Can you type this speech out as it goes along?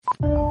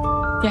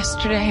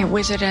Yesterday, a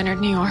wizard entered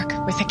New York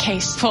with a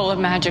case full of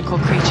magical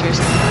creatures.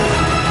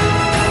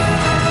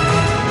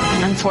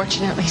 And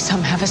unfortunately,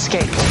 some have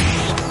escaped.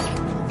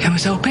 It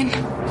was open?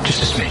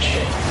 Just a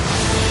smidge.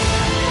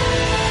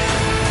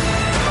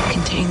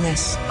 Contain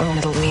this, or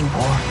it'll mean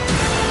war.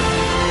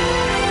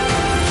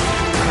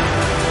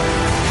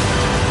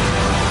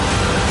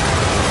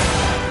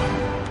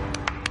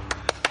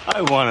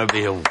 I want to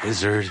be a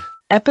wizard.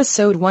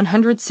 Episode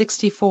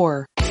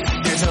 164.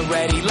 There's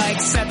already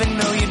like 7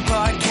 million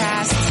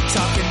podcasts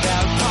talking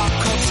about pop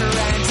culture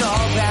and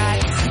all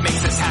that.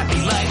 Makes us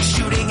happy like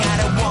shooting at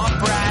a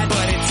womp rat.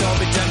 But it's all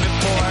been done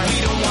before.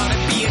 We don't want to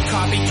be a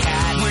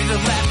copycat. We're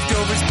the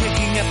leftovers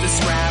picking up the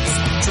scraps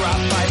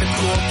dropped by the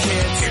cool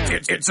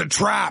kids. It's a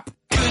trap.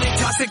 Good at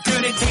toss it,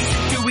 good at taste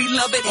it. Do we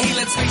love it? Hey,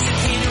 let's face it,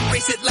 can't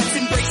erase it. Let's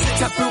embrace it.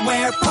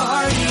 Tupperware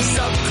party.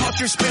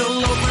 Subculture spill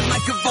over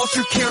like a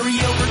vulture. Carry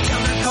over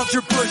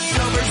counterculture,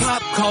 pushovers,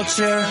 pop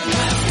culture,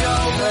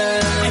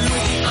 leftovers. And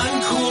we're the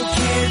uncool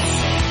kids.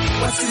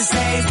 What's to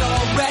say has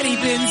already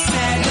been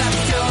said.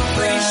 Leftovers.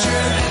 Pretty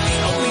sure that the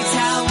only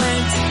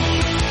talent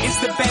is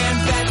the band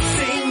that's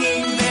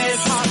singing this.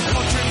 Pop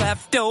culture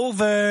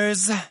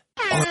leftovers.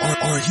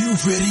 Are you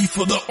ready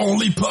for the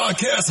only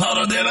podcast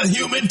hotter than a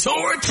Human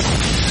Torch?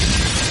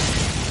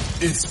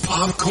 It's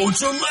Pop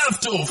Culture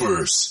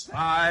Leftovers.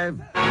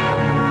 5,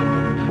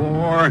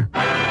 4,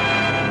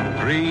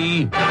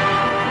 3,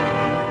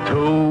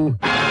 2,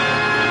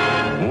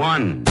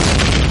 1.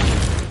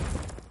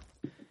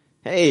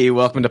 Hey,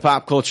 welcome to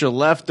Pop Culture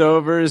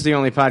Leftovers, the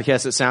only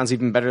podcast that sounds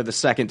even better the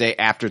second day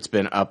after it's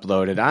been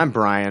uploaded. I'm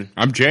Brian.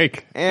 I'm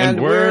Jake.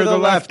 And we're the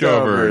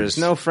Leftovers.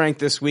 No Frank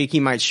this week. He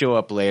might show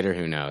up later.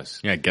 Who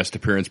knows? Yeah, guest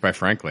appearance by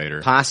Frank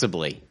later.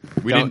 Possibly.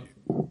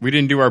 We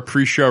didn't do our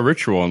pre-show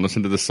ritual and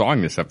listen to the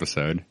song this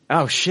episode.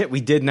 Oh shit,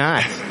 we did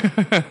not.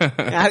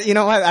 You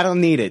know what? I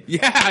don't need it.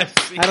 Yes,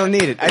 I don't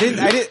need it. I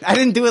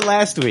didn't do it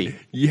last week.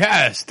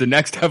 Yes, the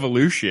next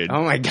evolution.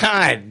 Oh my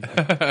god.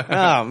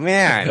 Oh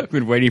man. I've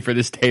been waiting for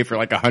this day for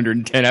like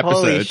 110 episodes.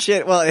 Holy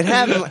shit. Well, it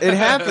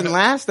happened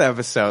last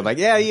episode. Like,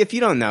 yeah, if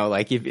you don't know,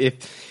 like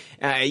if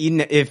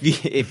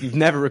you've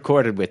never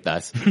recorded with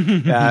us,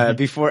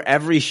 before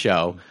every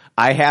show,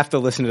 I have to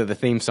listen to the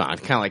theme song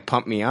to kind of like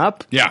pump me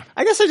up. Yeah.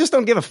 I guess I just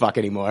don't give a fuck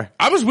anymore.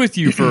 I was with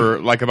you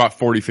for like about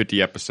 40,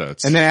 50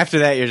 episodes. And then after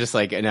that, you're just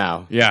like,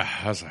 no. Yeah.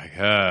 I was like,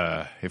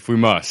 if we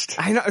must.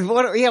 I know.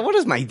 What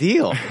is my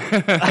deal?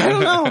 I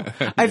don't know.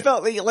 I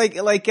felt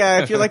like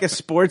if you're like a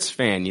sports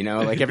fan, you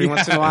know, like every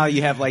once in a while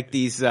you have like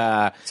these,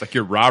 it's like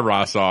your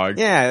rah-rah song.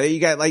 Yeah.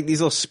 You got like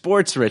these little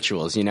sports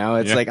rituals, you know,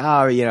 it's like,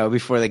 oh, you know,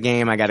 before the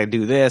game, I got to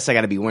do this. I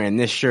got to be wearing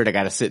this shirt. I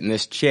got to sit in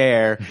this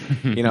chair,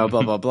 you know,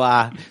 blah, blah,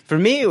 blah. For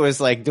me, it was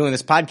like doing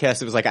this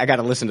podcast. It was like, I got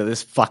to listen to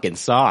this fucking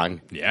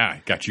song. Yeah.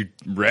 Got you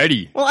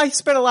ready. Well, I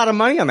spent a lot of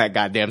money on that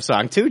goddamn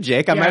song too,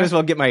 Jake. I might as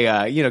well get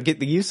my, get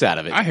the use out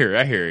of it. I hear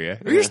you. Yeah.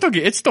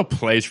 It still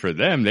plays for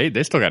them.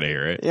 They still got to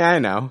hear it. Yeah, I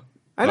know,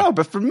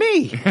 but for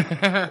me,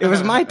 it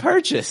was my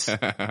purchase.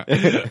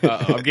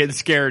 I'm getting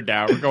scared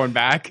now. We're going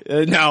back?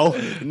 No.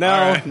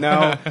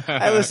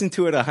 I listened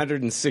to it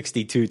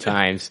 162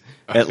 times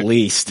at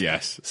least.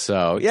 Yes.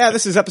 So, yeah,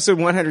 this is episode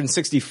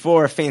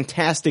 164,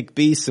 Fantastic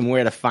Beasts and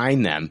Where to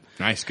Find Them.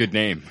 Nice. Good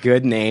name.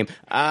 Good name.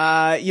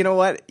 You know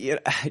what?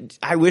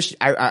 I wish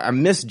I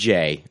miss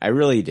Jay. I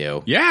really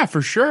do. Yeah,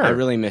 for sure. I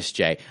really miss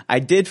Jay. I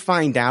did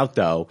find out,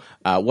 though,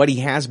 what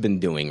he has been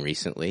doing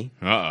recently.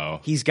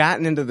 Uh-oh. He's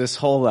gotten into this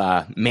whole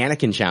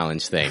mannequin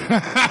challenge thing.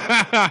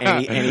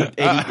 and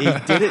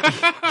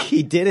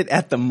he did it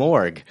at the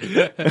morgue.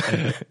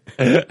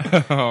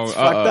 It's fucked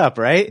up,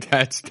 right?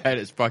 That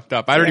is fucked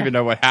up. I don't even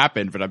know what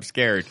happened, but I'm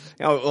scared.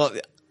 Oh, well,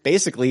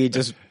 basically, he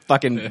just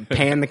fucking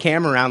panned the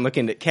camera around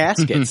looking at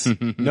caskets.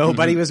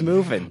 Nobody was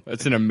moving.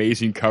 That's an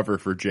amazing cover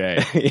for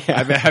Jay. Yeah.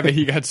 I bet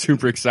he got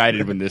super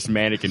excited when this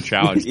mannequin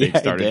challenge thing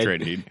started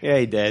trending. Yeah,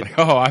 he did. Like,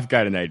 I've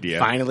got an idea.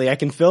 Finally, I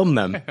can film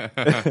them.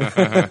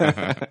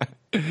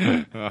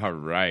 All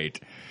right.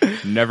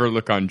 Never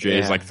look on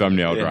Jay's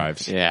thumbnail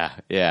drives. Yeah.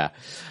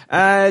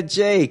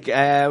 Jake, we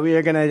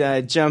are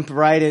gonna jump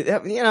right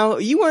in. You know,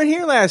 you weren't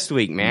here last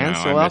week, man.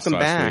 No, so welcome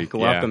back.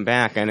 Welcome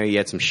back. I know you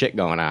had some shit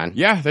going on.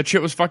 Yeah, that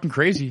shit was fucking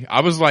crazy.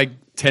 I was like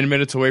 10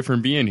 minutes away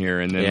from being here,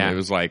 and then it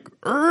was like,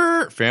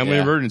 family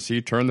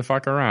emergency, turn the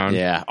fuck around.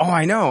 Yeah. Oh,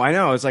 I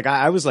know. It's like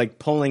I was like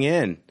pulling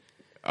in.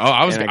 Oh,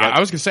 I was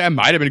gonna say I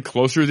might have been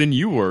closer than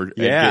you were at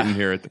getting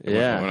here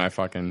when I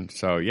fucking.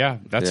 So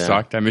that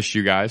sucked. I missed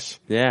you guys.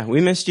 Yeah,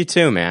 we missed you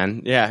too,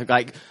 man. Yeah,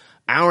 like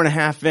hour and a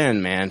half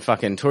in, man.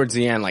 Fucking towards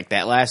the end, like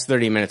that last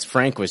 30 minutes,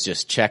 Frank was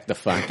just checked the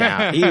fuck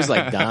out. He was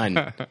like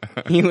done.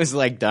 He was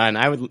like done.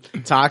 I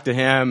would talk to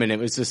him, and it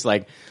was just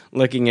like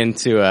looking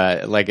into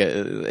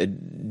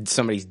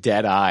somebody's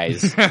dead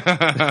eyes.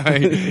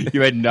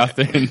 You had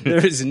nothing.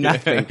 There was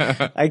nothing.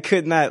 I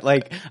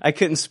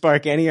couldn't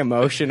spark any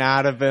emotion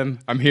out of him.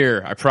 I'm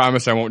here. I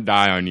promise I won't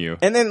die on you.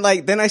 And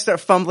then I start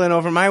fumbling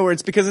over my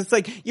words because it's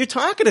like you're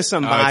talking to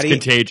somebody.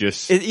 It's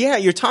contagious.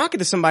 You're talking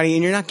to somebody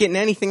and you're not getting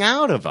anything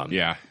out of them.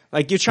 Yeah.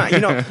 Like you're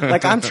trying,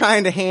 like I'm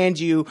trying to hand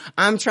you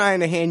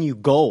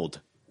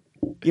gold.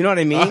 You know what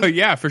I mean? Oh,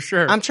 yeah, for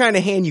sure. I'm trying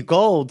to hand you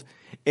gold,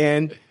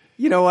 and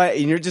you know what?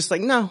 And you're just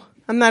like, no,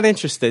 I'm not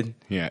interested.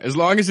 Yeah, as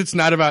long as it's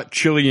not about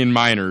Chilean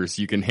miners,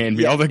 you can hand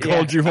me all the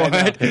gold you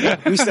want.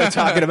 We started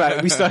talking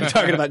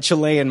about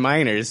Chilean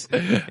miners,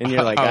 and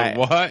you're like,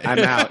 what? I'm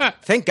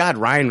out. Thank God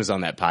Ryan was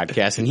on that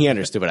podcast, and he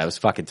understood what I was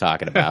fucking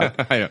talking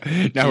about. I know.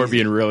 Now we're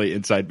being really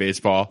inside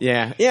baseball.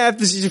 Yeah. If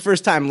this is your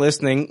first time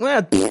listening,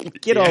 well,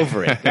 get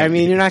over it. I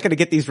mean, you're not going to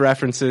get these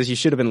references. You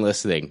should have been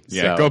listening.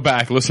 Yeah, so. Go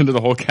back, listen to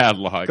the whole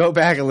catalog. Go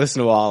back and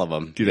listen to all of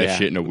them. Do that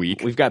shit in a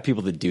week. We've got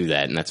people that do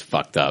that, and that's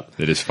fucked up.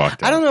 It is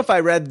fucked up. I don't know if I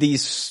read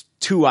these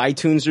 2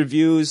 iTunes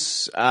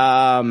reviews.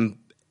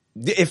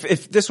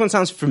 If this one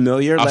sounds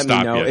familiar, let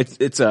me know. You.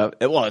 It's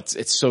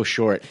so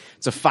short.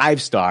 It's a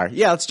 5-star.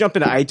 Yeah, let's jump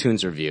into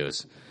iTunes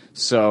reviews.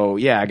 So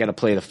yeah, I got to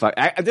play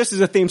the this is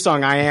a theme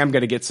song. I am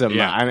going to get some.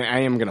 Yeah. I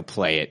am going to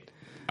play it.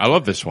 I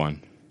love this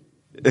one.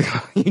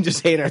 You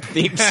just hate our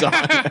theme song.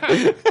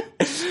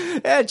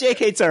 Yeah, Jake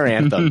hates our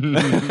anthem.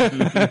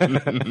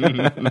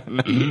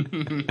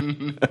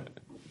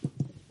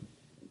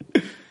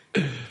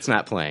 It's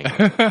not playing.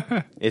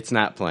 It's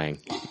not playing.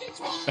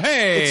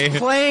 Hey! It's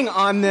playing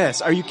on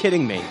this. Are you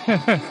kidding me?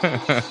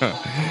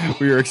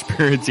 We are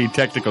experiencing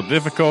technical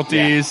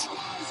difficulties. Yeah.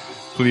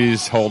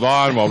 Please hold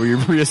on while we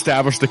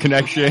reestablish the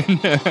connection.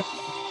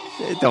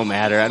 It don't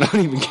matter. I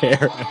don't even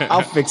care.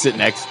 I'll fix it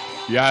next.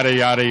 Yada,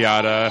 yada,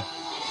 yada.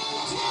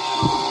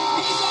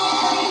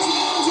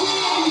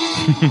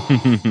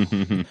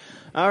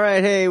 All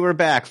right, hey, we're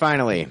back,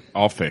 finally.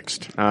 All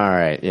fixed. All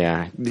right,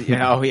 yeah.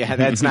 Oh, yeah,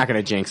 that's not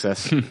going to jinx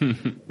us. All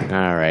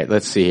right,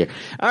 let's see here.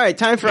 All right,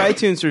 time for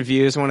iTunes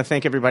reviews. I want to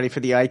thank everybody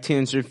for the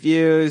iTunes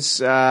reviews.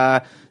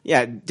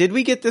 Yeah, did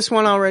we get this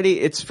one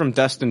already? It's from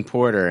Dustin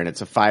Porter, and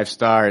it's a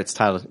 5-star. It's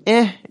titled,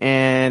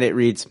 and it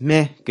reads,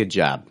 meh, good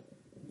job.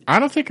 I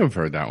don't think I've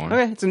heard that one.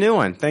 Okay, it's a new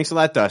one. Thanks a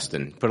lot,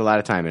 Dustin. Put a lot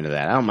of time into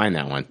that. I don't mind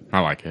that one.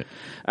 I like it.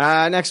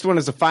 Next one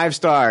is a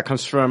 5-star. It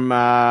comes from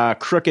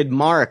Crooked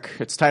Mark.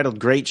 It's titled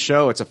Great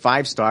Show. It's a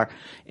 5-star.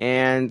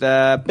 And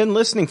been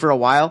listening for a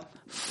while.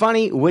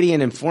 Funny, witty,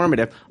 and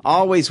informative.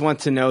 Always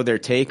want to know their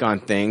take on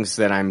things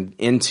that I'm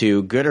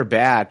into, good or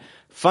bad.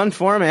 Fun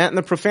format, and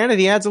the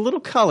profanity adds a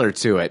little color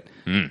to it.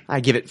 I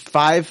give it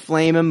 5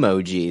 flame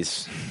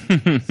emojis.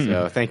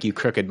 So thank you,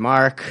 Crooked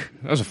Mark.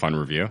 That was a fun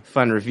review.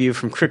 Fun review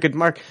from Crooked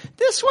Mark.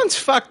 This one's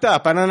fucked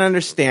up. I don't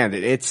understand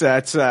it. It's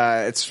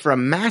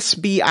from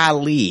Masbi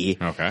Ali.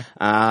 Okay.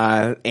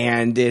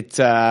 And it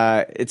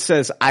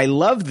says, I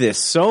love this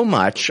so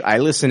much. I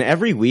listen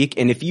every week,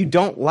 and if you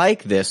don't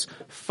like this,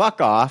 fuck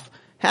off.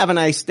 Have a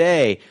nice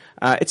day.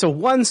 It's a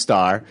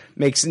 1-star.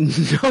 Makes no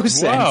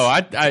sense.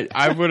 Whoa,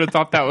 I would have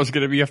thought that was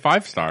going to be a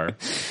 5-star.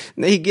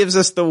 He gives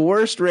us the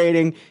worst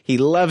rating. He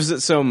loves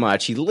it so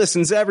much. He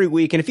listens every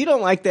week. And if you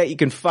don't like that, you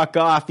can fuck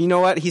off. You know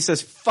what? He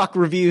says, fuck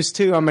reviews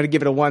too. I'm going to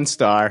give it a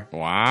 1-star.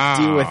 Wow.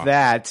 Deal with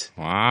that.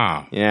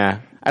 Wow. Yeah.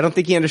 I don't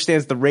think he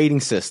understands the rating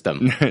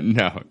system.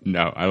 No,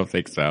 I don't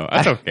think so.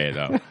 That's okay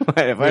though.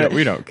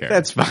 we don't care.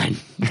 That's fine.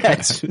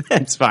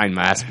 That's fine,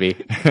 Masby.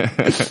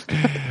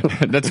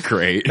 That's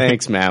great.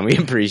 Thanks, man. We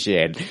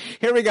appreciate it.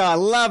 Here we go. I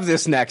love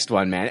this next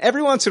one, man.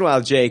 Every once in a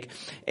while, Jake,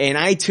 an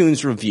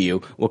iTunes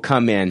review will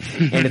come in,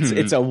 and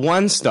it's a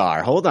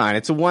 1-star. Hold on,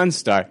 it's a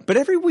 1-star. But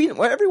every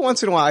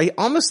once in a while, I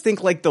almost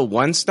think like the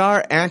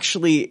 1-star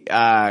actually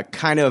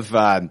kind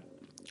of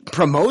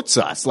promotes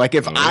us. Like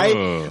if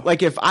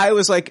I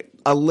was like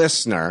a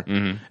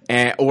listener,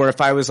 or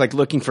if I was like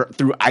looking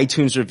through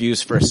iTunes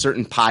reviews for a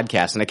certain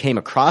podcast and I came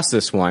across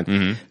this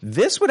one,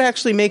 this would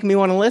actually make me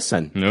want to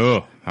listen.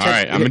 No. All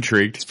right, I'm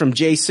intrigued. It's from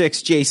J6.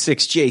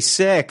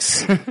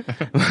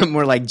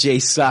 More like J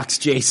sucks.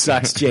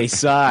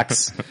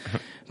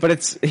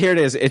 But here it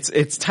is.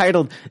 It's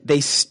titled,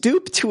 They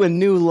Stoop to a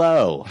New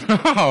Low.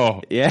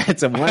 Oh. Yeah,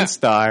 it's a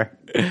 1-star.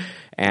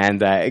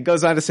 And it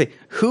goes on to say,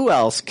 who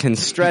else can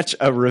stretch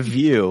a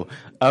review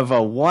of a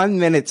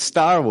 1-minute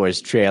Star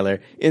Wars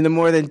trailer into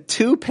more than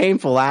 2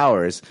 painful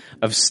hours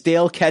of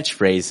stale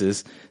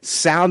catchphrases,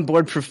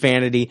 soundboard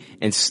profanity,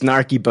 and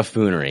snarky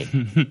buffoonery?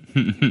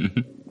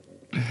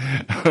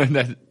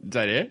 Is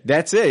that it?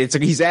 That's it.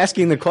 He's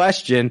asking the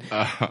question.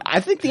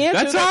 I think the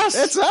answer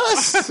that's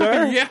us,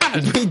 sir. Yeah.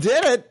 We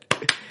did it.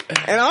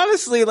 And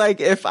honestly,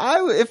 like, if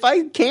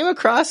I came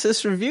across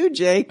this review,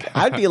 Jake,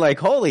 I'd be like,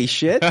 holy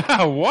shit.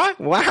 What?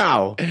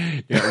 Wow. Stale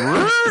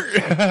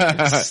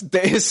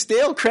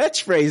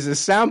catchphrases,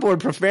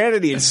 soundboard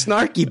profanity, and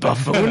snarky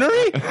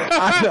buffoonery?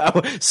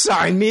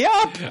 Sign me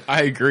up.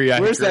 I agree.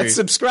 Where's that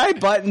subscribe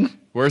button?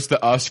 Where's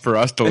the us for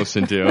us to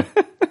listen to?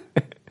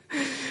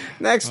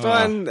 Next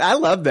one. I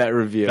love that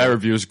review. That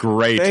review is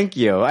great. Thank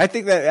you. I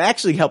think that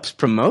actually helps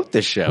promote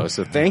the show,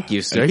 so thank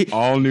you, sir.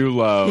 All new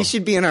low. He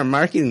should be in our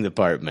marketing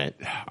department.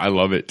 I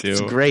love it, too.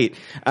 It's great.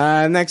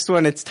 Next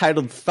one, it's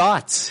titled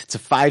Thoughts. It's a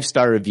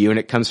 5-star review, and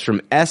it comes from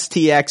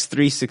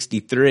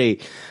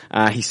STX363.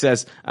 He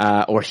says,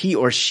 or he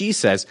or she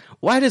says,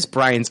 why does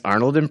Brian's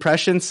Arnold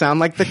impression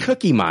sound like the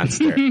Cookie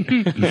Monster?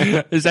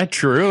 Is that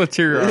true? Let's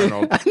hear your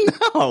Arnold.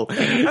 No.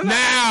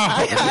 Now!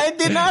 I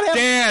did not have...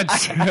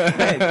 Dance!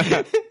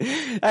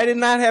 I did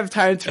not have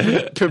time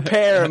to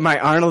prepare my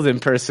Arnold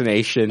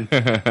impersonation,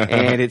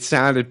 and it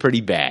sounded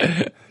pretty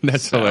bad.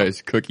 That's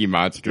hilarious. Cookie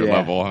Monster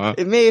level, huh?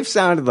 It may have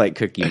sounded like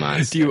Cookie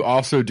Monster. Do you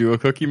also do a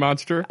Cookie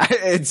Monster?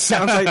 It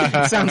sounds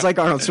like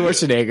Arnold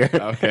Schwarzenegger.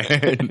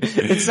 Okay.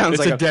 It sounds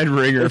it's like a dead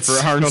ringer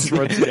for Arnold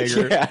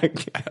Schwarzenegger.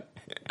 Yeah.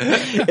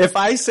 If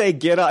I say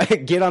get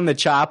on the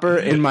chopper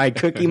in my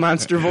Cookie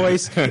Monster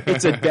voice,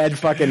 it's a dead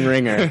fucking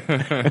ringer.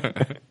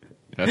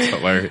 That's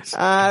hilarious.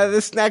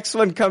 This next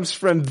one comes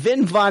from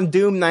Vin Von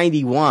Doom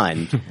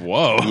 91.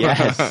 Whoa.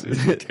 Yes.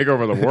 Take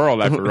over the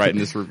world after writing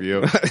this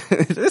review.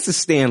 This is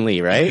Stan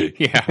Lee, right?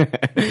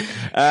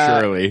 Yeah.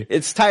 Surely.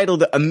 It's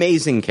titled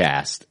Amazing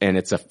Cast, and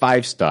it's a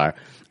 5-star.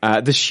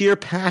 The sheer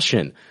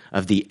passion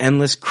of the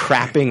endless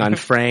crapping on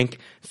Frank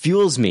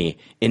fuels me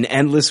in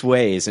endless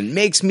ways and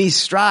makes me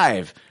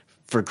strive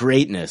for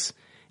greatness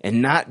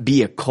and not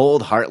be a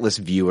cold, heartless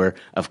viewer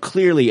of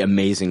clearly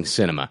amazing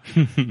cinema.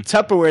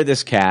 Tupperware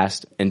this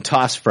cast and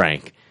toss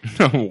Frank.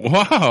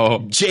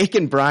 Wow. Jake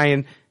and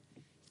Brian,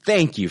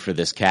 thank you for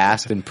this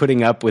cast and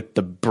putting up with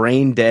the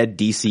brain-dead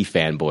DC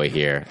fanboy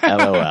here.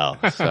 LOL.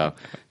 So,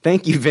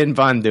 thank you, Vin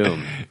Von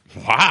Doom.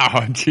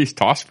 Wow. Jeez,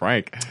 toss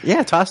Frank.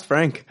 Yeah, tossed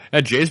Frank.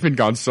 That Jay's been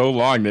gone so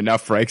long that now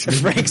Frank's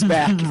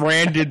back.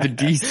 Branded the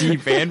DC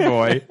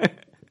fanboy.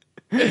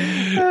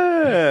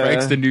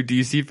 Frank's the new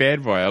DC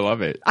fanboy. I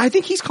love it. I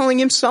think he's calling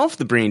himself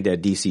the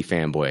brain-dead DC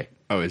fanboy.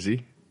 Oh, is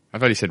he? I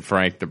thought he said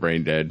Frank the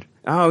brain dead.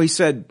 Oh, he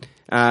said,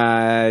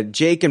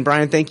 Jake and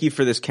Brian, thank you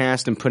for this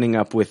cast and putting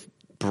up with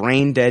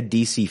brain-dead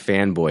DC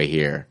fanboy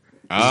here.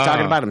 Is he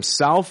talking about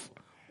himself?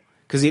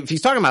 Because if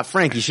he's talking about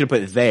Frank, he should have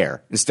put it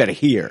there instead of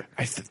here.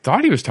 I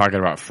thought he was talking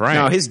about Frank.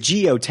 No, his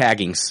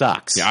geotagging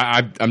sucks.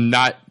 Yeah, I'm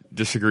not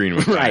disagreeing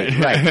with that.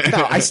 Right.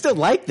 No, I still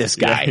like this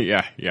guy.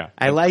 Yeah.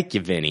 I like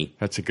you, Vinny.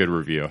 That's a good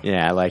review.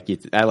 Yeah, I like you.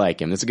 I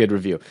like him. That's a good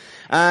review.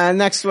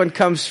 Next one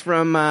comes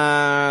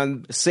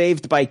from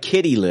Saved by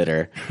Kitty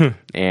Litter,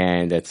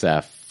 and it's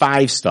a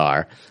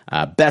 5-star.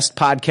 Best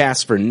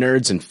podcast for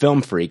nerds and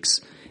film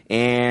freaks.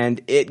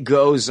 And it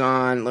goes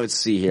on, let's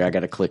see here, I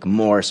gotta click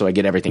more so I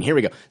get everything. Here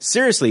we go.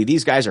 Seriously,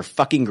 these guys are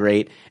fucking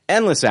great.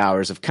 Endless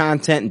hours of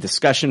content and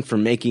discussion for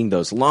making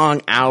those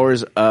long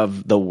hours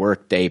of the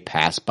workday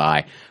pass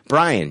by.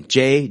 Brian,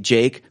 Jay,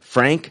 Jake,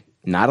 Frank,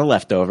 not a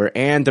leftover,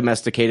 and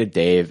Domesticated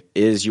Dave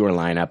is your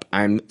lineup.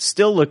 I'm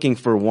still looking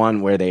for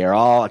one where they are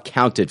all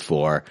accounted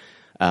for.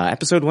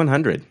 Episode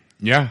 100.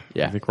 Yeah,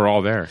 I think we're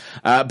all there.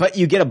 But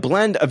you get a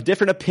blend of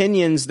different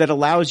opinions that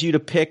allows you to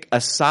pick a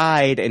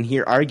side and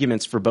hear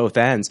arguments for both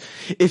ends.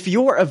 If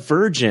you're a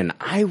virgin,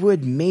 I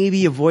would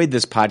maybe avoid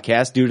this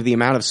podcast due to the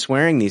amount of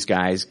swearing these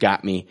guys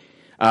got me.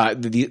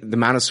 The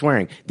amount of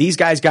swearing. These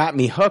guys got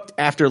me hooked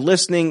after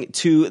listening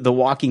to The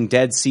Walking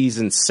Dead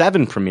Season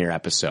 7 premiere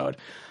episode.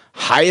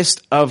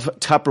 Highest of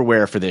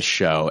Tupperware for this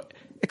show,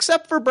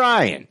 except for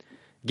Brian.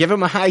 Give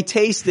him a high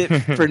taste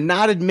for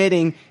not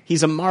admitting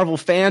he's a Marvel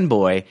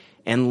fanboy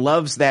and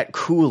loves that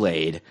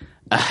Kool-Aid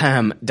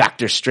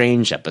Doctor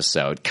Strange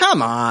episode.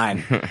 Come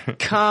on.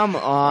 Come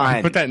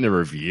on. Put that in the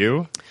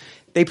review?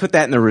 They put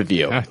that in the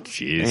review. Oh,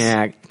 jeez.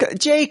 Yeah.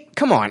 Jake,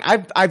 come on.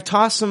 I've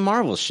tossed some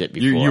Marvel shit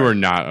before. You are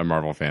not a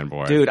Marvel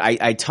fanboy. Dude,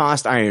 I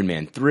tossed Iron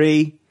Man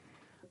 3.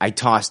 I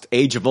tossed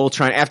Age of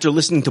Ultron after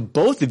listening to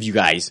both of you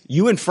guys,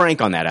 you and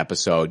Frank on that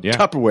episode,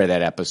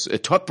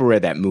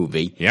 Tupperware that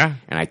movie. Yeah.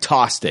 And I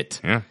tossed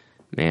it. Yeah.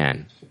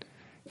 Man.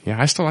 Yeah,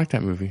 I still like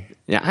that movie.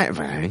 Yeah,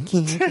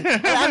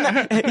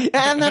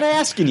 I'm not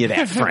asking you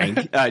that,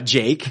 Frank.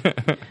 Jake.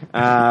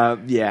 Well,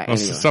 anyway.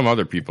 Some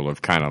other people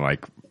have kind of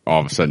like all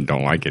of a sudden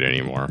don't like it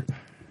anymore.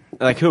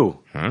 Like who?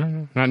 I don't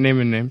know. Not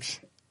naming names.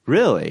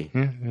 Really?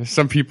 Yeah, there's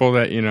some people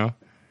that,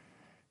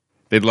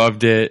 they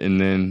loved it and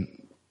then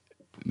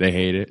they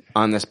hate it.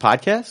 On this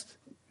podcast?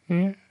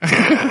 Yeah.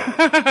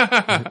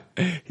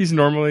 He's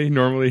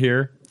normally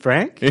here.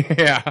 Frank?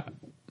 Yeah.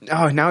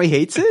 Oh, now he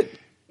hates it?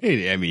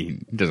 I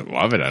mean, he doesn't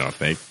love it, I don't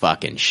think.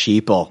 Fucking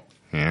sheeple.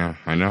 Yeah,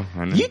 I know.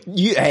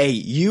 You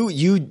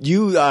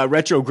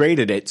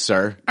retrograded it,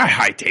 sir. I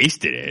high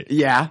tasted it.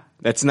 Yeah.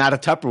 That's not a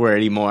Tupperware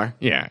anymore.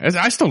 Yeah.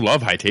 I still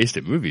love high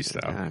tasted movies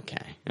though.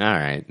 Okay. All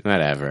right.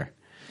 Whatever.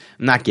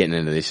 I'm not getting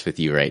into this with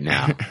you right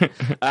now.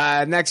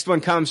 Last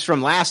one comes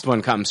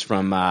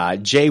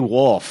from Jay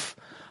Wolf.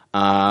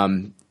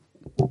 I'm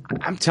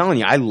telling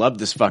you, I love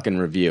this fucking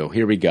review.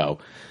 Here we go.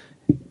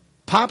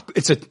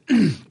 It's a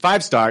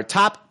 5-star,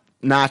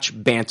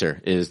 top-notch banter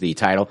is the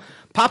title.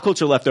 Pop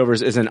Culture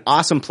Leftovers is an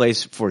awesome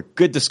place for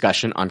good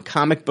discussion on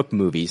comic book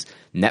movies,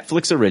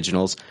 Netflix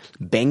originals,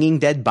 banging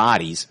dead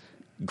bodies,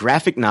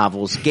 graphic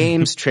novels,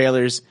 games,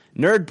 trailers,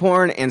 nerd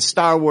porn, and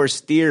Star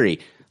Wars theory.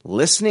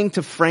 Listening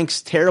to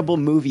Frank's terrible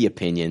movie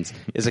opinions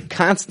is a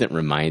constant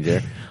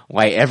reminder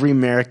why every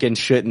American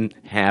shouldn't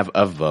have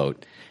a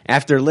vote.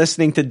 After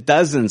listening to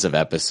dozens of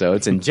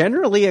episodes and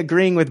generally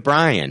agreeing with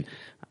Brian,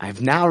 I've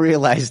now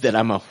realized that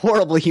I'm a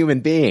horrible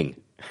human being.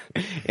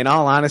 In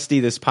all honesty,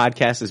 this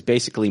podcast is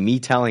basically me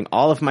telling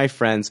all of my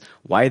friends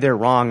why they're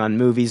wrong on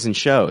movies and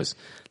shows.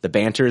 The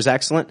banter is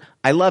excellent.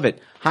 I love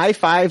it. High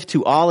five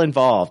to all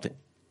involved,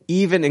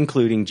 even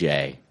including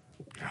Jay.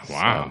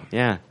 Wow. So,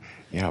 yeah.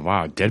 Yeah,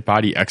 wow, dead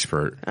body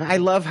expert. I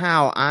love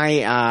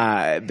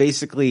how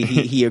basically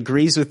he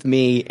agrees with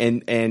me,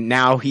 and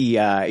now he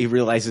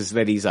realizes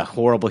that he's a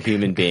horrible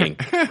human being.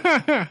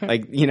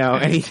 Like, you know,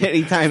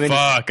 anytime.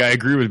 Fuck, I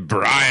agree with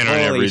Brian on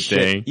everything.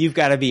 Shit, you've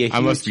got to be a huge... I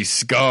must be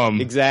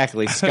scum.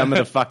 Exactly, scum of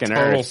the fucking earth.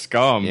 Total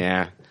scum.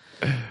 Yeah.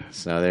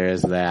 So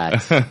there's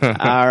that.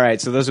 All right,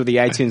 so those were the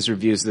iTunes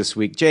reviews this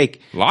week.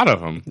 Jake. A lot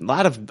of them.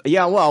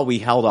 Yeah, well, we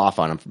held off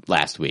on them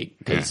last week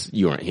because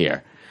you weren't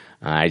here.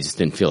 I just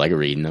didn't feel like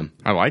reading them.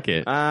 I like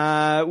it.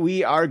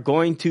 We are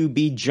going to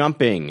be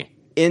jumping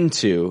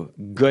into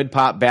Good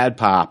Pop, Bad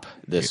Pop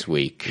this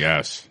week.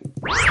 Yes.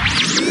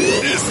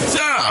 It's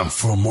time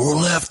for more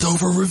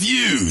leftover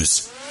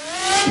reviews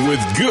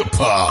with Good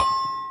Pop,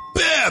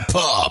 Bad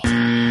Pop.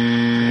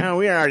 No,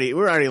 we're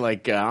already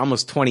like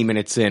almost 20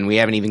 minutes in. We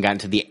haven't even gotten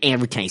to the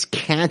advertised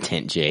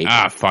content, Jake.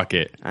 Fuck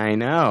it. I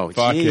know.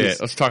 Fuck Jeez. it.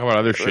 Let's talk about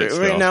other shit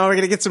still. No, we're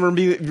gonna get some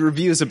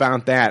reviews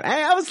about that.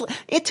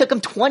 It took them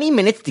 20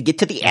 minutes to get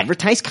to the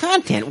advertised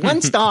content.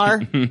 1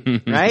 star.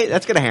 Right?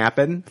 That's gonna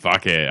happen.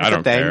 Fuck it. I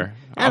don't care.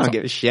 I don't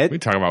give a shit. We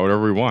talk about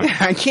whatever we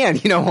want. I can.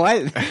 You know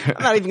what?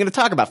 I'm not even gonna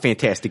talk about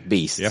Fantastic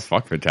Beasts. Yeah,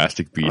 fuck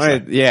Fantastic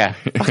Beasts. Yeah.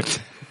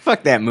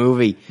 Fuck that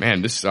movie.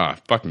 Man, this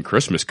fucking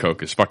Christmas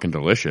Coke is fucking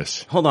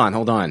delicious. Hold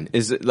on.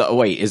 Is it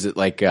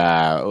like,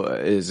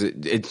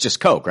 it's just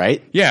Coke,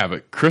 right? Yeah,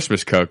 but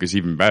Christmas Coke is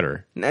even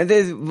better.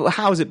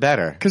 How is it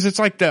better? Because it's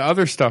like the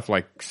other stuff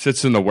like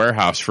sits in the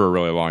warehouse for a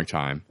really long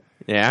time.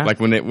 Yeah. Like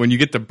when you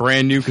get the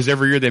brand new, because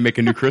every year they make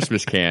a new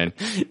Christmas can.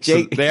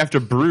 Jake, so they have to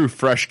brew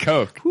fresh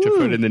Coke to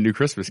put in the new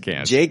Christmas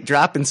cans. Jake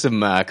dropping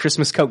some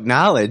Christmas Coke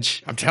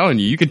knowledge. I'm telling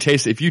you, you can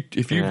taste it. If you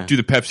do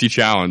the Pepsi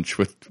challenge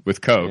with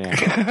Coke.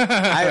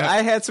 Yeah.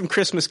 I had some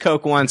Christmas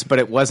Coke once, but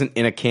it wasn't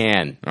in a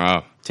can.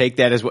 Oh. Take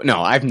that as what?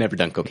 No, I've never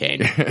done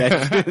cocaine.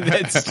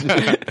 That's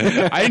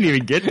I didn't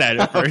even get that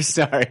at first.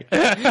 Sorry.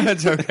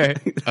 That's okay.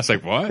 I was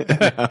like, what?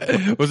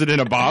 No. Was it in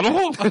a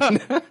bottle?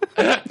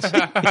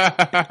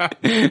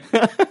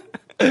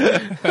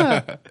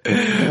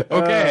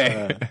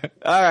 Okay.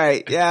 All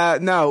right. Yeah.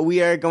 No,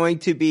 we are going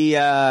to be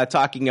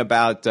talking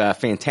about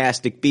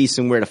Fantastic Beasts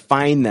and where to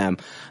find them.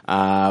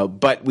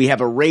 But we have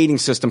a rating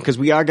system because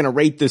we are going to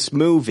rate this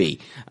movie.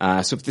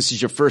 So if this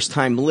is your first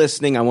time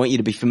listening, I want you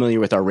to be familiar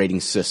with our rating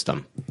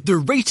system. The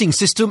rating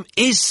system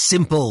is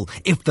simple.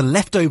 If the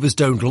leftovers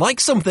don't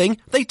like something,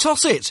 they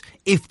toss it.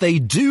 If they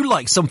do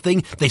like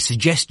something, they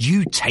suggest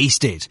you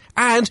taste it.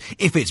 And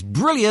if it's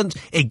brilliant,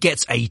 it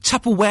gets a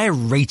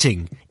Tupperware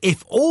rating.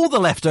 If all the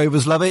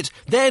leftovers love it,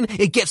 then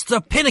it gets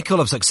the pinnacle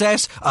of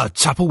success, a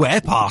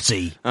Tupperware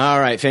party. All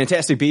right,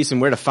 Fantastic Beasts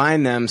and where to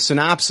find them.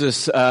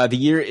 Synopsis, the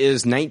year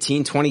is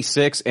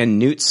 1926 and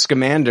Newt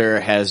Scamander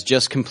has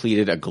just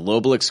completed a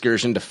global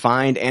excursion to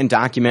find and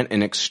document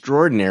an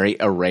extraordinary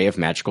array of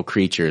magical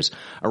creatures.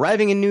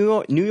 Arriving in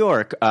New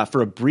York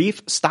for a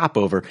brief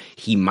stopover,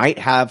 he might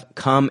have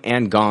come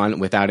and gone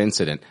without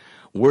incident.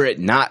 Were it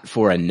not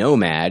for a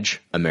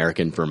no-mage,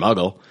 American for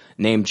Muggle,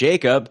 named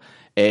Jacob,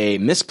 a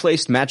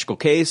misplaced magical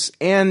case,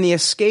 and the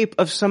escape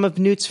of some of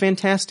Newt's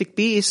fantastic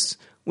beasts,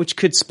 which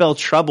could spell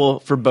trouble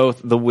for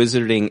both the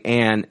wizarding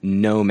and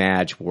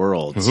no-mage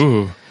worlds.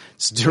 Ooh.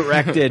 It's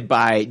directed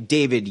by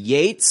David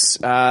Yates.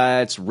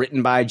 It's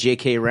written by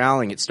J.K.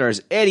 Rowling. It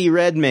stars Eddie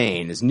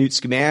Redmayne as Newt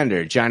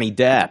Scamander, Johnny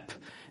Depp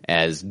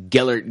as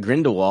Gellert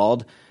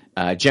Grindelwald,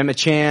 Gemma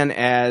Chan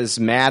as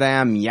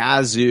Madame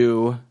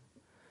Yazoo.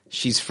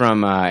 She's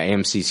from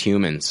AMC's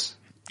Humans,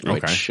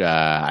 which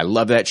I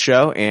love that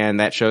show, and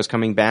that show is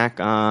coming back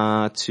to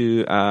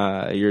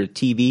your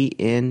TV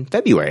in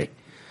February.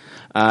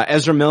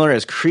 Ezra Miller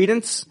as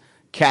Credence,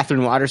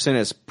 Catherine Watterson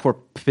as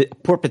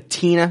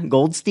Porpentina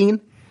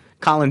Goldstein,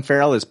 Colin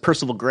Farrell as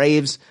Percival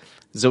Graves,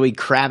 Zoe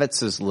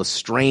Kravitz as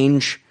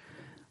Lestrange,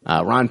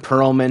 Ron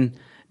Perlman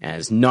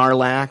as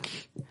Narlac.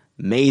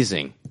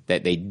 Amazing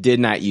that they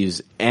did not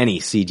use any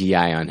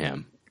CGI on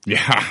him.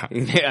 Yeah.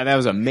 Yeah, that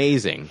was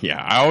amazing.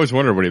 Yeah, I always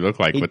wondered what he looked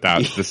like without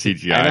the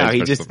CGI. I know,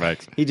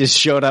 he just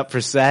showed up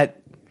for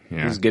set.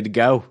 Yeah. He was good to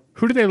go.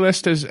 Who do they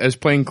list as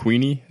playing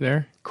Queenie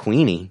there?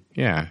 Queenie?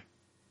 Yeah.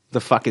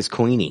 The fuck is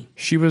Queenie?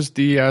 She was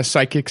the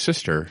psychic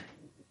sister.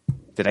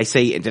 Did I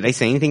say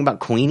anything about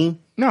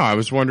Queenie? No, I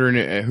was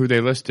wondering who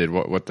they listed.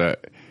 What the?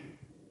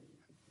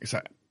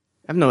 I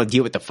have no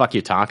idea what the fuck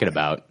you're talking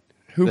about.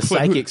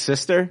 Psychic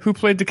sister? Who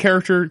played the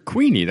character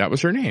Queenie? That was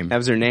her name. That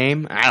was her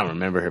name? I don't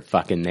remember her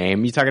fucking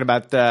name. You talking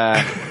about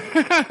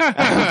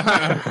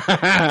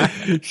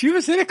She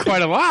was in it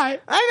quite a lot.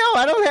 I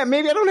know.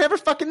 Maybe I don't have her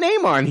fucking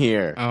name on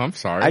here. Oh, I'm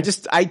sorry.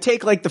 I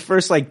take like the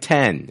first like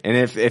 10, and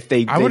if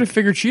they, I would have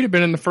figured she'd have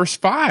been in the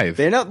first 5.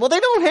 They're not. Well, they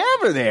don't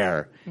have her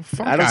there.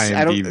 Fuck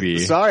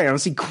IMDb. Sorry, I don't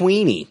see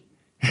Queenie.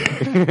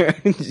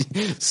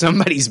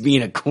 Somebody's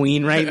being a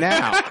queen right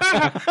now.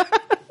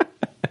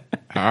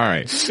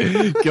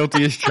 right.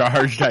 Guilty as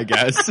charged, I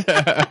guess.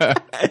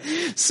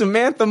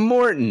 Samantha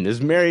Morton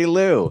is Mary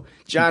Lou.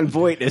 John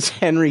Voight is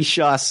Henry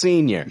Shaw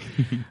Sr.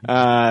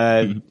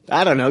 I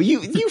don't know.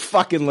 You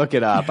fucking look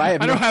it up. I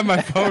don't have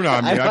my phone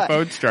on me. My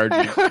phone's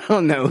charging. I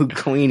don't know who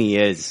Queenie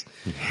is.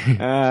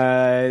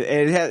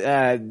 It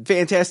has,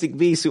 Fantastic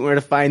Beasts, Where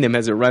to Find Them,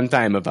 has a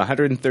runtime of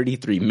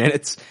 133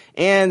 minutes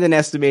and an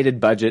estimated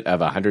budget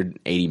of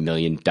 $180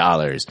 million.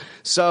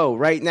 So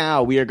right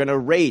now we are going to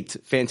rate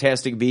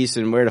Fantastic Beasts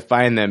and Where to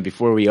Find Them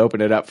before we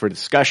open it up for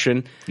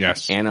discussion.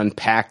 Yes. And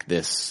unpack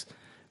this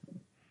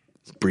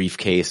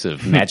briefcase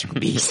of magic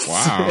beasts.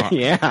 Wow.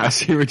 Yeah. I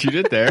see what you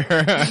did there.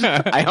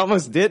 I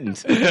almost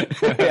didn't.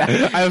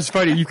 Yeah. I was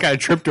funny. You kind of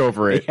tripped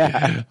over it.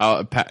 Yeah.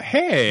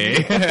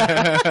 Hey.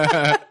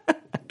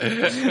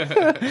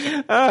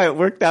 Oh, it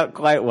worked out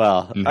quite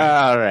well.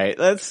 All right,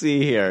 let's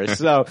see here.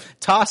 So,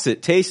 toss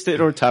it, taste it,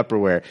 or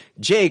Tupperware.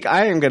 Jake,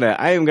 I am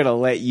gonna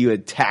let you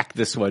attack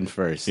this one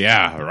first.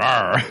 Yeah,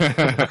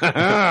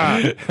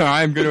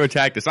 I'm going to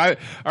attack this. All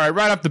right,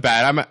 right off the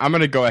bat, I'm going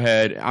to go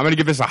ahead. I'm going to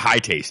give this a high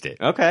taste it.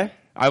 Okay.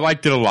 I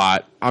liked it a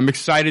lot. I'm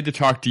excited to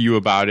talk to you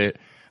about it.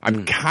 I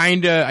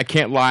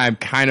can't lie, I'm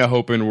kind of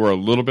hoping we're a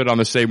little bit on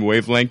the same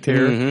wavelength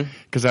here,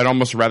 because I'd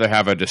almost rather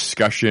have a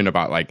discussion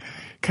about like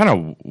kind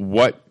of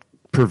what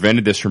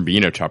prevented this from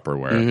being a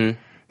Tupperware.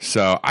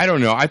 So I don't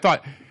know. I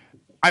thought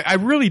I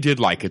really did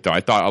like it though.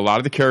 I thought a lot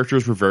of the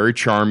characters were very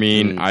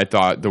charming. I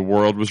thought the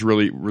world was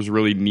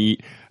really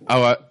neat.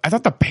 I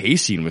thought the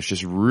pacing was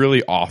just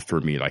really off for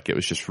me. Like it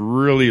was just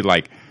really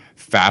like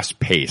fast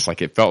paced.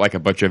 Like it felt like a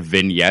bunch of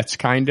vignettes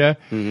kinda.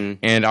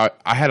 And I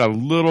had a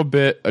little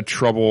bit of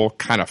trouble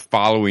kind of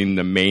following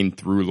the main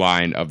through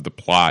line of the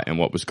plot and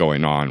what was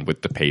going on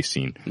with the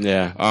pacing.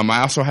 Yeah.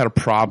 I also had a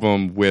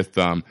problem with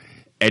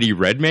Eddie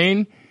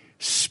Redmayne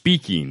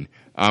speaking.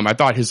 I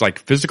thought his like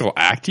physical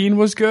acting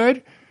was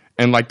good.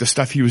 And like the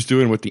stuff he was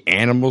doing with the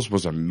animals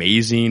was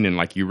amazing. And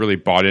like you really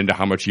bought into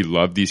how much he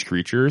loved these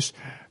creatures.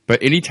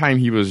 But anytime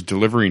he was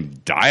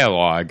delivering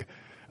dialogue,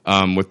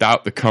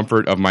 without the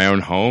comfort of my own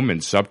home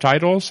and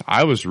subtitles,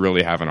 I was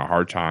really having a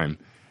hard time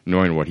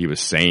knowing what he was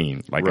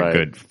saying, like a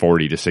good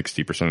 40 to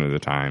 60% of the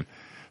time.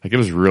 Like it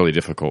was really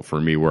difficult for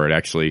me where it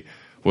actually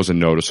was a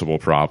noticeable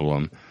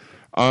problem.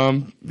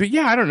 But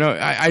yeah, I don't know.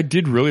 I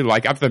did really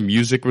like, I thought the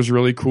music was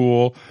really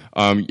cool.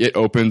 It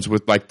opens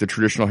with like the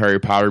traditional Harry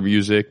Potter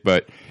music,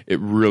 but it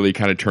really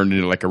kind of turned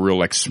into like a real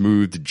like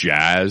smooth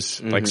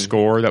jazz like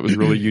score that was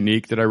really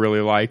unique that I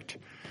really liked.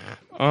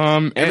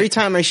 Every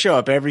time I show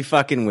up, every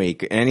fucking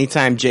week,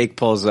 anytime Jake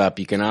pulls up,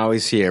 you can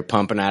always hear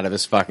pumping out of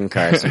his fucking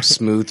car some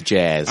smooth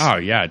jazz. Oh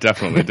yeah,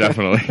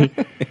 definitely.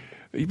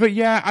 But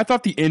yeah, I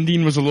thought the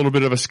ending was a little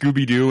bit of a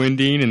Scooby-Doo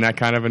ending, and that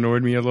kind of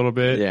annoyed me a little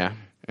bit. Yeah.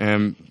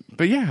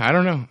 But yeah, I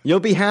don't know.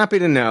 You'll be happy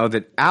to know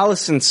that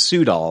Alison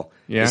Sudol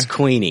is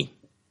Queenie.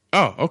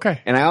 Oh,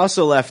 okay. And I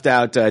also left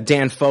out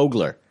Dan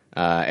Fogler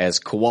as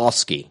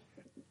Kowalski.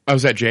 Oh,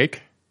 is that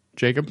Jacob?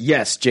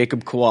 Yes,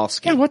 Jacob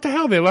Kowalski. Yeah, what the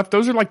hell?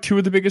 Those are like two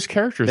of the biggest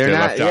characters they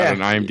left out on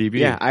IMDb.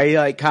 Yeah, I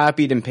like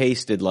copied and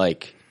pasted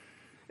like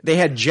they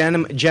had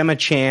Gemma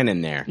Chan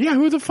in there. Yeah,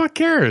 who the fuck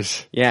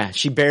cares? Yeah,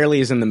 she barely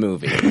is in the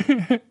movie.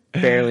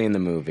 Barely in the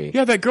movie.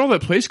 Yeah, that girl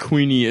that plays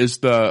Queenie is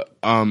the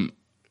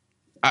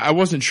I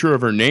wasn't sure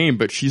of her name,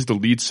 but she's the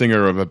lead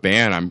singer of a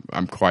band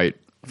I'm quite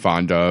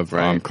fond of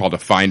called A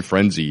Fine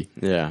Frenzy.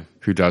 Yeah.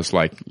 Who does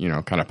like,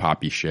 kind of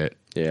poppy shit.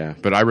 Yeah.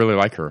 But I really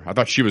like her. I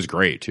thought she was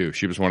great too.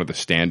 She was one of the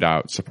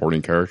standout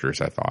supporting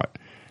characters, I thought.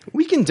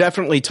 We can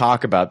definitely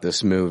talk about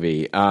this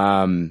movie.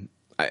 We're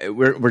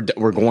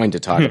going to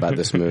talk about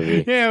this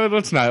movie. Yeah,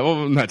 but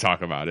we'll not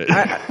talk about it.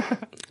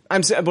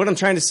 What I'm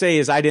trying to say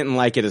is I didn't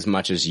like it as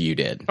much as you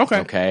did.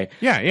 Okay.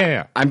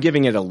 Yeah. I'm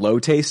giving it a low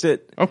taste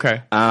it.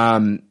 Okay.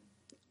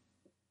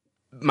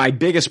 My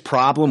biggest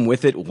problem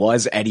with it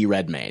was Eddie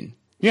Redmayne.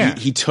 Yeah.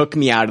 He took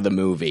me out of the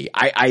movie.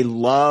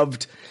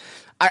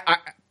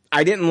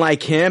 I didn't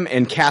like him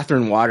and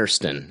Catherine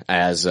Waterston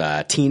as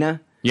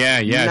Tina.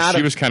 Yeah.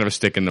 She was kind of a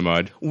stick in the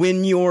mud.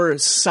 When your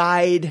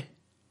side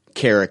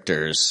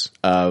characters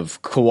of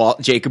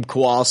Jacob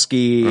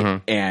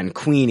Kowalski and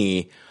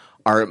Queenie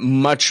are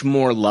much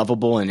more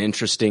lovable and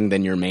interesting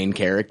than your main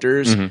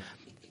characters,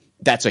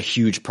 that's a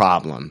huge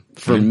problem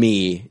for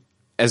me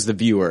as the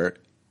viewer.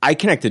 I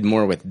connected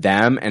more with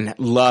them and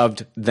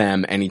loved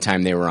them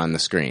anytime they were on the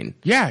screen.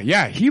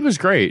 Yeah, he was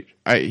great.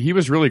 He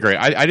was really great.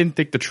 I didn't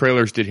think the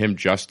trailers did him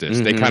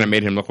justice. They kind of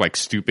made him look like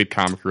stupid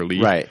comic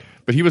relief. Right.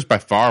 But he was by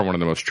far one of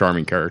the most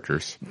charming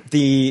characters.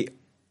 We're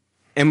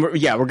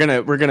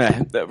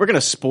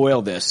gonna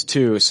spoil this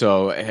too.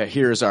 So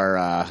here's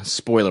our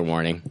spoiler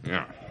warning.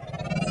 Yeah.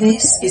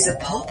 This is a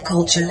Pop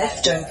Culture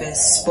Leftovers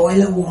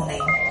spoiler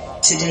warning.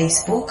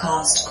 Today's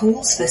forecast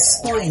calls for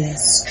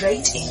spoilers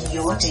straight in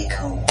your dick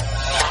hole.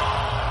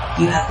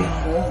 You have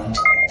been warned,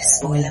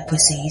 spoiler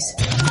pussies.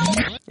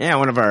 Yeah,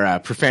 one of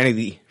our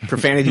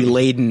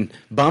profanity-laden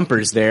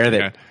bumpers there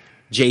that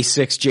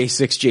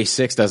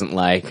J6 doesn't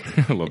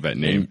like. I love that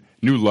name.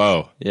 New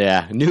low.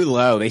 Yeah, new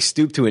low. They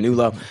stooped to a new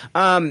low.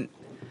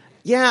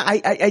 Yeah,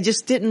 I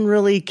just didn't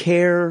really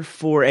care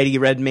for Eddie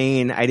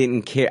Redmayne. I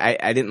didn't care.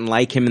 I didn't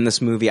like him in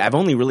this movie. I've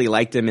only really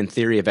liked him in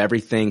Theory of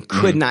Everything.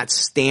 Could not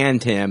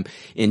stand him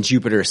in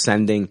Jupiter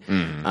Ascending.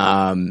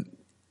 And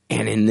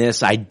in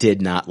this, I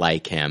did not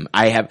like him.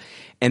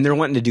 And they're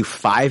wanting to do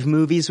 5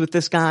 movies with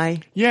this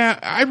guy. Yeah,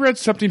 I read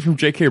something from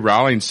J.K.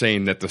 Rowling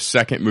saying that the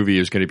second movie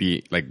is going to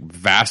be like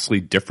vastly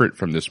different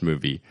from this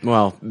movie.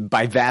 Well,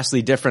 by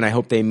vastly different, I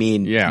hope they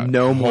mean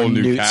no more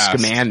Newt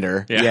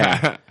Scamander.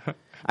 Yeah.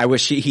 I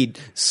wish he'd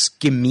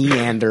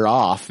meander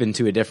off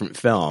into a different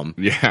film.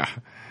 Yeah.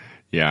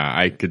 Yeah,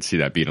 I could see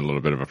that being a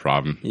little bit of a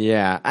problem.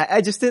 Yeah, I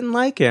just didn't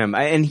like him,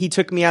 and he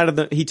took me out of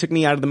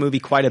the movie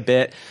quite a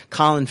bit.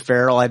 Colin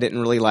Farrell, I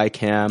didn't really like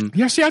him.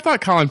 Yeah, see, I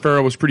thought Colin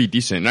Farrell was pretty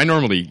decent. And I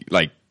normally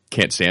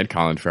can't stand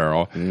Colin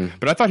Farrell,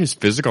 but I thought his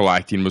physical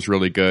acting was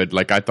really good.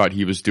 Like I thought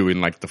he was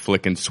doing like the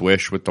flick and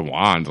swish with the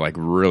wand, like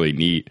really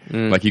neat.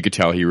 Like you could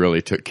tell he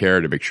really took care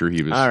to make sure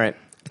he was all right.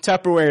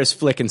 Tupperware is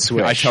flick and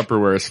swish.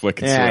 Tupperware is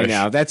flick and swish.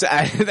 Yeah, I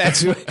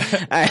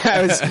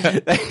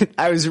know.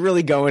 I was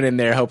really going in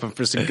there hoping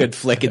for some good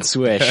flick and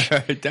swish.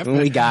 Definitely.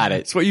 And we got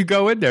it. That's what you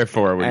go in there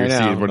for when you're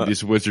seeing one of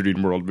these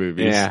Wizarding World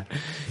movies. Yeah.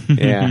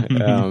 Yeah.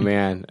 Oh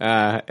man.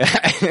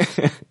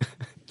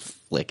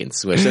 Flick and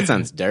swish. That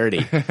sounds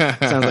dirty.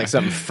 Sounds like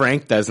something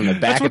Frank does in the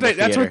back of the theater.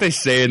 That's what they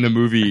say in the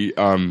movie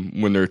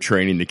when they're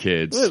training the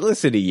kids.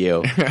 Listen to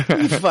you.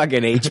 You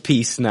fucking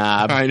HP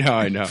snob. I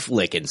know.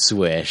 Flick and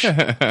swish.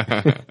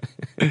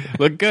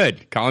 Look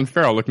good. Colin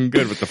Farrell looking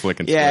good with the flick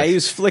and swish. Yeah, he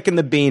was flicking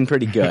the bean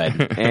pretty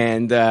good.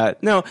 And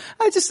no,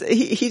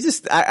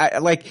 I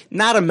like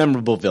not a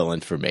memorable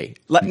villain for me.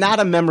 Not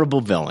a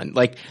memorable villain.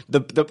 Like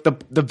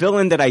the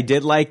villain that I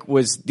did like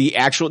was the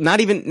actual not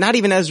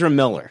even Ezra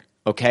Miller.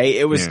 Okay,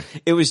 it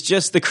was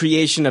just the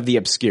creation of the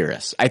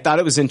Obscurus. I thought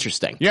it was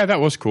interesting. Yeah, that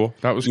was cool.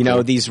 You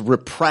know, these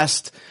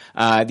repressed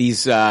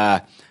these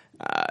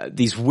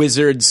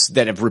wizards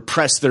that have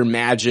repressed their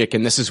magic,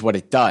 and this is what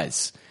it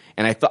does.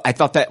 And I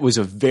thought that was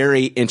a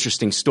very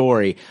interesting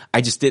story.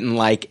 I just didn't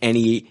like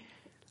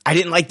I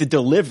didn't like the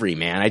delivery,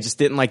 man. I just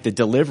didn't like the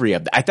delivery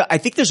of that. I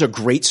think there's a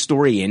great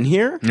story in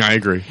here. I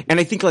agree. And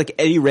I think like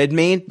Eddie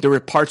Redmayne, there were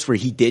parts where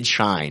he did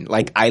shine.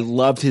 Like I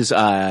loved his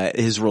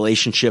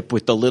relationship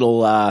with the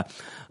little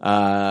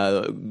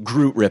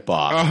Groot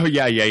ripoff. Oh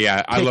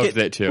yeah. I loved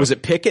that too. Was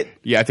it Pickett?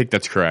 Yeah, I think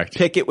that's correct.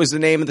 Pickett was the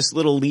name of this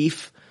little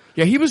leaf.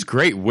 Yeah, he was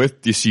great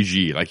with the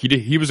CG. Like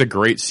he was a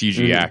great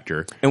CG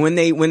actor. And when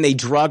they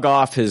drug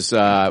off his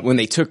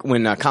when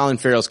Colin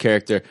Farrell's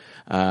character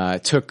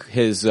took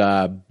his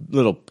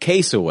little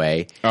case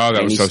away. Oh,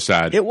 that was so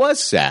sad. It was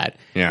sad.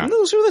 Yeah. And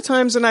those were the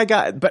times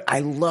but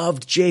I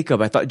loved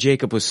Jacob. I thought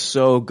Jacob was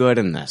so good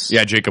in this.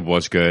 Yeah, Jacob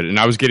was good. And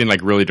I was getting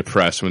like really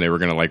depressed when they were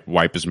going to like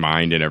wipe his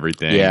mind and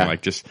everything. Yeah.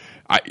 Like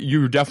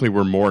you definitely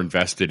were more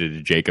invested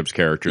in Jacob's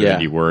character than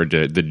you were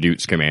into the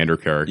Newt Scamander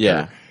character.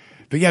 Yeah.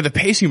 But yeah, the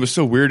pacing was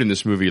so weird in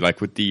this movie.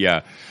 Like with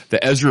the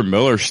Ezra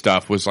Miller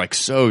stuff was like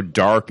so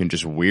dark and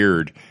just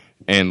weird.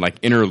 And like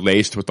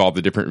interlaced with all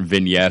the different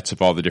vignettes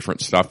of all the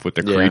different stuff with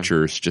the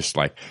creatures. Just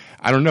like,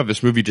 I don't know,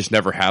 this movie just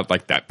never had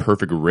like that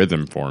perfect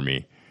rhythm for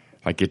me.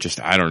 Like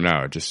I don't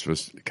know, it just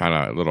was kind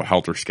of a little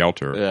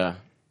helter-skelter. Yeah.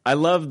 I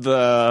love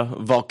the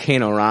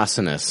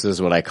Volcanoracinus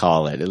is what I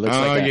call it. It looks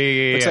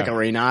like a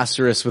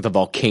rhinoceros with a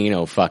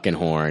volcano fucking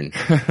horn.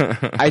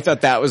 I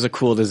thought that was a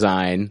cool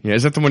design. Yeah,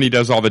 is that the one he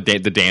does all the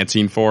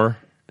dancing for?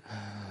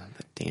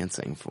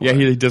 Dancing for. Yeah,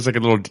 he does like a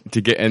little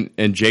to get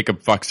and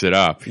Jacob fucks it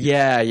up.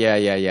 Yeah.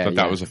 But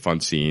that was a fun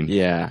scene.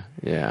 Yeah.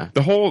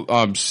 The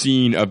whole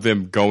scene of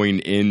them going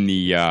in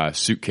the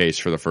suitcase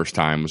for the first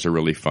time was a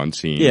really fun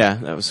scene. Yeah,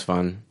 that was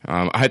fun.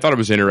 I thought it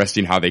was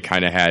interesting how they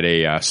kind of had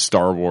a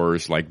Star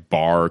Wars like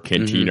bar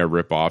cantina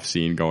ripoff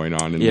scene going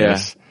on in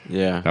this.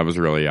 Yeah. That was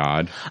really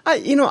odd. I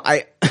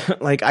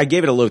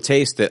gave it a low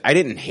taste. That I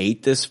didn't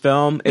hate this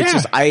film. It's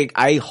just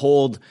I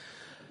hold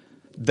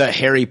the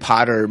Harry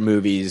Potter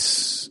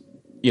movies,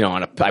 you know,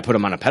 I put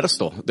them on a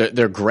pedestal.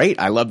 They're great.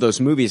 I love those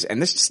movies,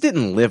 and this just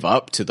didn't live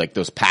up to like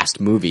those past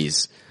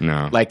movies.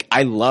 No, like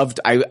I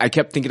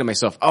kept thinking to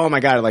myself, oh my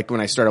god, like when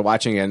I started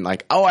watching it, and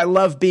like, oh, I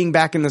love being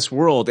back in this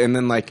world, and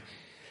then like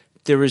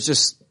there was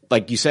just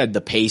like you said,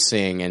 the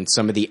pacing and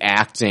some of the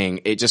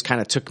acting, it just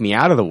kind of took me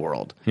out of the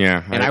world.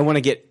 Yeah, and I want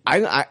to get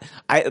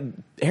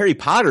Harry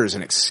Potter is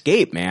an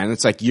escape, man.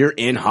 It's like you're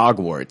in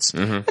Hogwarts.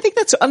 I think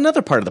that's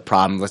another part of the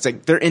problem. It's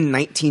like they're in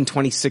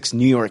 1926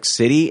 New York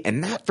City,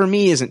 and that for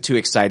me isn't too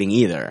exciting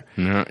either.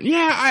 No.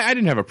 Yeah, I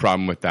didn't have a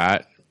problem with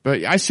that,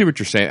 but I see what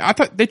you're saying. I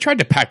thought they tried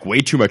to pack way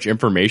too much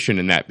information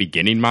in that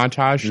beginning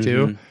montage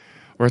too.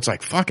 Where it's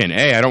like, fucking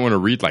A, I don't want to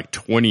read like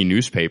 20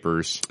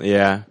 newspapers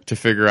to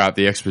figure out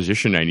the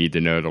exposition I need to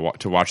know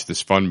to watch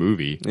this fun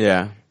movie.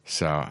 Yeah.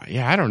 So,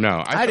 yeah, I don't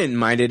know. I didn't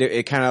mind it.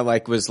 It kind of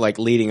like was like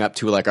leading up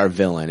to like our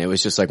villain. It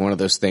was just like one of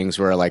those things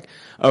where like,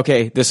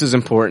 okay, this is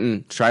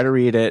important. Try to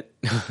read it,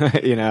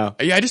 you know?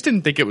 Yeah, I just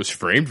didn't think it was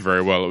framed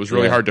very well. It was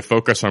really hard to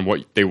focus on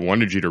what they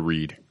wanted you to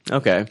read.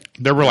 Okay.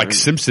 There were like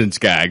Simpsons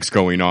gags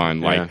going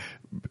on, like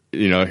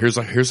here's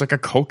like a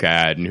Coke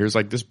ad, and here's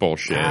like this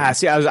bullshit.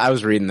 See, I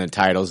was reading the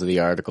titles of the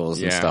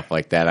articles and Yeah. stuff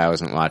like that. I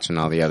wasn't watching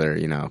all the other,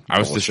 I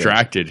was bullshit.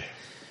 distracted.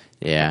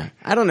 Yeah.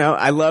 I don't know.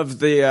 I love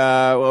the,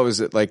 what was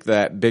it? Like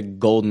that big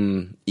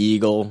golden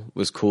eagle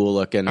was cool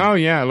looking. Oh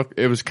yeah, look,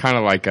 it was kind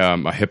of like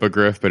a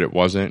hippogriff, but it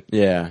wasn't.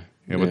 Yeah.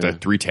 With Yeah. the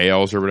 3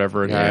 tails or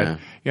whatever it Yeah. had.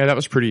 Yeah, that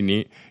was pretty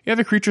neat. Yeah,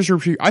 the creatures were.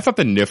 I thought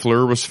the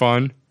Niffler was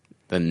fun.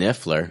 The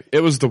Niffler. It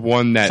was the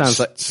one that Sounds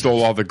like-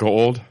 stole all the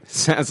gold.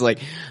 Sounds like,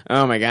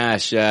 oh my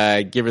gosh,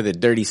 give her the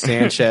dirty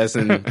Sanchez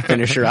and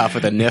finish her off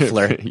with a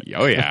Niffler.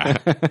 Oh yeah,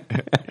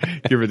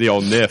 give her the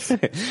old Niff.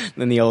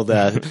 Then the old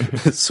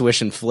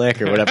swish and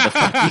flick or whatever the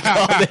fuck you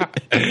called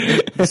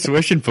it.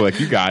 Swish and flick,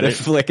 you got The it.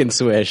 flick and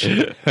swish.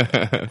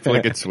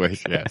 Flick and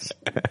swish, yes.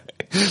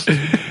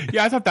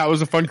 Yeah, I thought that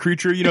was a fun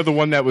creature. The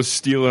one that was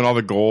stealing all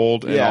the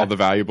gold and Yeah. all the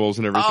valuables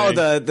and everything.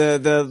 Oh,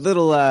 the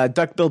little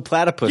duck-billed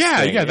platypus yeah,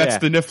 thing. yeah, that's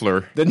the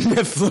Niffler. The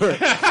Niffler.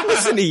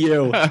 Listen to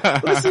you.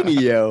 Listen to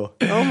you.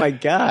 Oh my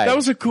god.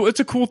 It's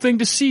a cool thing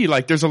to see.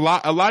 Like there's a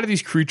lot of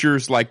these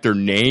creatures, like their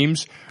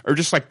names are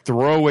just like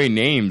throwaway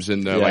names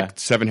in the like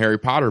 7 Harry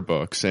Potter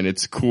books, and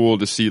it's cool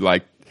to see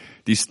like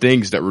these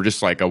things that were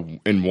just like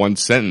in one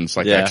sentence,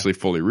 like actually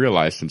fully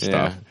realized and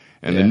stuff.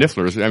 And the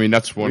Nifflers, I mean,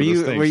 that's one of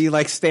those things. Were you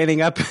like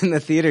standing up in the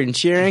theater and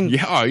cheering?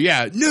 Yeah, oh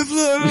yeah,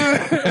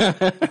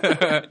 Niffler!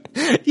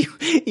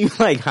 you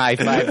like high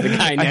five the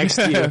guy next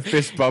to you.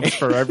 Fist bumps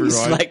for everyone.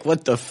 He's like,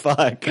 what the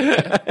fuck?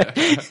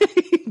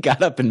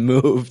 Got up and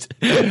moved.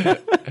 Yeah,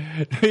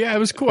 it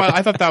was cool.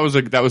 I thought that was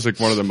like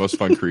one of the most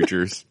fun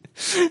creatures.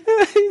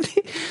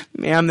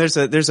 Ma'am, there's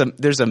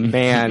a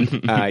man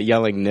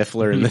yelling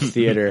Niffler in the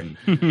theater.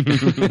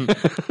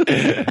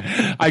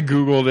 I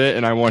Googled it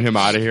and I want him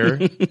out of here.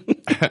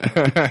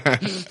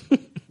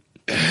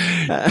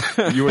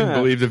 You wouldn't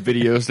believe the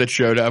videos that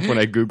showed up when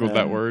I Googled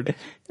that word.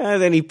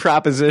 And then he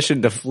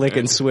propositioned to flick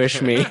and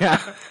swish me.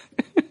 I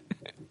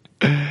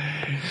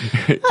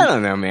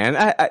don't know,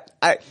 man.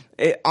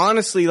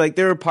 Honestly, like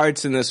there were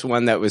parts in this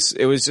one it was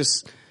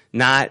just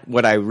not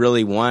what I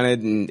really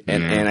wanted,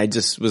 and I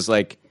just was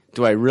like,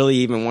 do I really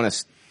even want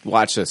to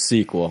watch a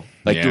sequel?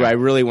 Like, do I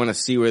really want to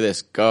see where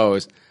this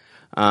goes?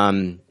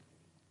 And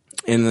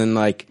then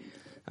like,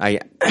 I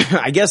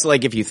guess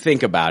like if you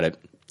think about it,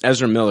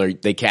 Ezra Miller,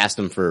 they cast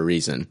him for a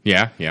reason.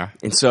 Yeah, yeah.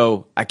 And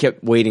so I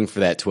kept waiting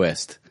for that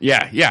twist.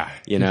 Yeah, yeah.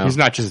 He's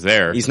not just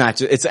there. He's not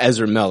just, it's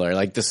Ezra Miller.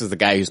 Like, this is the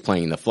guy who's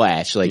playing the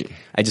Flash. Like,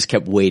 I just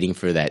kept waiting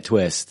for that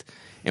twist.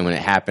 And when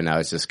it happened, I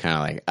was just kind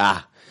of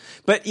like,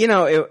 But,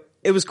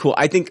 it was cool.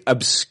 I think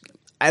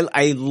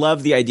I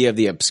love the idea of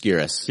the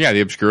Obscurus. Yeah,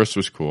 the Obscurus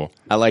was cool.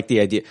 I like the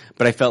idea,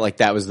 but I felt like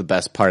that was the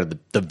best part of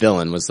the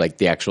villain was like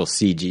the actual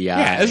CGI.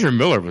 Yeah, Ezra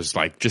Miller was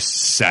like just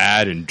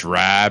sad and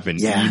drab and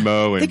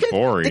emo and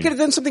boring. They could have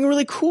done something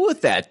really cool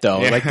with that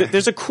though. Yeah. Like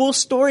there's a cool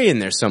story in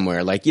there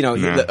somewhere. Like,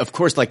 of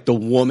course, like the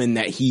woman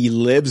that he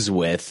lives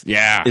with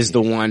is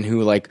the one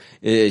who like,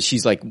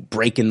 she's like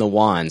breaking the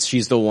wands.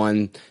 She's the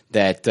one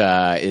that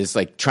is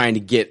like trying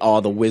to get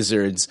all the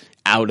wizards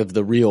out of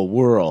the real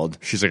world.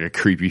 She's like a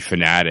creepy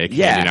fanatic,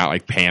 handing out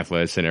like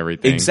pamphlets and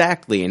everything.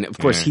 Exactly, and of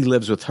course he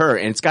lives with her,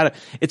 and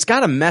it's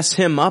gotta mess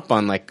him up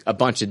on like a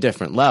bunch of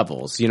different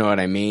levels. You know what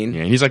I mean?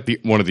 Yeah, he's like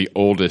one of the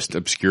oldest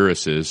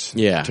Obscuruses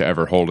to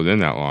ever hold it in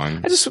that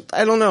long.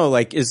 I don't know.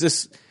 Like, is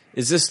this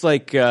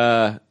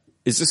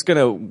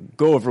gonna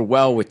go over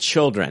well with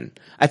children?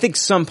 I think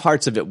some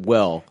parts of it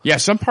will. Yeah,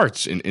 some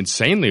parts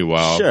insanely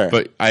well. Sure.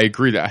 But I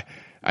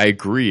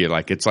agree.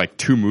 Like, it's like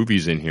 2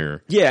 movies in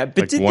here. Yeah,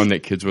 but like one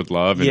that kids would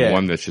love and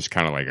one that's just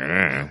kind of like,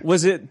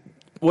 Was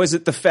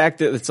it the fact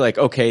that it's like,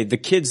 okay, the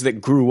kids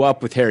that grew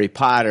up with Harry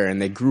Potter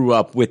and they grew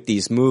up with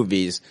these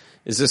movies,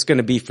 is this going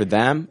to be for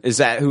them? Is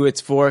that who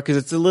it's for? Because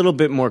it's a little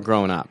bit more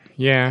grown up.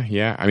 Yeah,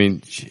 yeah. I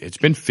mean, it's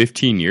been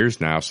 15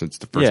 years now since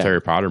the first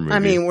Harry Potter movie. I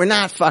mean, we're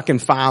not fucking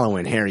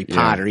following Harry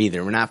Potter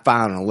either. We're not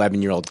following an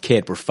 11-year-old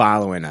kid. We're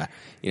following a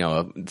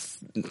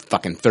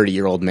fucking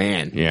 30-year-old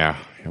man. Yeah.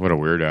 What a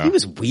weirdo. He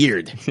was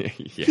weird.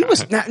 He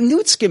was not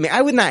Newt Scamander.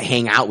 I would not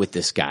hang out with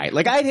this guy.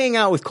 Like, I'd hang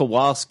out with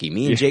Kowalski.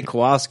 Me and Jake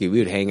Kowalski, we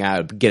would hang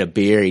out, get a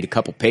beer, eat a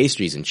couple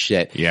pastries and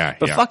shit. Yeah.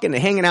 But fucking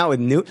hanging out with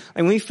Newt, like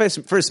when we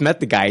first met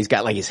the guy, he's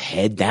got like his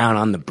head down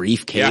on the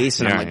briefcase,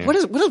 and I'm like, what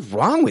is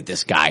wrong with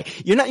this guy?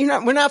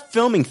 We're not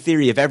filming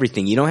Theory of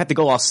Everything. You don't have to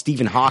go all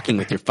Stephen Hawking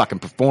with your fucking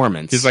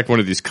performance. He's like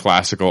one of these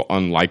classical,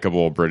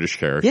 unlikable British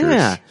characters.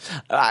 Yeah.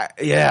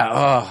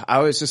 I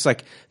was just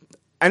like,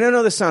 I don't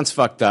know, this sounds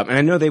fucked up, and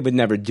I know they would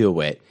never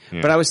do it,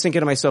 but I was thinking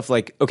to myself,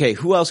 like, okay,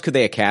 who else could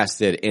they have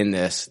casted in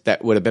this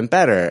that would have been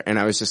better? And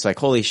I was just like,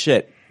 holy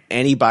shit,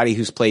 anybody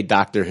who's played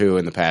Doctor Who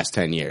in the past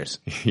 10 years.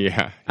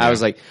 Yeah. I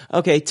was like,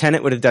 okay,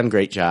 Tennant would have done a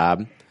great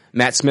job.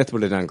 Matt Smith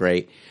would have done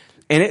great.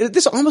 And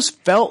this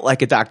almost felt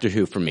like a Doctor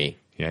Who for me.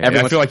 Yeah,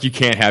 I feel like you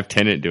can't have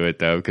Tennant do it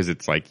though, because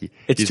it's like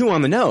it's too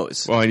on the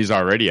nose. Well, and he's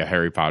already a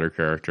Harry Potter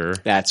character.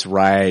 That's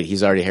right.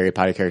 He's already a Harry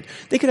Potter character.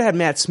 They could have had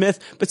Matt Smith,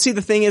 but see,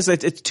 the thing is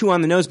that it's too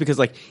on the nose because,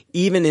 like,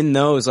 even in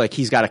those, like,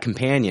 he's got a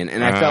companion,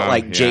 and I felt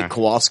like Jake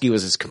Kowalski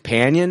was his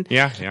companion.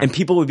 Yeah. And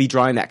people would be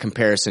drawing that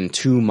comparison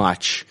too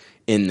much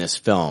in this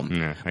film.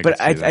 Yeah, but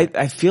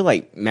I feel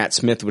like Matt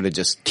Smith would have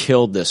just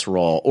killed this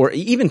role, or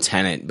even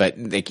Tenet. But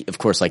they, of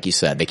course, like you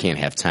said, they can't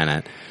have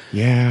Tenet.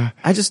 Yeah,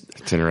 it's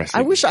interesting.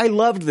 I wish I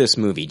loved this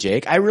movie,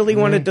 Jake. I really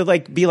wanted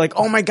to be like,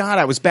 oh my God,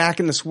 I was back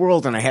in this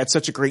world and I had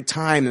such a great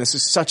time, and this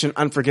is such an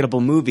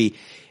unforgettable movie.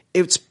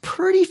 It's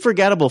pretty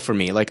forgettable for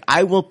me. Like,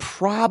 I will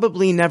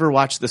probably never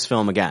watch this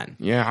film again.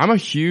 Yeah, I'm a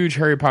huge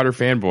Harry Potter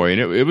fanboy, and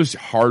it was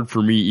hard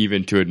for me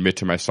even to admit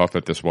to myself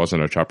that this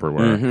wasn't a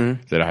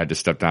Tupperware, that I had to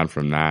step down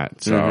from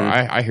that. So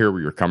I hear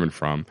where you're coming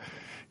from.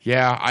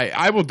 Yeah,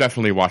 I will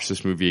definitely watch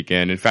this movie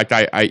again. In fact,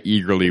 I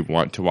eagerly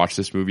want to watch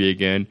this movie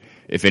again.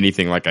 If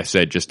anything, like I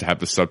said, just to have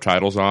the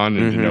subtitles on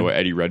and to know what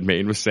Eddie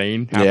Redmayne was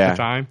saying half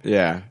the time.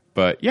 Yeah.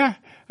 But yeah,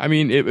 I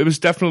mean, it was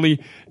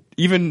definitely...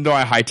 Even though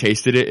I high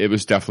tasted it, it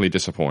was definitely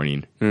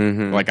disappointing.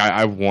 Like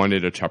I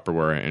wanted a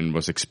Tupperware and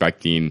was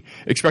expecting,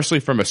 especially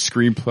from a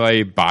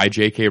screenplay by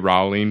J.K.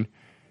 Rowling,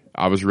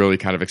 I was really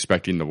kind of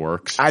expecting the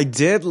works. I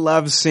did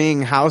love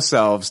seeing house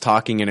elves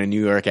talking in a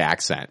New York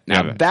accent.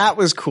 Now that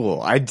was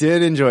cool. I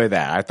did enjoy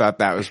that. I thought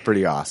that was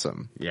pretty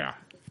awesome. Yeah.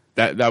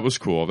 That was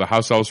cool. The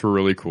house elves were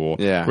really cool.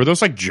 Yeah. Were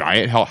those like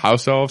giant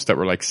house elves that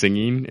were like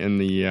singing in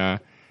the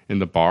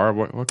bar?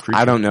 What creature?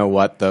 I don't know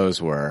what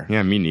those were.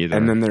 Yeah, me neither.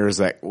 And then there was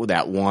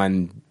that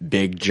one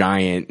big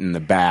giant in the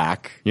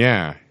back.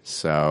 Yeah.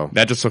 So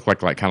that just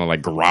looked like kind of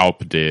like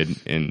Graup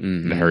did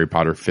in the Harry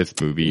Potter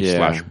 5th movie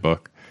 /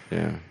 book.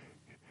 Yeah.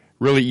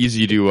 Really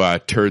easy to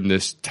turn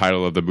this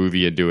title of the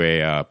movie into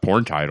a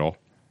porn title.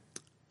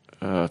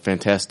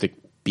 Fantastic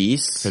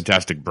Beasts?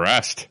 Fantastic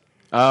Breast.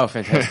 Oh,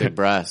 Fantastic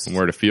Breasts. And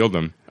where to field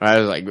them. I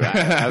was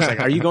like,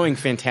 are you going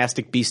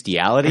Fantastic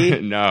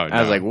Bestiality? No.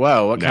 I was like,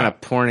 whoa, what kind of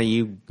porn are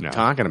you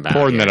talking about?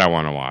 Porn here? that I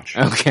want to watch.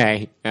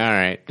 Okay. All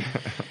right.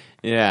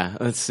 Yeah.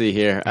 Let's see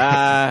here.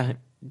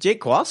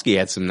 Jake Kowalski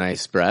had some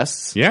nice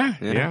breasts. Yeah.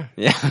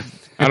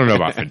 I don't know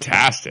about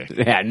fantastic.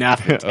 Yeah, not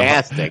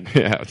fantastic.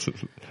 Yeah. It's a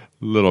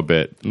little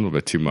bit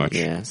too much.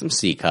 Yeah. Some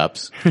C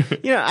cups.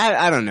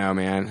 I don't know,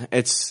 man.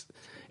 And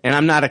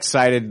I'm not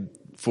excited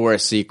for a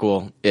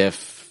sequel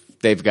if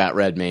they've got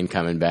Redmayne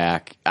coming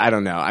back. I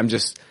don't know. I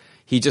just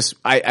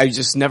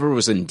never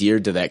was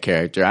endeared to that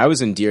character. I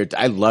was endeared.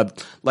 I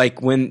loved, like,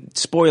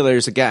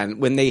 spoilers again,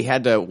 when they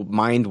had to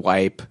mind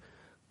wipe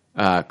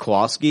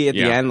Kowalski at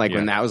the end,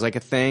 when that was like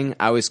a thing,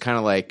 I was kind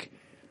of like,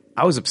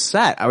 I was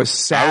upset. I was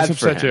sad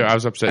for him. I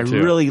was upset too.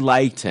 I really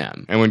liked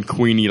him. And when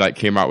Queenie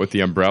came out with the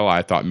umbrella,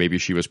 I thought maybe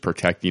she was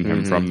protecting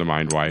him from the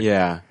mind wipe.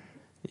 Yeah.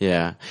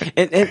 Yeah.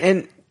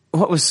 And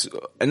what was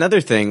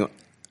another thing?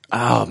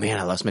 Oh man,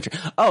 I lost my train.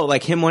 Oh,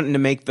 like him wanting to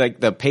make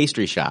the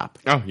pastry shop.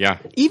 Oh yeah.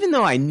 Even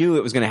though I knew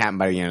it was going to happen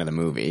by the end of the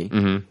movie,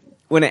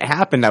 when it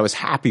happened, I was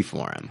happy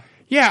for him.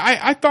 Yeah,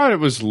 I thought it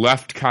was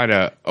left kind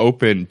of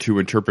open to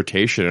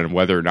interpretation and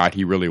whether or not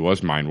he really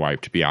was mind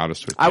wiped. To be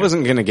honest with you, I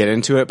wasn't going to get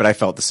into it, but I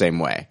felt the same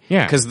way.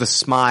 Yeah, because the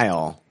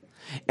smile.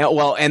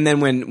 And then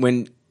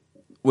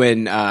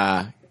when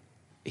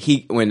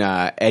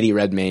Eddie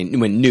Redmayne,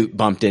 when Newt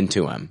bumped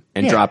into him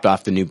and dropped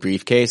off the new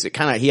briefcase,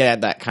 he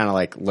had that kind of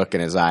like look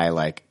in his eye,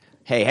 like,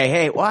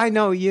 hey, well, I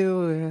know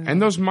you.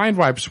 And those mind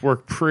wipes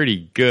work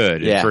pretty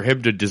good. Yeah. And for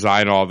him to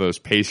design all those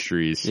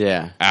pastries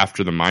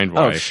after the mind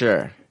wipe. Oh,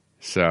 sure.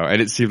 So,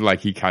 and it seemed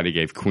like he kind of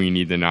gave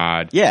Queenie the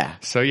nod. Yeah.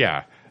 So,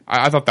 yeah,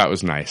 I thought that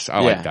was nice.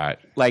 I like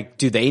that. Like,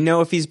 do they know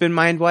if he's been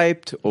mind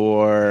wiped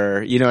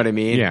or, you know what I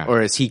mean? Yeah.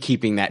 Or is he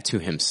keeping that to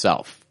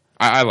himself?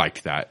 I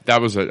liked that. That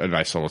was a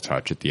nice little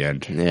touch at the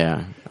end.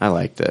 Yeah, I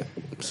liked it.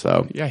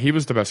 So yeah, he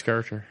was the best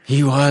character.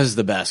 He was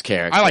the best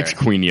character. I liked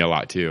Queenie a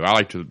lot too. I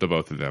liked the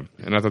both of them,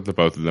 and I thought the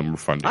both of them were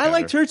fun together. I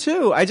liked her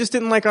too. I just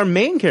didn't like our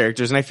main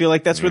characters, and I feel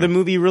like that's where the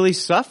movie really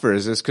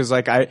suffers. Is because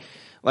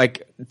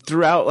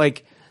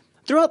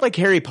throughout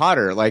Harry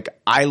Potter,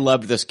 I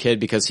loved this kid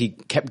because he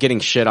kept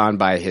getting shit on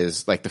by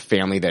his the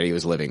family that he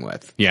was living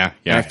with. Yeah.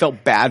 And I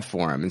felt bad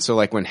for him, and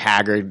so when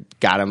Hagrid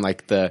got him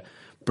the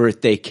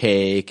birthday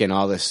cake and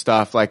all this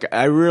stuff, I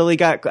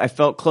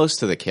felt close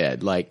to the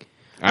kid.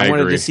 I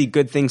wanted to see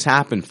good things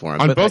happen for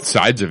him. On both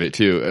sides of it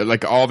too.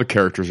 All the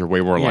characters are way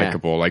more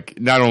likable.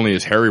 Not only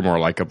is Harry more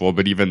likable,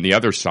 but even the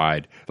other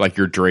side,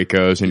 your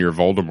Dracos and your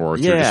Voldemorts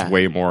are just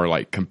way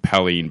more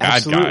compelling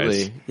bad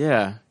guys.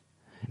 Yeah.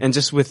 And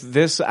just with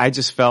this, I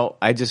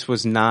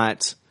was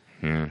not,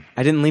 I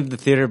didn't leave the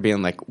theater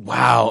being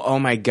wow, oh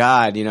my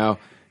God,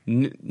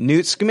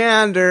 Newt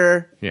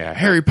Scamander. Yeah,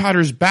 Harry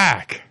Potter's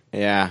back.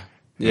 Yeah.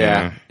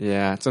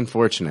 It's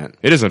unfortunate.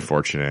 It is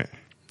unfortunate.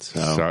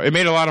 So it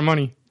made a lot of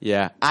money.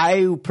 Yeah.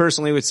 I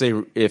personally would say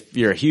if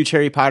you're a huge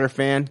Harry Potter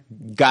fan,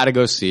 gotta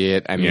go see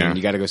it. I mean,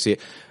 you gotta go see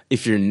it.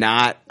 If you're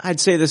not, I'd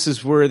say this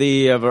is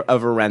worthy of a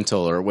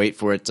rental, or wait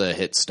for it to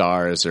hit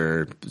Stars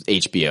or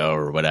HBO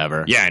or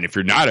whatever. Yeah, and if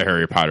you're not a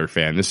Harry Potter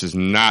fan, this is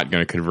not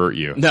going to convert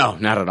you. No,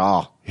 not at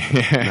all.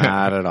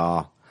 Not at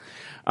all.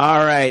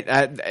 All right.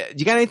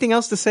 You got anything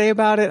else to say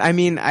about it? I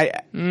mean,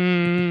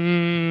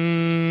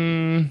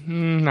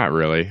 not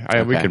really.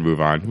 Okay. We can move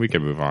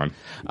on.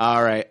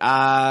 All right.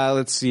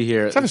 Let's see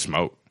here. Let's have a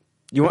smoke.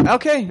 You want?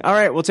 Okay. All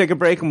right. We'll take a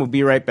break and we'll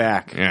be right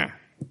back. Yeah.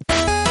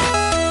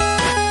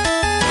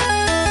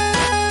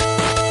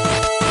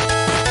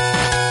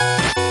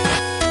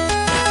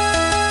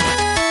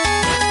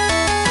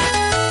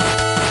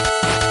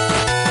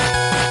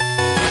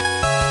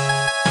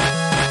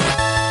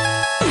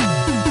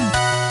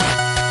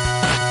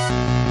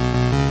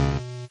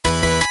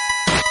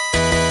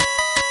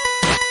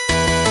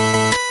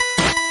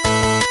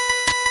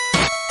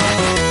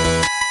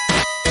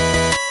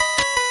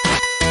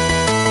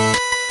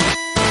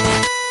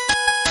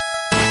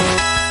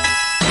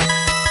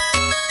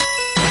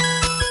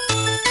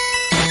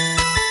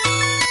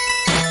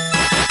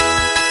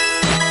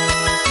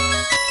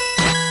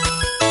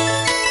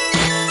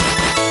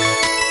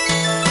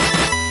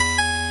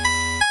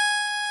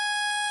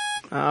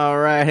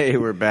 Hey,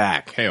 we're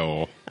back.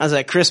 Hey-o. How's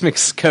that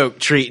Christmas Coke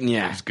treating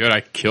you? It's good.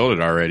 I killed it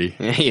already.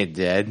 Yeah, you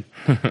did.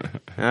 All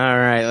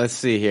right, let's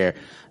see here.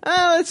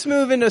 Let's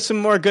move into some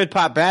more good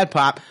pop, bad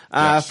pop.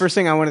 Yes. First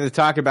thing I wanted to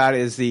talk about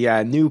is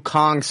the new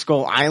Kong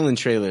Skull Island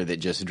trailer that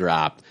just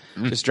dropped.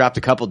 Just dropped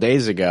a couple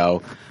days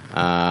ago.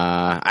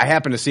 I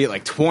happened to see it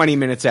like 20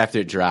 minutes after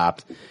it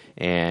dropped,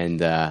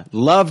 and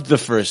loved the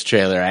first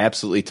trailer. I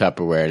absolutely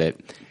Tupperwared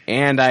it.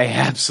 And I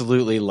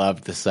absolutely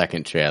loved the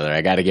second trailer.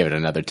 I got to give it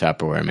another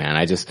Tupperware, man.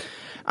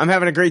 I'm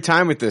having a great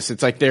time with this.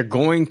 It's like they're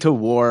going to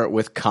war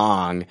with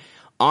Kong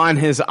on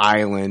his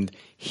island.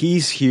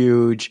 He's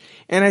huge.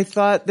 And I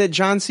thought that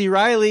John C.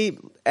 Reilly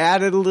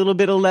added a little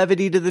bit of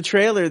levity to the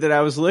trailer that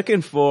I was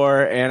looking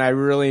for, and I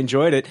really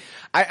enjoyed it.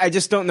 I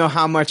just don't know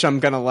how much I'm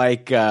going to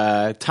like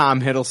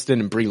Tom Hiddleston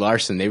and Brie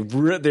Larson.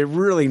 They're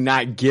really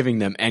not giving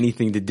them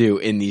anything to do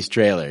in these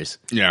trailers.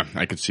 Yeah,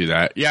 I could see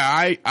that. Yeah,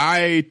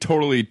 I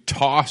totally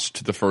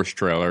tossed the first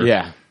trailer.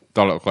 Yeah.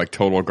 Thought it looked like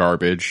total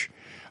garbage.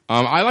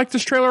 I like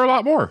this trailer a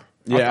lot more.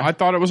 Yeah. I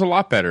thought it was a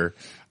lot better.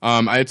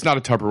 It's not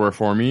a Tupperware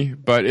for me,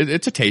 but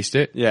it's a taste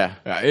it. Yeah.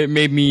 It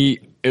made me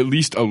at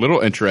least a little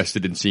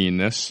interested in seeing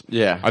this.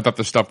 Yeah. I thought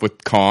the stuff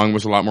with Kong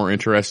was a lot more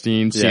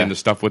interesting. Seeing Yeah. the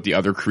stuff with the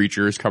other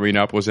creatures coming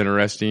up was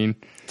interesting.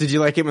 Did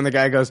you like it when the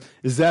guy goes,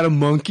 "Is that a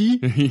monkey?"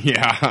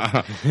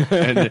 Yeah.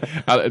 And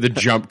the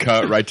jump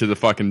cut right to the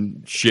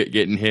fucking shit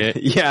getting hit.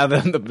 Yeah,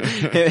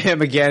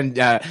 him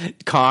again,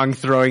 Kong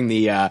throwing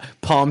the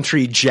palm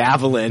tree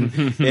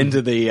javelin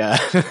into the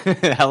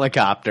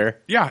helicopter.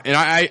 Yeah, and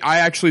I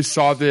actually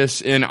saw this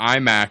in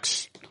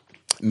IMAX.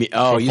 You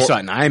saw it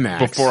in IMAX.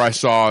 Before I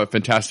saw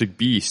Fantastic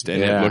Beast, and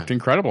Yeah. it looked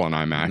incredible in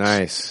IMAX.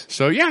 Nice.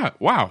 So yeah,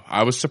 wow,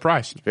 I was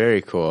surprised.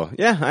 Very cool.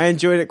 Yeah, I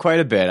enjoyed it quite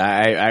a bit.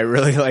 I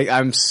really like.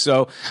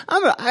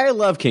 I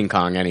love King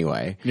Kong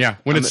anyway. Yeah,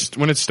 when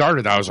it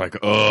started, I was like,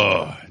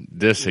 oh,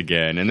 this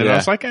again, and then I Yeah.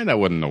 was like, that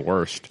wasn't the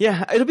worst.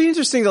 Yeah, it'll be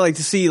interesting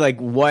to see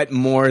what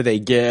more they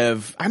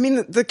give. I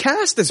mean, the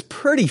cast is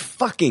pretty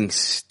fucking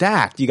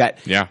stacked. You got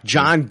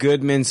John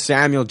Goodman,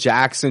 Samuel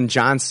Jackson,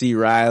 John C.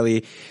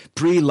 Reilly,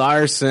 Brie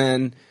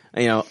Larson,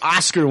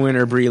 Oscar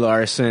winner Brie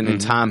Larson,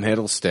 and Tom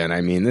Hiddleston.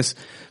 I mean, this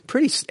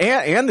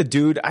and the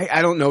dude,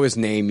 I don't know his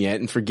name yet,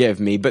 and forgive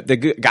me, but the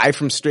guy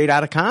from Straight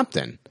Outta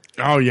Compton.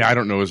 Oh yeah, I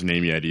don't know his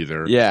name yet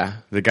either. Yeah.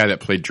 The guy that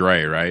played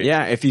Dre, right?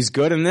 Yeah, if he's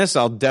good in this,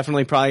 I'll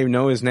definitely probably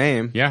know his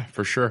name. Yeah,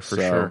 for sure,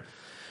 sure.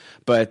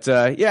 But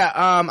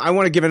I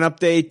want to give an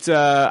update.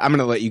 I'm going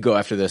to let you go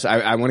after this.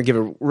 I want to give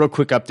a real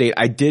quick update.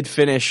 I did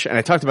finish, and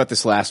I talked about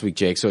this last week,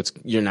 Jake, so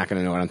you're not going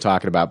to know what I'm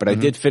talking about, but I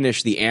did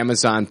finish the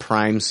Amazon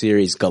Prime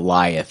series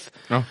Goliath.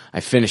 Oh.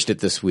 I finished it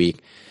this week,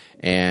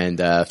 and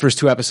first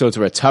 2 episodes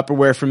were a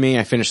Tupperware for me.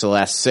 I finished the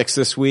last 6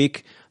 this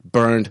week,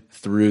 burned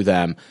through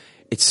them.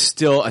 It's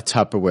still a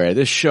Tupperware.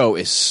 This show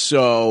is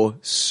so,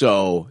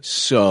 so,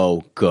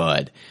 so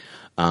good.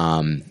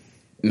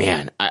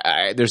 Man,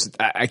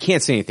 I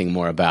can't say anything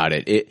more about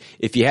it.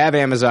 If you have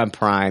Amazon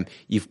Prime,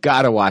 you've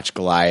got to watch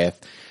Goliath.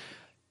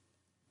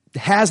 It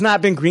has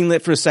not been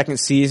greenlit for a second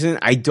season.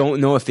 I don't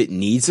know if it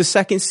needs a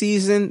second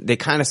season. They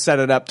kind of set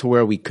it up to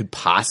where we could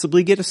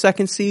possibly get a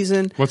second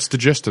season. What's the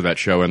gist of that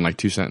show in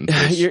 2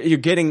 sentences? You're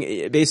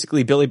getting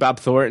basically Billy Bob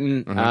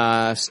Thornton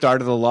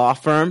started a law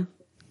firm,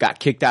 got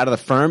kicked out of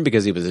the firm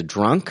because he was a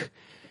drunk,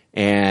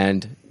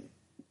 and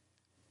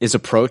is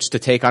approached to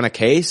take on a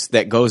case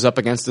that goes up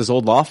against his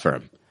old law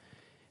firm.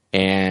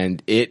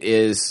 And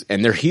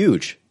they're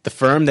huge. The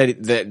firm what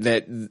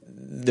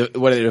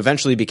it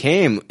eventually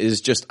became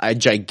is just a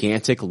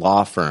gigantic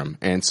law firm.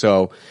 And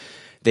so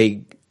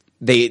they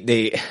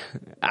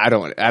I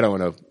don't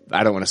want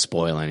to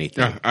spoil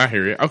anything. Yeah, I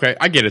hear you. Okay,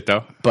 I get it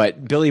though.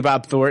 But Billy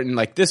Bob Thornton,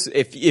 this,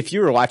 if you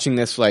were watching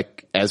this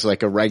as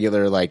a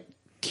regular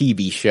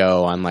TV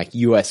show on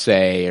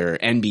USA or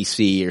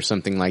NBC or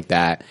something like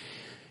that,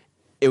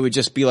 it would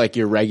just be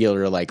your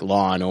regular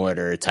Law and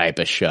Order type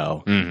of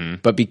show.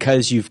 Mm-hmm. But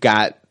because you've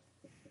got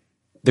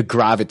the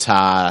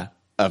gravitas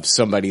of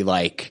somebody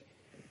like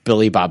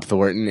Billy Bob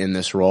Thornton in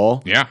this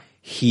role,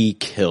 he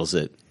kills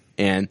it.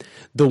 And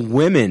the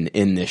women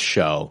in this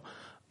show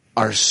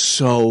are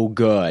so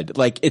good.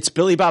 It's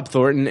Billy Bob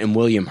Thornton and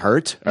William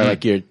Hurt are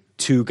your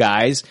 2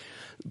 guys,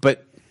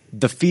 but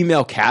the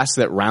female cast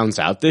that rounds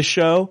out this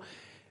show,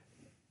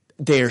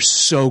 they are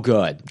so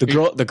good. The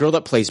girl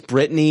that plays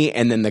Brittany,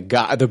 and then the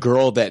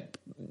girl that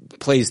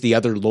plays the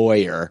other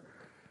lawyer,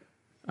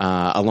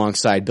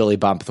 alongside Billy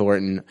Bob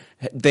Thornton,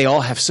 they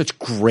all have such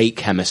great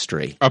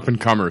chemistry. Up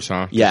and comers,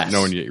 huh? Yes.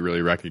 No one you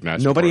really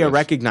recognized. Nobody I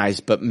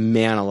recognized, but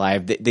man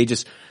alive, they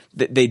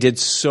did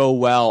so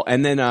well.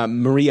 And then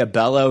Maria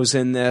Bello's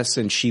in this,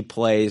 and she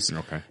plays,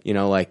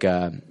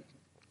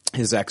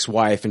 his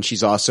ex-wife, and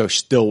she's also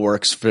still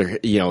works for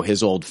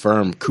his old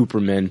firm,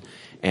 Cooperman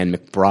and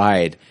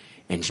McBride.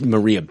 And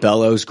Maria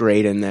Bello's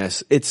great in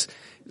this. It's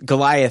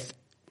Goliath.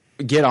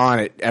 Get on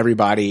it,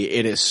 everybody.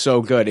 It is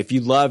so good. If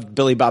you loved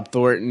Billy Bob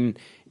Thornton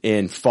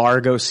in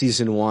Fargo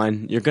season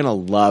 1, you're going to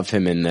love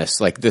him in this.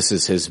 This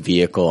is his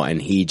vehicle,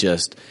 and he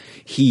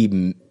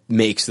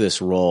makes this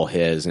role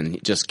his, and he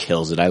just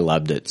kills it. I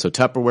loved it. So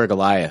Tupperware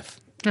Goliath.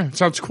 Yeah, it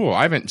sounds cool.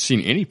 I haven't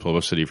seen any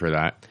publicity for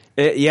that.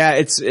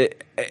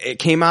 It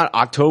came out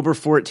October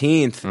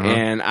 14th,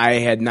 and I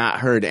had not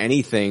heard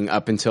anything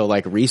up until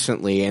like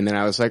recently. And then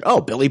I was like,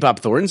 "Oh, Billy Bob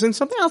Thornton's in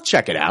something. I'll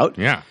check it out."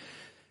 Yeah.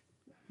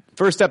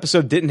 First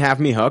episode didn't have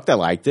me hooked. I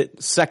liked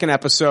it. Second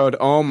episode,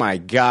 oh my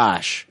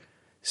gosh.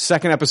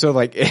 Second episode,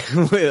 like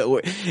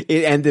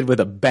it ended with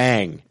a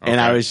bang, and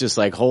I was just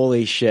like,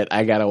 "Holy shit!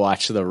 I gotta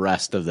watch the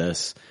rest of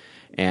this."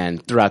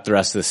 And throughout the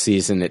rest of the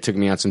season, it took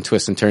me on some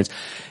twists and turns.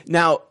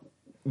 Now,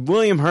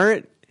 William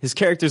Hurt, his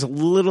character's a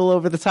little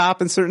over the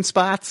top in certain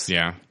spots.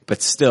 Yeah.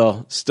 But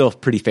still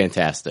pretty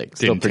fantastic.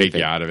 Didn't take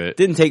you out of it.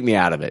 Didn't take me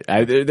out of it.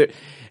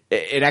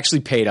 It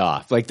actually paid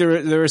off. Like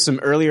there were some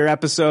earlier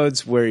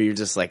episodes where you're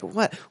just like,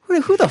 what?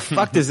 Who the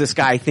fuck does this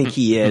guy think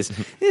he is?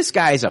 This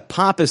guy's a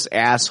pompous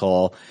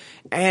asshole,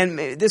 and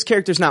this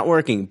character's not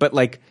working. But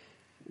like,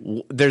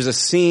 there's a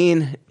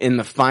scene in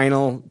the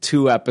final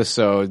 2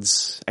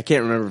 episodes. I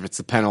can't remember if it's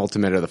the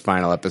penultimate or the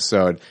final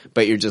episode,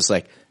 but you're just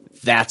like,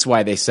 that's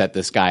why they set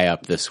this guy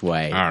up this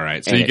way. All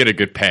right. So you get a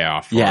good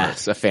payoff for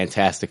Yes, a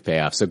fantastic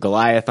payoff. So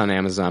Goliath on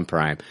Amazon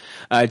Prime.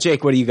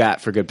 Jake, what do you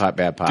got for Good Pop,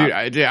 Bad Pop?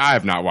 Dude, I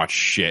have not watched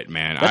shit,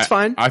 man. That's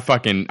fine.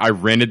 I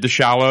rented The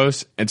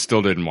Shallows and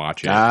still didn't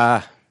watch it.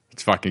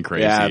 It's fucking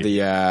crazy.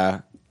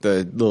 Yeah,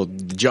 the little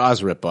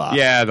Jaws ripoff.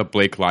 Yeah, the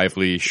Blake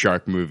Lively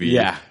shark movie.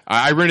 Yeah.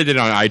 I rented it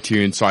on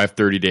iTunes, so I have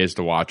 30 days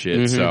to watch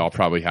it. So I'll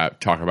probably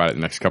talk about it in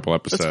the next couple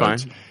episodes.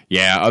 That's fine.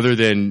 Yeah, other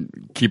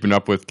than keeping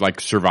up with like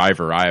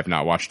Survivor, I have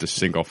not watched a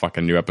single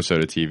fucking new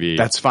episode of TV.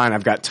 That's fine.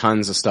 I've got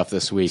tons of stuff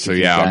this week. So if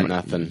yeah, you've got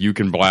nothing. You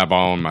can blab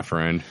on, my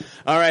friend.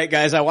 All right,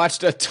 guys. I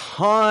watched a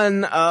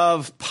ton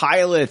of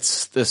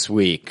pilots this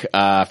week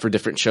for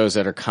different shows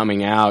that are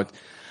coming out.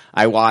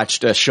 I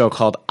watched a show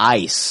called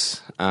Ice.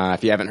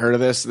 If you haven't heard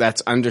of this,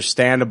 that's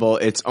understandable.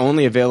 It's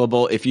only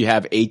available if you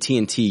have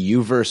AT&T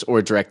Uverse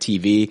or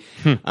DirecTV.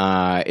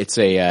 It's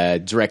a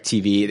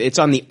DirecTV. It's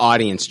on the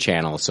Audience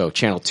channel, so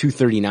channel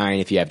 239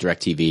 if you have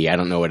DirecTV. I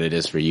don't know what it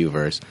is for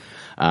Uverse.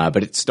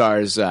 But it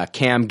stars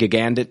Cam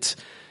Gigandit,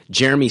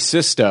 Jeremy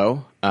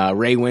Sisto,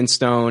 Ray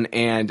Winstone,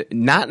 and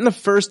not in the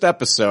first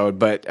episode,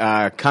 but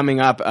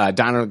coming up,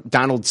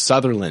 Donald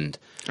Sutherland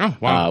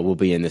will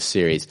be in this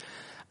series.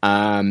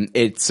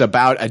 It's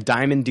about a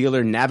diamond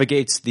dealer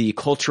navigates the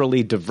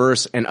culturally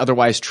diverse and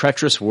otherwise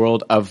treacherous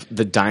world of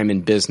the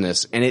diamond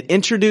business. And it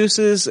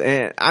introduces,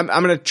 and I'm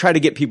going to try to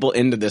get people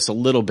into this a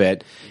little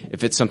bit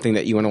if it's something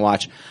that you want to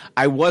watch.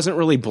 I wasn't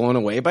really blown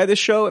away by this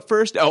show at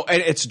first. Oh,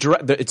 and it's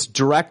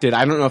directed.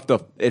 I don't know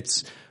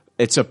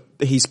if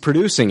he's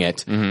producing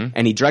it,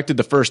 and he directed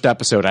the first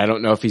episode. I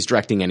don't know if he's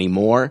directing any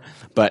more,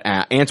 but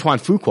Antoine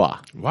Fuqua.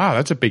 Wow,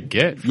 that's a big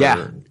get for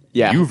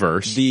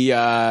Uverse.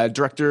 The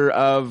director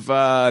of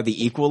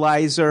The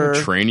Equalizer,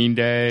 Training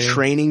Day,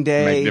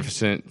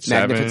 Magnificent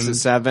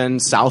Seven,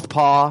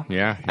 Southpaw.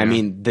 Yeah. I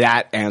mean,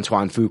 that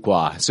Antoine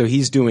Fuqua. So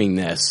he's doing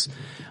this.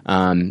 You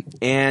know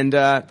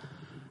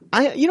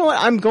what?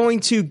 I'm going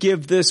to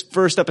give this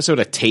first episode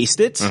a taste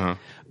it.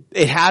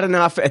 It had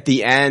enough at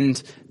the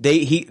end.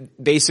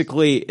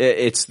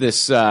 It's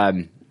this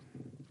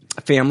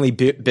family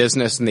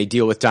business, and they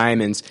deal with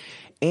diamonds.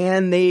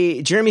 And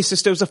Jeremy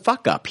Sisto's a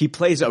fuck up. He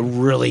plays a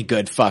really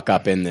good fuck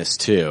up in this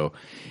too.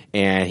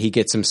 And he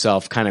gets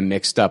himself kind of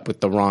mixed up with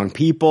the wrong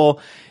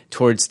people.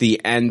 Towards the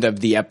end of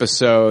the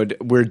episode,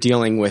 we're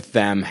dealing with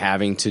them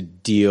having to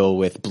deal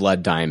with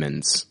blood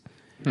diamonds.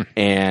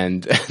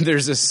 And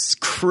there's this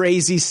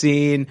crazy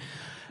scene,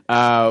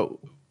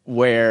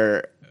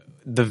 where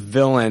the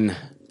villain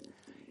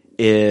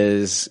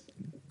is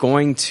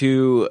going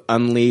to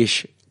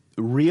unleash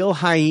real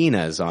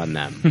hyenas on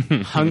them.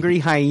 Hungry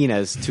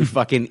hyenas to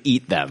fucking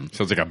eat them.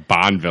 Sounds like a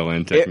Bond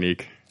villain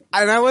technique.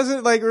 And I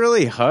wasn't like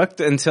really hooked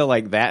until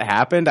like that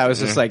happened. I was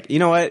just like, you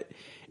know what?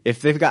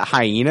 If they've got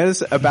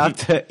hyenas about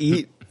to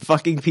eat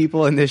fucking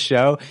people in this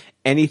show,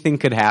 anything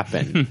could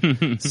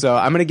happen. So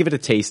I'm going to give it a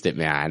taste it,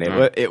 man.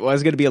 It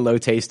was going to be a low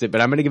taste it,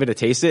 but I'm going to give it a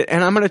taste it,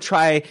 and I'm going to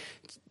try.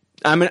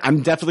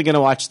 I'm definitely going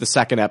to watch the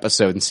second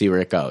episode and see where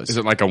it goes. Is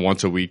it like a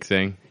once a week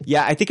thing?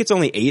 Yeah, I think it's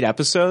only 8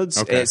 episodes.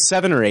 Okay. It's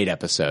 7 or 8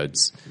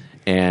 episodes.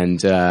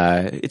 And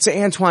it's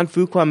an Antoine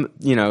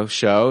Fuqua,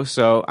 show,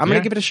 so I'm going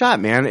to give it a shot,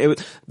 man.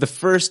 The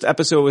first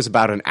episode was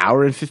about an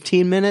hour and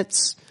 15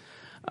 minutes.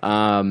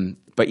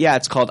 But yeah,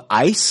 it's called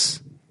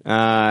Ice.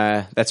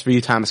 That's for you,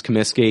 Thomas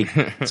Comiskey.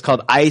 It's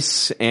called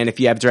Ice, and if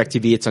you have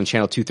DirecTV, it's on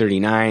channel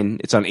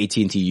 239. It's on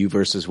AT&T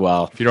Uverse as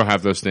well. If you don't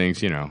have those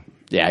things,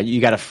 Yeah,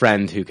 you got a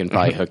friend who can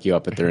probably hook you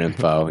up with their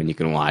info, and you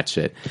can watch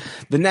it.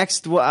 The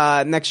next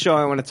show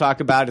I want to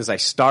talk about is I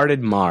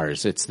Started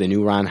Mars. It's the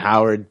new Ron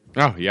Howard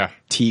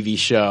TV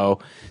show.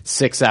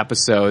 6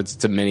 episodes.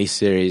 It's a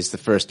miniseries. The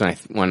first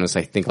one was,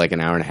 I think, like an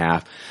hour and a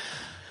half.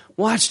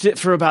 Watched it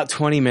for about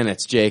 20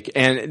 minutes, Jake,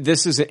 and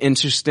this is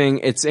interesting.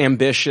 It's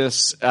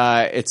ambitious.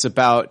 It's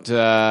about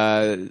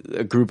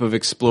a group of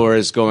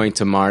explorers going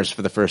to Mars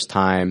for the first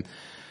time,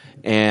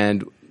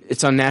 and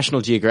it's on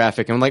National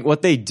Geographic. And like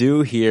what they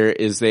do here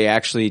is they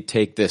actually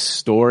take this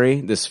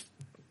story, this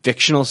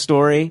fictional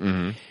story,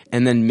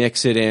 and then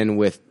mix it in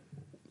with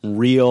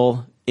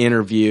real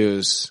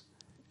interviews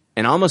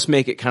and almost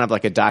make it kind of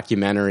like a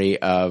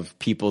documentary of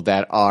people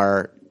that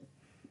are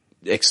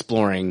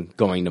exploring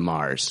going to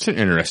Mars. It's an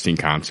interesting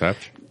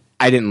concept.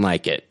 I didn't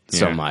like it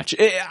so Yeah. much.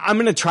 I'm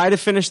going to try to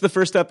finish the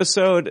first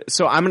episode,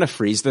 so I'm going to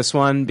freeze this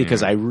one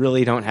because I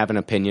really don't have an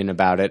opinion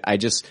about it. I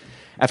just,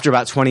 after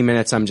about 20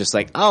 minutes, I'm just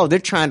like, oh, they're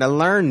trying to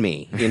learn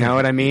me. You know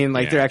what I mean?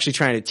 Like, Yeah. they're actually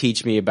trying to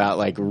teach me about,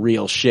 like,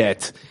 real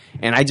shit.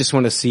 And I just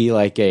want to see,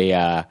 like,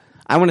 I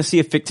want to see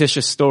a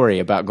fictitious story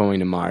about going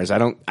to Mars. I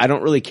don't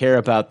really care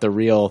about the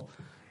real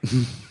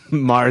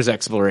Mars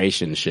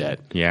exploration shit.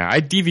 Yeah, I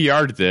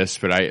DVR'd this,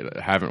 but I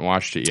haven't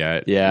watched it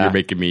yet. Yeah. You're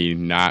making me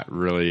not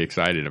really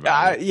excited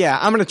about it. Yeah,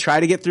 I'm going to try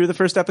to get through the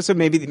first episode.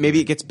 Maybe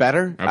it gets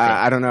better. Okay.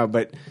 I don't know,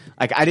 but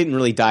like I didn't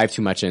really dive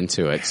too much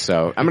into it,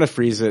 so I'm going to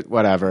freeze it.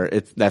 Whatever.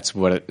 That's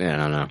what it. I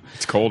don't know.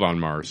 It's cold on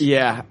Mars.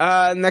 Yeah.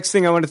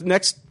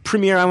 Next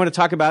premiere I want to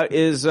talk about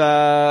is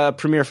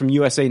premiere from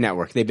USA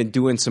Network. They've been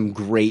doing some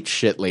great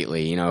shit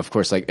lately. You know, of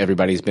course, like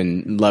everybody's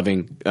been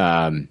loving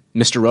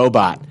Mr.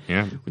 Robot,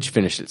 which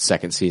finished its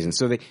second season.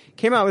 So they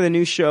came out with a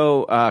new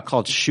show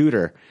called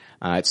Shooter.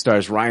 It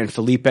stars Ryan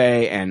Felipe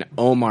and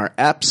Omar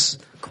Epps.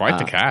 Quite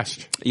the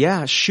cast.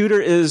 Yeah, Shooter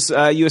is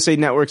USA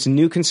Network's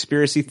new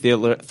conspiracy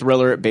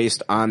thriller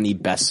based on the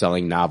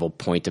best-selling novel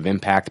Point of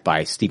Impact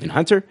by Stephen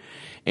Hunter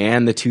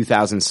and the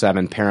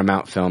 2007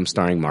 Paramount film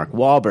starring Mark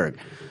Wahlberg.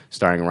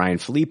 Starring Ryan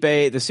Felipe,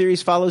 the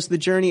series follows the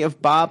journey of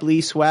Bob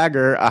Lee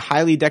Swagger, a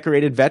highly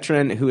decorated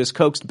veteran who is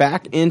coaxed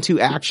back into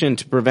action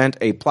to prevent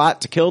a plot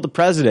to kill the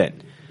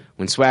president.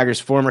 When Swagger's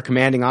former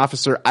commanding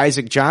officer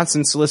Isaac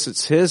Johnson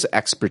solicits his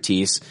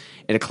expertise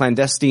in a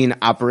clandestine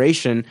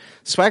operation,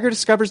 Swagger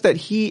discovers that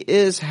he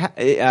has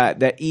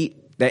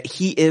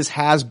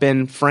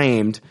been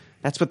framed.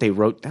 That's what they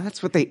wrote.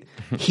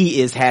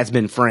 He has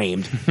been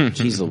framed.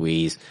 Jeez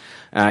Louise.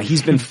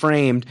 He's been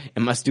framed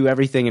and must do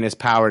everything in his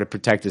power to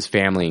protect his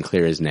family and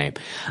clear his name.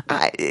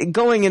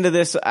 Going into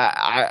this,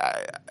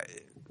 I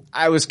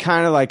was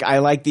kind of like, I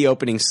liked the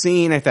opening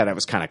scene. I thought it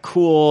was kind of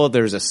cool.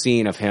 There's a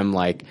scene of him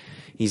like,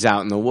 he's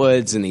out in the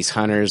woods and these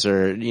hunters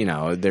are, you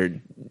know,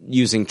 they're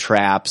using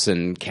traps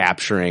and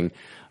capturing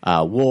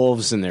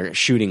wolves and they're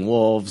shooting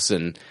wolves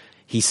and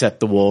he set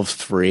the wolves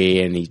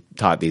free and he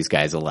taught these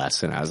guys a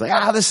lesson. I was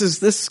like, this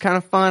is kind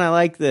of fun. I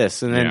like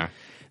this. And then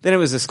then it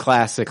was this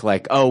classic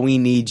like, oh, we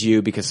need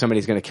you because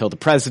somebody's going to kill the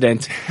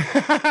president.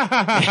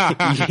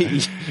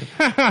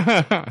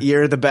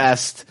 You're the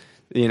best,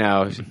 you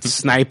know,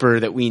 sniper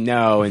that we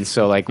know. And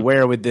so like,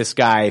 where would this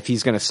guy, if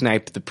he's going to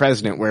snipe the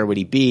president, where would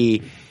he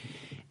be?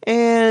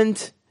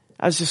 And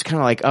I was just kind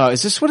of like, oh,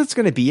 is this what it's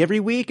going to be every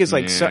week? Is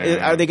like, so,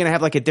 are they going to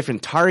have like a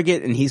different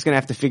target and he's going to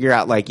have to figure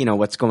out like, you know,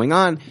 what's going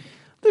on?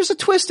 There's a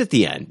twist at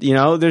the end, you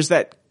know, there's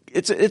that,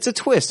 it's a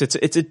twist.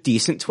 It's a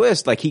decent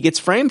twist. Like he gets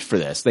framed for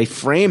this. They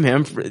frame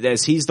him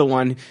as he's the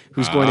one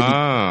who's going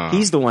to be,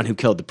 he's the one who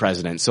killed the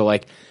president. So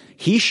like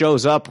he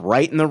shows up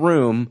right in the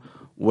room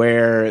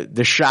where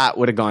the shot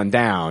would have gone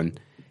down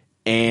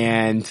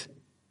and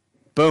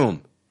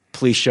boom,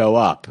 police show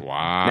up.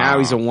 Wow. Now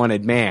he's a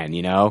wanted man,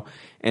 you know?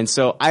 And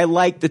so I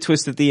like the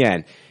twist at the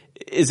end.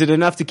 Is it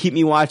enough to keep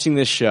me watching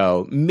this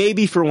show?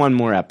 Maybe for one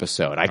more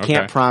episode. I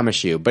can't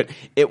promise you, but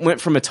it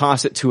went from a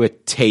toss it to a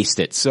taste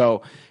it.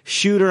 So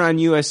Shooter on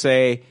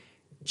USA,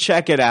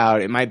 check it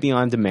out. It might be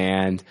on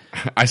demand.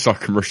 I saw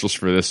commercials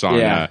for this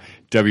on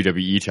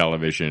WWE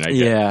television.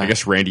 I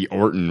guess Randy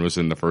Orton was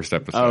in the first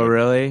episode. Oh,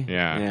 really?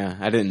 Yeah.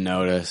 I didn't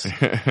notice.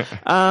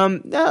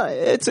 No,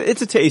 it's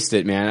a taste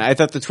it, man. I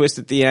thought the twist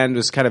at the end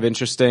was kind of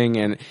interesting,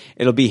 and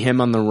it'll be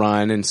him on the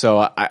run, and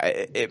so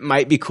it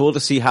might be cool to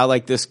see how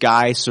like this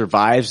guy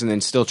survives and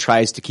then still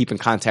tries to keep in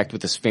contact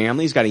with his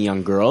family. He's got a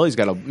young girl. He's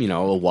got a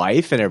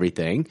wife and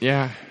everything.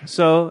 Yeah.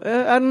 So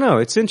I don't know.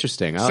 It's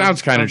interesting.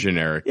 Sounds kind of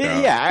generic, though.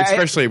 Yeah,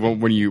 especially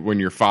when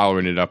you're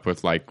following it up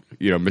with like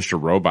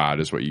Mr. Robot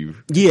is what you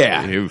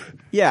Yeah,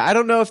 I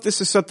don't know if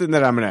this is something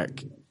that I'm going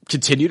to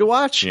continue to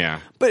watch. Yeah.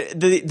 But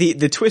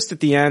the twist at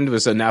the end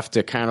was enough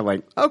to kind of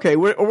like,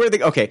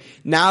 okay,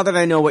 now that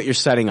I know what you're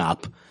setting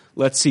up,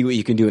 let's see what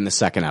you can do in the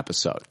second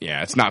episode.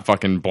 Yeah, it's not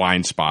fucking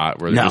Blind Spot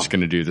where they're just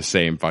going to do the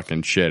same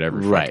fucking shit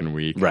every fucking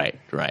week. Right.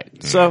 Yeah.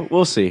 So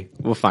we'll see.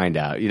 We'll find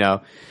out, you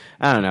know.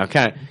 I don't know,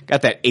 kind of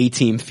got that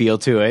A-Team feel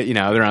to it. You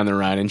know, they're on the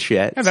run and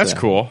shit. Yeah, that's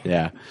cool.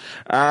 Yeah.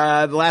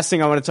 The last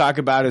thing I want to talk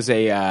about is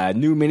a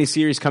new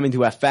miniseries coming to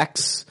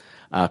FX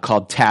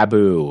called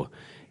Taboo.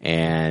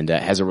 And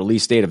has a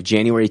release date of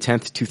January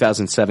 10th,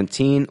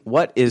 2017.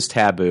 What is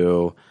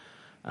Taboo?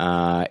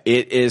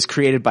 It is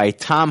created by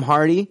Tom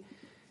Hardy,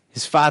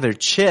 his father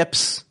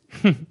Chips.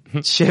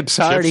 Chips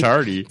Hardy. Chips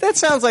Hardy. That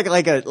sounds like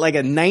a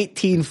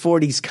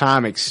 1940s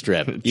comic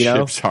strip, you know?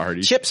 Chips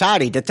Hardy. Chips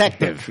Hardy,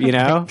 detective, you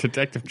know?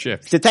 Detective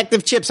Chips.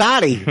 Detective Chips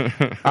Hardy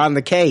on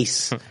the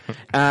case.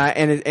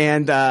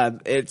 And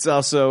it's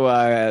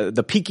also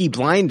the Peaky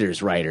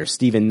Blinders writer,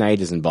 Stephen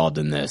Knight, is involved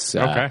in this.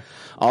 Okay.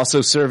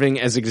 Also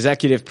serving as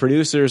executive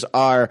producers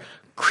are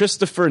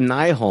Christopher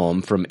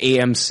Nyholm from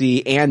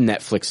AMC and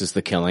Netflix's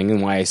The Killing.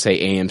 And why I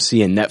say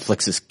AMC and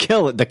Netflix's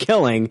The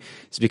Killing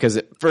is because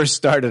it first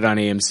started on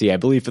AMC, I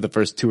believe, for the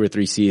first 2 or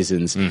 3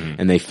 seasons,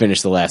 and they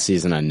finished the last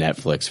season on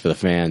Netflix for the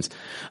fans.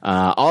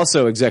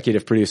 Also,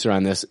 executive producer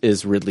on this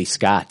is Ridley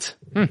Scott.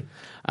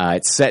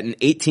 It's set in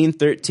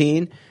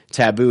 1813.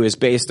 Taboo is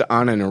based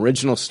on an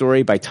original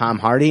story by Tom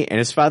Hardy and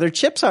his father,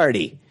 Chips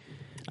Hardy.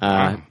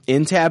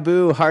 In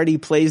Taboo, Hardy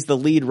plays the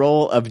lead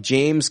role of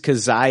James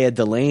Keziah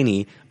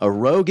Delaney, a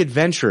rogue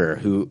adventurer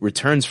who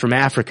returns from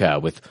Africa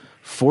with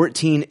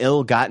 14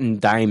 ill-gotten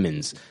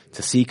diamonds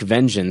to seek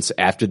vengeance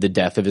after the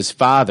death of his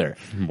father.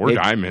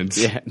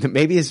 Diamonds. Yeah,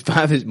 maybe his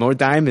father's more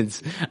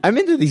diamonds. I'm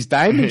into these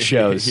diamond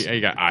shows. Yeah,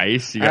 you got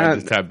Ice, you got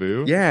the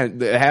Taboo. Yeah,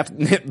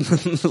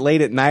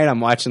 late at night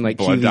I'm watching like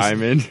Blood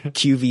Diamond.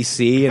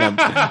 QVC and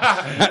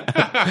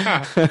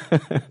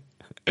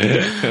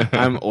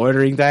I'm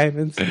ordering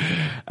diamonds.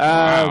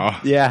 Wow.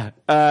 Yeah.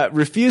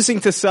 Refusing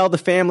to sell the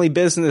family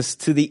business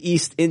to the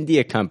East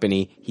India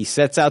Company, he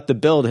sets out to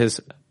build his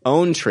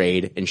own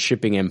trade and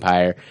shipping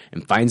empire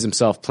and finds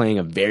himself playing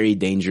a very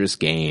dangerous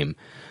game.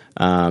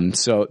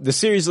 So the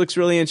series looks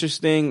really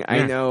interesting. Yeah.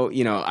 I know,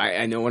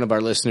 I know one of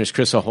our listeners,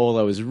 Chris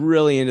Ahola, was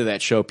really into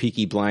that show,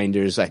 Peaky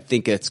Blinders. I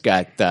think it's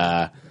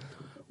got,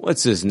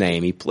 what's his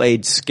name? He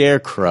played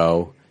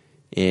Scarecrow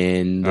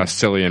in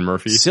Cillian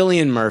Murphy.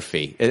 Cillian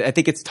Murphy. I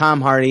think it's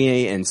Tom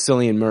Hardy and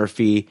Cillian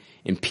Murphy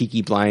in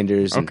Peaky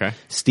Blinders. Okay. And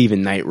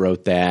Stephen Knight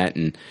wrote that,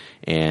 and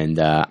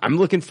I'm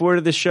looking forward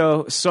to the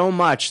show so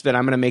much that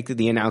I'm going to make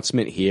the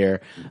announcement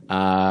here.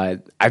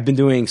 I've been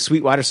doing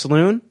Sweetwater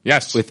Saloon.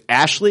 Yes. With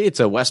Ashley. It's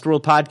a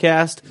Westworld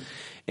podcast,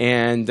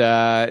 and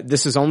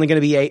this is only going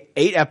to be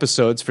 8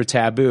 episodes for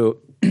Taboo.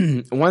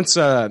 Once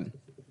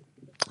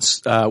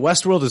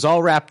Westworld is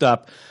all wrapped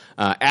up,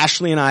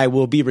 Ashley and I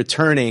will be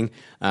returning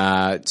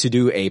to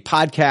do a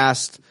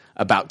podcast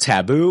about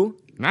Taboo.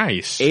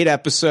 Nice. 8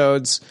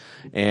 episodes,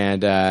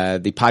 and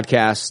the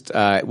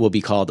podcast will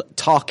be called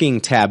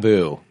Talking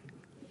Taboo.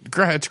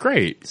 It's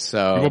great.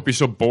 So you won't be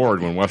so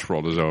bored when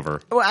Westworld is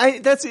over. Well,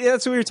 that's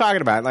what we were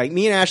talking about. Like,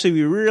 me and Ashley,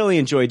 we really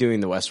enjoy doing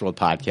the Westworld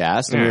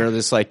podcast, and we were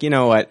just like, you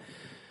know what?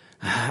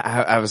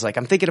 I was like,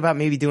 I'm thinking about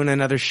maybe doing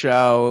another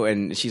show,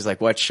 and she's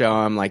like, what show?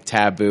 I'm like,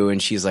 Taboo, and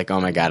she's like,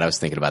 oh my God, I was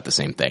thinking about the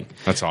same thing.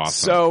 That's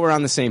awesome. So we're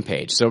on the same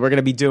page. So we're going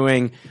to be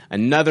doing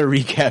another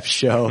recap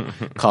show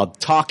called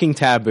Talking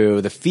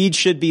Taboo. The feed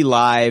should be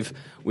live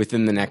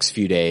within the next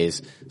few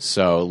days.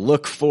 So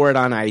look for it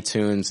on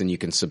iTunes, and you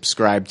can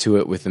subscribe to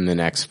it within the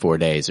next 4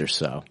 days or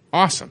so.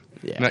 Awesome.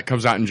 Yeah. And that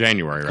comes out in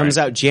January, right? Comes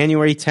out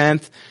January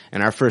 10th,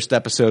 and our first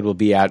episode will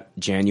be out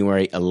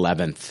January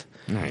 11th.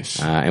 Nice.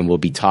 And we'll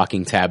be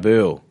talking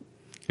Taboo.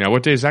 Now,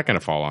 what day is that going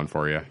to fall on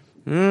for you?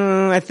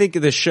 I think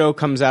the show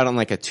comes out on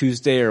like a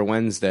Tuesday or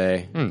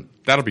Wednesday.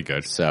 That'll be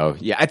good. So,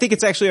 yeah, I think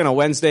it's actually on a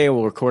Wednesday.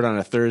 We'll record on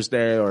a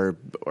Thursday or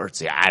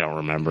I don't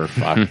remember.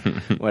 Fuck.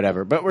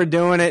 Whatever. But we're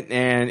doing it,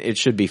 and it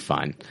should be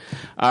fun.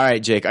 All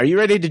right, Jake, are you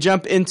ready to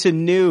jump into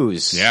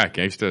news? Yeah,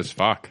 gangsta as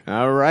fuck.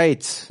 All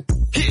right.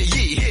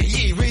 Hear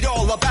ye, read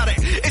all about it.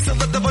 It's a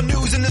lot of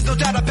news and there's no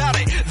doubt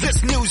about it.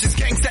 This news is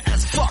gangsta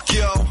as fuck,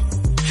 yo.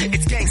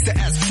 It's gangsta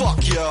as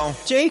fuck, yo.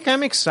 Jake,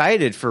 I'm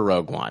excited for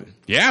Rogue One.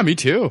 Yeah, me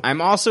too.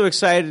 I'm also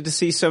excited to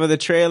see some of the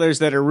trailers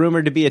that are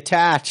rumored to be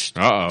attached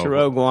to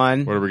Rogue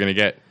One. What are we going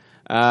to get?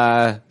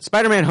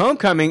 Spider-Man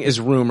Homecoming is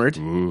rumored.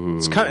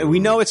 We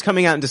know it's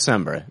coming out in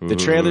December. The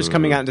trailer's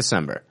coming out in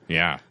December.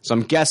 Yeah. So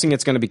I'm guessing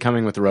it's going to be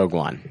coming with Rogue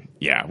One.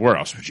 Yeah, where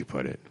else would you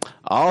put it?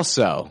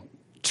 Also,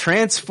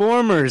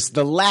 Transformers: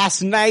 The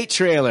Last Night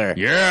trailer.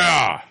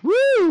 Yeah.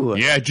 Woo!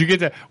 Yeah, did you get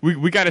that?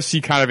 We got to see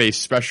kind of a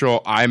special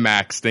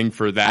IMAX thing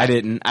for that. I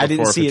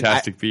didn't see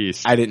Fantastic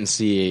Beasts. I didn't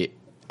see it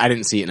in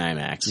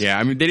IMAX. Yeah,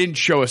 I mean, they didn't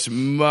show us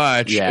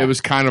much. Yeah. It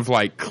was kind of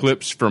like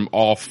clips from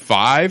all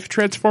 5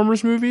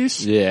 Transformers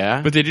movies.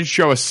 Yeah. But they did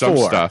show us some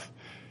 4. stuff.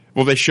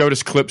 Well, they showed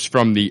us clips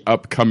from the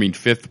upcoming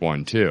 5th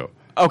one, too.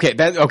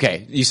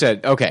 Okay. You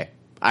said, okay.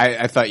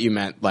 I thought you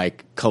meant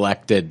like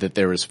collected that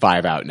there was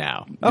 5 out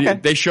now. Okay.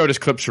 They showed us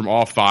clips from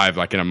all 5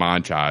 like in a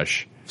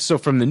montage. So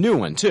from the new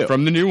one too?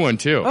 From the new one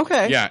too.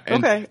 Okay. Yeah.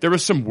 And there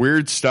was some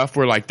weird stuff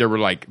where like there were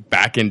like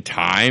back in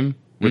time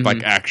with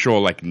like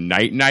actual like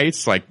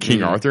knights, like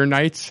King Arthur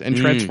knights and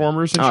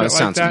Transformers and shit like that.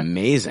 Oh, that sounds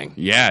amazing.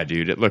 Yeah,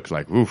 dude. It looked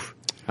like, oof.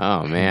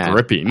 Oh, man.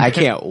 Gripping. I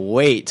can't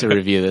wait to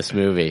review this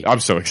movie. I'm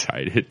so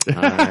excited.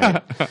 All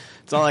right.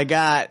 That's all I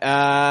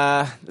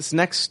got. This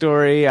next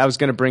story, I was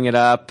going to bring it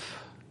up,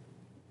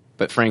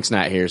 but Frank's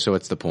not here, so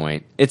what's the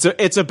point?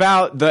 It's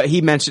about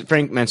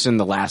Frank mentioned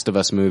the Last of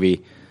Us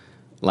movie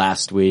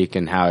last week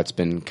and how it's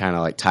been kind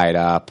of like tied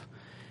up.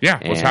 Yeah,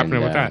 what's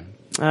happening with that?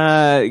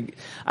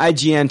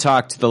 IGN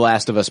talked to the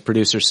Last of Us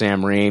producer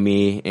Sam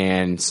Raimi,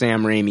 and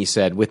Sam Raimi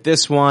said, with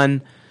this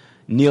one,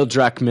 Neil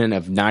Druckmann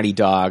of Naughty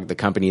Dog, the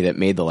company that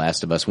made The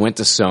Last of Us, went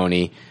to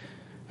Sony,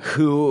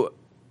 who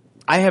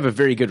I have a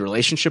very good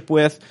relationship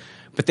with,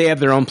 but they have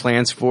their own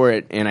plans for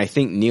it, and I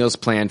think Neil's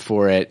plan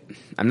for it,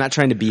 I'm not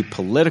trying to be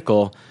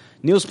political,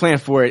 Neil's plan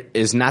for it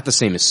is not the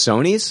same as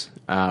Sony's.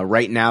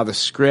 Right now the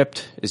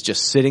script is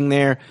just sitting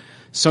there.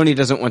 Sony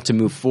doesn't want to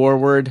move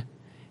forward,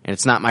 and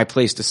it's not my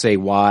place to say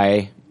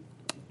why.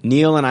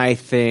 Neil and I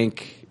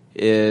think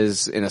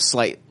is in a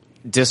slight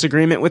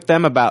disagreement with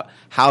them about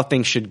how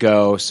things should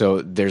go,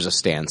 so there's a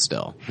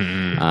standstill.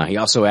 He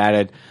also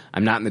added,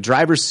 I'm not in the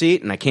driver's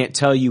seat, and I can't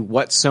tell you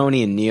what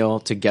Sony and Neil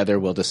together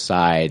will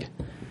decide.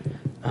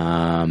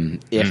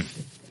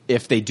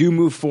 If they do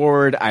move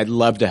forward, I'd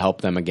love to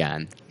help them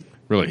again.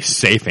 Really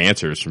safe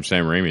answers from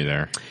Sam Raimi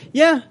there.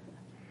 Yeah.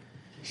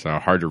 So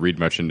hard to read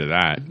much into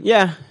that.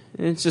 Yeah.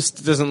 It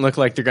just doesn't look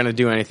like they're going to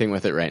do anything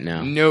with it right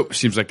now. Nope.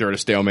 Seems like they're at a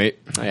stalemate.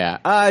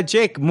 Yeah.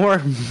 Jake, more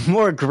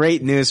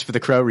great news for the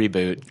Crow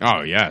reboot.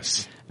 Oh,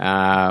 yes.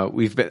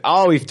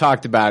 We've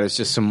talked about is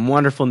just some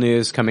wonderful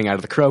news coming out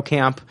of the Crow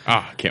camp.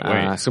 Can't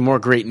wait. Some more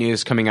great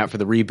news coming out for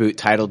the reboot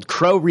titled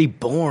Crow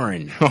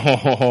Reborn.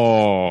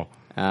 Crow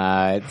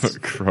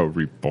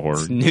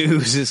Reborn.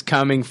 News is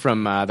coming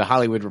from the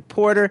Hollywood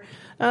Reporter.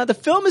 The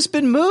film has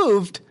been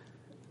moved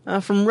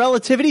from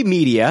Relativity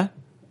Media,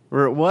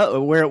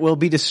 where it will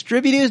be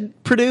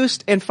distributed,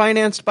 produced, and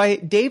financed by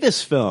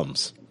Davis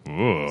Films.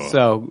 Ooh.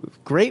 So,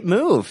 great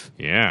move.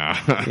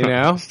 Yeah. You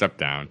know? Step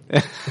down.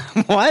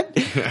 What?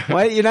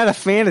 What? You're not a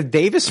fan of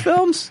Davis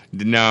Films?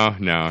 No,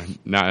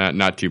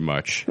 not too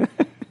much.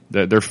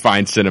 Their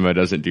fine cinema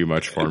doesn't do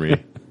much for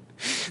me.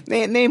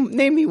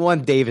 Name me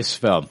one Davis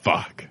film.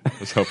 Fuck. I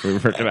was hoping we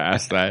were going to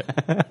ask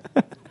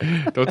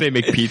that. Don't they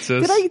make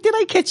pizzas? Did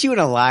I catch you in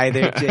a lie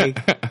there, Jake?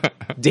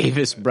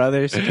 Davis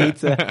Brothers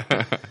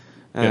Pizza?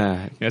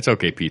 Yeah, it's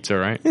okay pizza,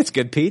 right? It's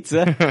good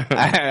pizza.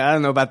 I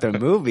don't know about their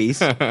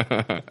movies.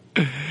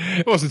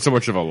 It wasn't so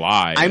much of a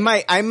lie. I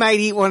might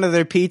eat one of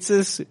their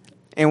pizzas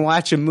and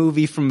watch a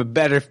movie from a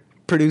better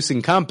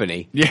producing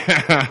company.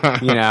 Yeah.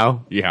 You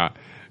know? Yeah.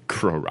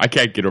 Crow. I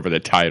can't get over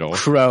the title.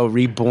 Crow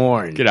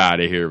Reborn. Get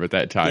out of here with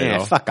that title.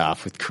 Yeah, fuck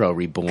off with Crow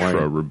Reborn.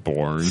 Crow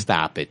Reborn.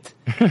 Stop it.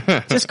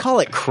 Just call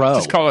it Crow.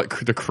 Just call it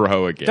the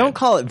Crow again. Don't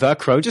call it the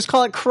Crow. Just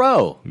call it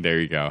Crow. There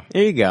you go.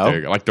 There you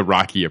go. Like the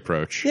Rocky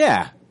approach.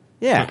 Yeah.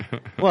 Yeah.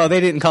 Well, they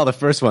didn't call the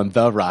first one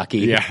The Rocky.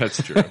 Yeah,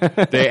 that's true.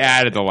 They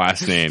added the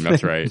last name.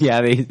 That's right.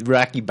 Yeah,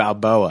 Rocky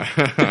Balboa.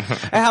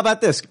 Hey, how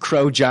about this?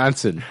 Crow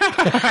Johnson.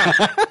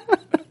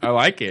 I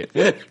like it.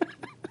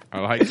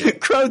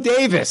 Crow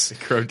Davis.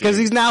 Because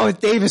he's now with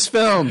Davis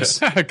Films.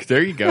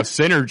 There you go.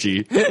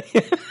 Synergy.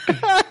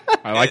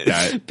 I like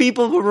that.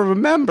 People will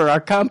remember our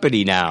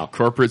company now.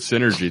 Corporate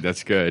synergy.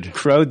 That's good.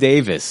 Crow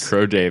Davis.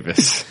 Crow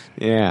Davis.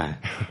 Yeah.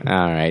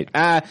 All right.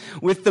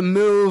 With the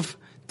move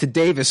to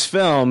Davis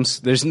Films,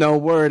 there's no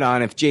word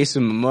on if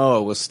Jason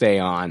Momoa will stay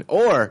on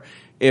or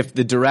if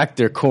the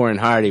director, Corin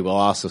Hardy, will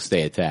also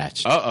stay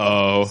attached.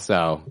 Uh-oh.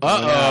 So.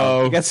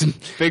 Uh-oh. Got some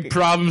big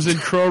problems in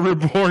Crow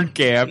Reborn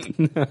camp.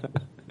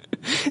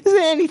 Is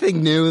there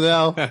anything new,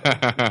 though?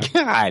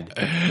 God.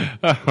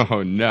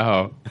 Oh,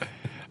 no.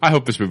 I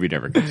hope this movie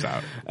never comes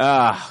out.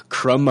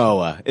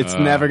 Cromoa. It's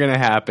never going to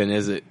happen,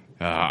 is it?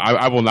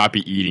 I will not be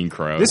eating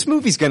crow. This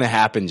movie's going to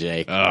happen,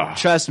 Jake.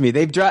 Trust me.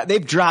 They've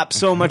dropped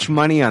so much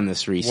money on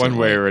this recently. One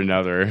way or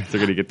another, they're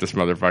going to get this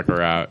motherfucker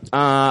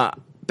out.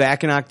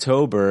 Back in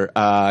October,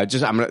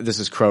 this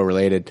is Crow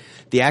related.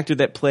 The actor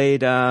that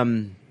played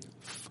Fun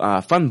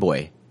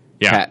Boy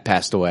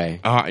passed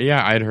away.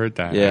 Yeah, I had heard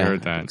that. Yeah. I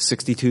heard that.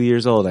 62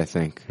 years old, I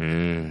think.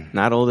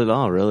 Not old at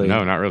all, really.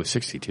 No, not really.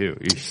 62.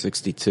 Eesh.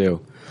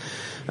 62.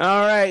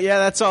 All right, yeah,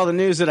 that's all the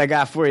news that I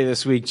got for you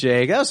this week,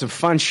 Jake. That was some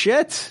fun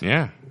shit.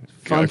 Yeah.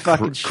 Fun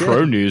fucking shit.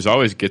 Crow news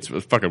always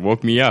fucking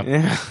woke me up.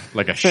 Yeah.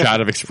 Like a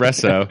shot of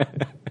espresso.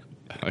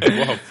 Like,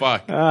 whoa,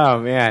 fuck. Oh,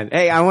 man.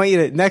 Hey, I want you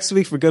to, next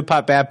week for Good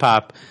Pop, Bad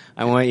Pop,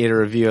 I want you to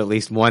review at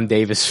least one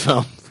Davis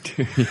film.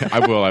 Yeah, I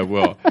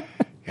will.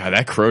 Yeah,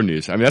 that Crow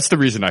news. I mean, that's the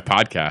reason I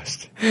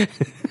podcast.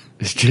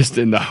 It's just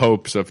in the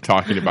hopes of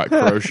talking about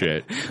Crow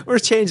shit. We're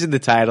changing the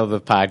title of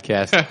the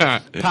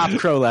podcast. Pop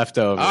Crow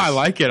Leftovers. Oh, I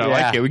like it. I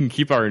like it. We can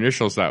keep our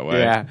initials that way.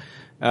 Yeah.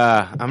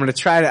 I'm gonna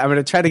try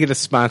to get us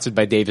sponsored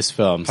by Davis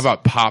Films. How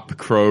about Pop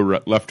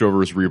Crow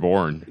Leftovers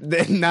Reborn?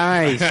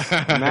 Nice.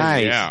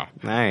 Yeah.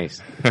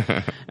 Nice. All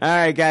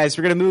right, guys,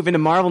 we're gonna move into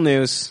Marvel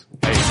news.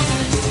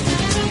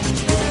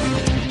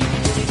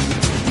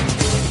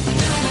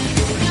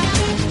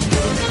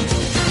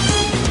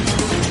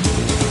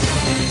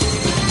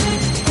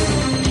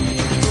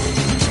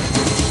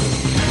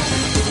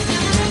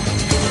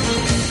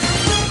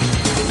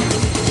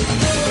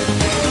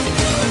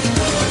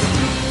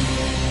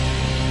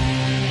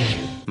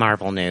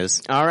 Marvel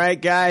news. All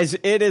right, guys,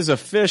 it is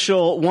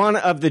official. One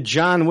of the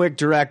John Wick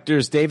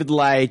directors, David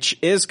Leitch,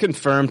 is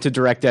confirmed to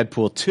direct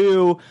Deadpool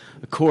 2,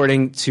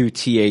 according to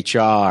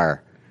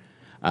THR.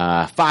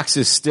 Fox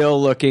is still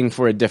looking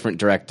for a different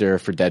director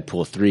for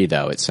Deadpool 3,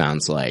 though, it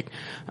sounds like.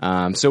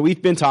 So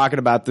we've been talking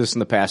about this in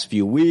the past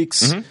few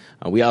weeks.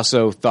 We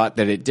also thought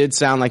that it did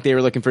sound like they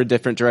were looking for a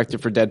different director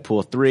for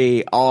Deadpool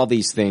 3. All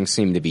these things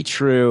seem to be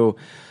true.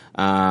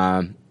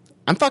 I'm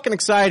fucking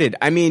excited.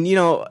 I mean,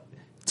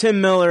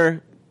 Tim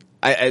Miller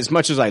as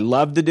much as I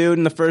loved the dude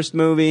in the first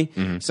movie,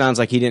 sounds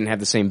like he didn't have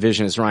the same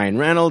vision as Ryan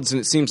Reynolds.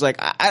 And it seems like,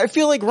 I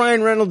feel like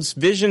Ryan Reynolds'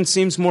 vision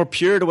seems more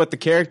pure to what the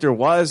character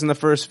was in the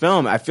first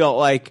film. I felt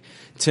like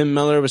Tim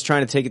Miller was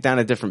trying to take it down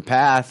a different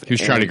path. He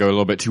was trying to go a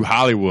little bit too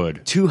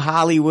Hollywood. Too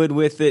Hollywood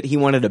with it. He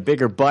wanted a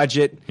bigger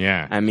budget.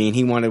 Yeah. I mean,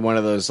 he wanted one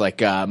of those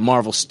like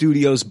Marvel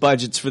Studios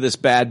budgets for this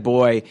bad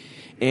boy.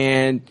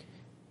 And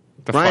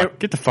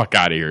get the fuck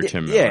out of here,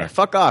 Tim Miller. Yeah,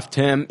 fuck off,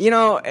 Tim. You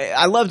know,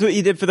 I loved what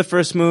you did for the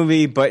first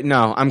movie, but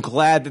no, I'm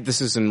glad that this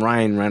is in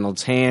Ryan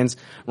Reynolds' hands.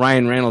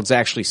 Ryan Reynolds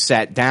actually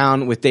sat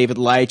down with David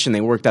Leitch and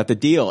they worked out the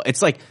deal.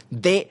 It's like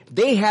they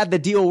had the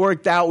deal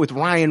worked out with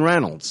Ryan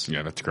Reynolds.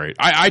 Yeah, that's great.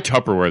 I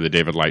Tupperware the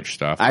David Leitch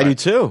stuff. I do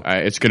too.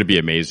 It's going to be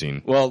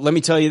amazing. Well, let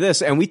me tell you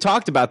this, and we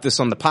talked about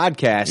this on the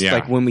podcast. Yeah.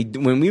 Like when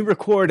we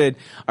recorded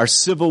our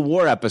Civil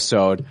War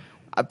episode.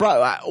 I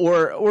brought,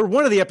 or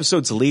one of the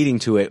episodes leading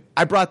to it,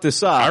 I brought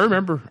this up. I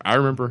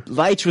remember.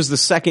 Leitch was the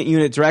second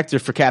unit director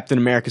for Captain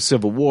America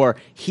Civil War.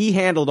 He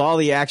handled all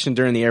the action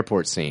during the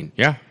airport scene.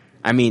 Yeah.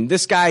 I mean,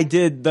 this guy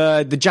did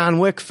the John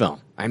Wick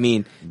film. I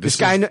mean, it's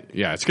going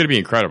to be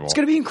incredible. It's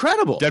going to be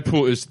incredible.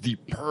 Deadpool is the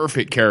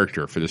perfect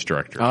character for this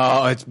director.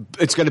 Oh,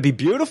 it's going to be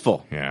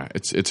beautiful. Yeah,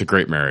 it's a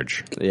great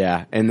marriage.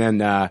 Yeah, and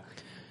then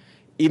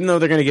even though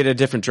they're going to get a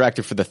different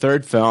director for the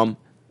third film,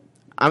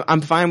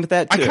 I'm fine with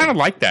that too. I kind of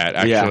like that,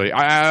 actually. Yeah.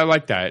 I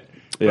like that.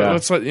 Yeah.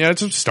 That's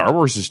what Star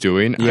Wars is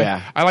doing.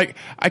 Yeah.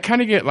 I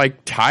kind of get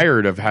like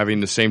tired of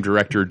having the same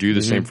director do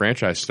the same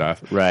franchise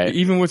stuff. Right.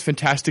 Even with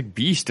Fantastic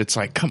Beast, it's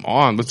like, come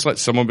on, let's let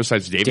someone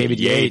besides David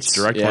Yates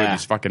direct one of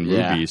these fucking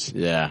movies.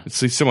 Yeah. Let's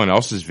see someone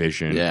else's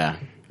vision. Yeah.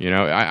 You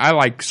know, I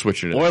like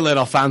switching it. Or let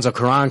Alfonso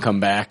Cuarón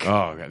come back.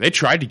 Oh, God. They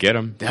tried to get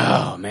him.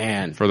 Oh,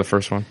 man. For the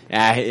first one.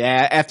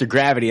 Yeah, after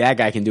Gravity, that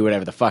guy can do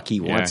whatever the fuck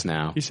he wants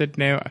now. He said,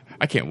 no,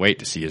 I can't wait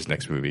to see his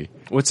next movie.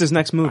 What's his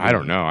next movie? I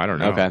don't know.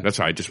 Okay. That's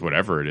why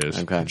whatever it is.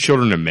 Okay.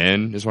 Children of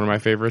Men is one of my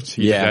favorites.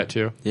 He did that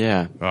too.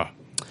 Yeah.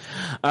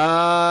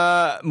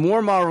 Oh.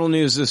 More Marvel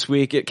news this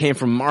week. It came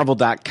from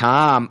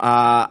Marvel.com.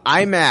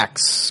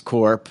 IMAX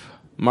Corp,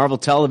 Marvel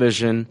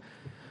Television,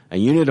 a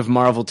unit of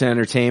Marvel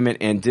Entertainment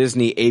and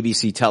Disney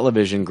ABC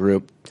Television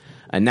Group,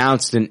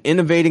 announced an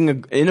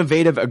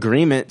innovative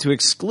agreement to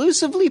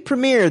exclusively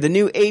premiere the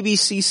new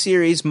ABC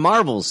series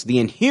Marvel's The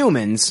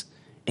Inhumans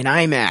in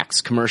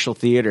IMAX commercial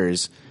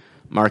theaters,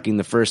 marking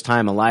the first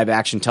time a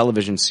live-action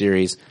television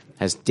series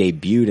has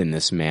debuted in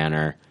this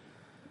manner.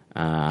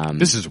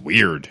 This is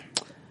weird.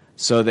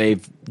 So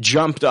they've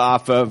jumped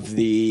off of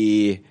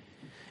the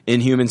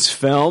Inhumans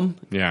film.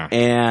 Yeah.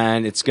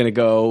 And it's going to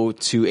go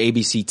to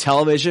ABC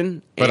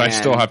Television. But I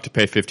still have to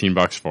pay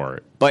 $15 for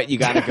it. But you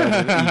got to go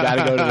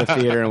to the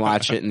theater and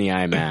watch it in the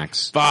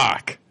IMAX.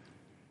 Fuck.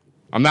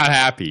 I'm not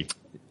happy.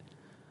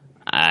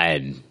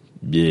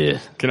 Yeah.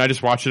 Can I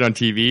just watch it on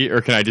TV,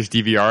 or can I just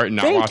DVR it and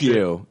not watch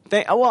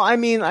it? Well, I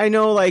mean, I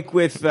know, like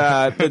with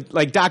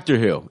like Doctor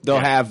Who, they'll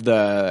have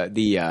the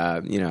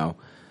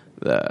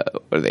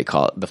what do they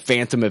call it? The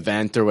Phantom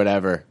Event or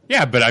whatever.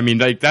 Yeah, but I mean,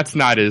 like that's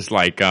not as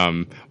like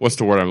what's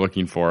the word I'm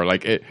looking for?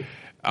 Like it.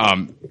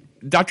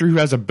 Doctor Who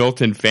has a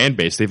built-in fan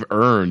base. They've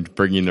earned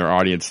bringing their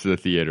audience to the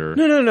theater.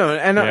 No.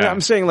 And I'm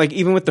saying, like,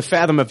 even with the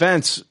Fathom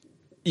events,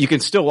 you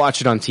can still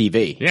watch it on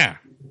TV. Yeah.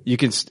 You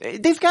can.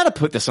 They've got to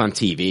put this on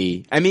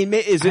TV. I mean,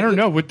 I don't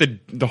know, with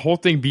the whole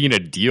thing being a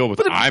deal with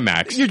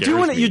IMAX.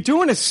 You're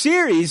doing a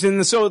series,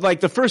 and so like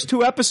the first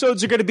 2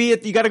 episodes are going to be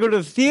you got to go to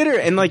the theater,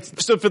 and like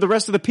so for the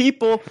rest of the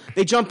people,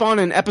 they jump on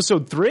in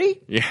episode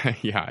 3.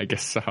 Yeah, I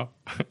guess so.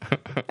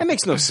 That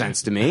makes no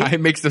sense to me. It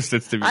makes no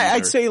sense to me.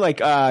 I'd say like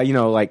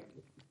like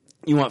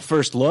you want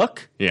first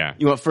look. Yeah,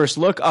 you want first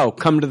look. Oh,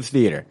 come to the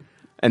theater,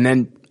 and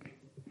then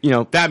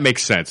that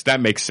makes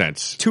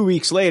sense. 2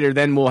 weeks later,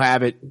 then we'll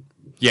have it.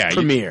 Yeah,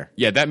 premiere.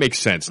 That makes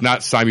sense.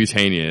 Not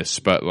simultaneous,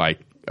 but like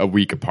a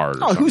week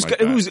apart. Or who's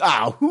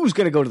that. who's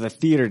going to go to the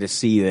theater to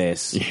see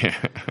this?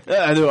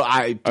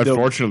 Yeah.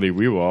 Unfortunately,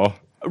 we will.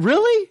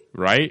 Really?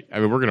 Right? I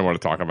mean, we're going to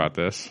want to talk about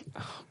this.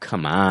 Oh,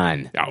 come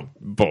on. Oh,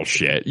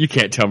 bullshit! You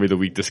can't tell me the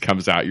week this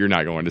comes out you're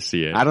not going to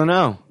see it. I don't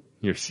know.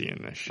 You're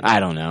seeing this shit. I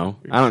don't know.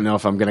 I don't know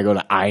if I'm going to go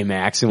to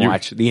IMAX and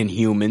watch The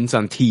Inhumans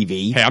on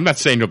TV. Hey, I'm not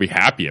saying you'll be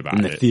happy about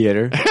in the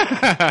theater.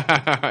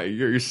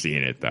 You're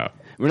seeing it though.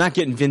 We're not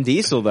getting Vin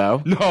Diesel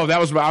though. No, I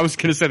was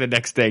going to say the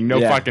next thing. No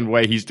fucking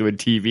way he's doing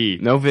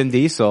TV. No Vin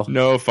Diesel.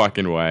 No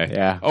fucking way.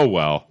 Yeah. Oh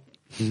well.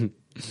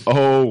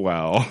 Oh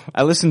well.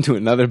 I listened to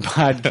another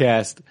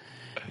podcast.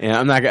 And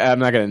I'm not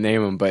going to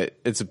name them, but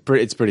it's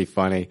pretty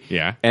funny.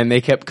 Yeah. And they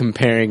kept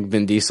comparing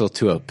Vin Diesel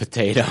to a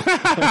potato.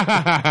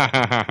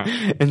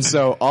 And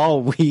so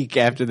all week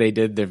after they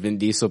did their Vin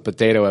Diesel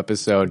potato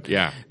episode,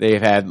 they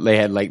had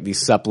like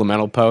these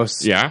supplemental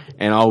posts. Yeah.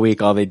 And all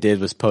week all they did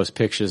was post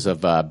pictures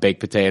of baked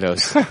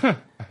potatoes.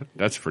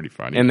 That's pretty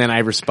funny. And then I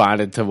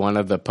responded to one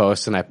of the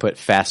posts and I put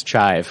fast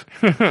chive.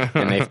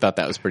 And they thought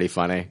that was pretty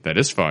funny. That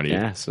is funny.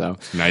 Yeah, so.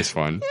 Nice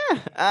one. Yeah,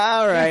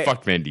 all right.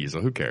 Fuck Vin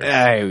Diesel. Who cares?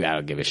 I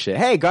don't give a shit.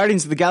 Hey,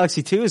 Guardians of the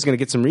Galaxy 2 is going to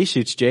get some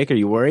reshoots, Jake. Are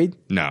you worried?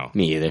 No.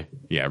 Me either.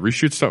 Yeah,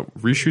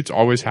 reshoots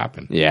always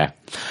happen. Yeah.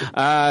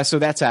 So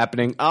that's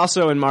happening.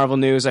 Also in Marvel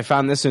news, I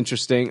found this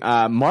interesting.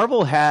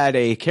 Marvel had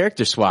a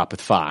character swap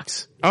with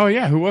Fox. Oh,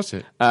 yeah. Who was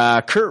it?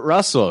 Kurt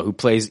Russell, who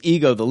plays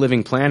Ego, the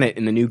Living Planet,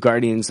 in the new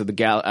Guardians of the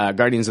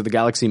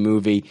Galaxy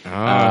movie.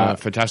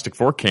 Fantastic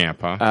Four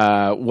camp,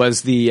 huh?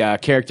 Was the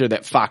character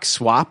that Fox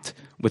swapped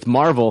with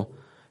Marvel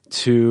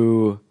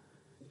to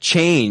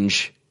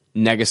change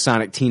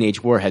Negasonic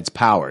Teenage Warhead's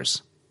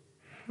powers.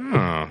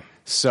 Huh.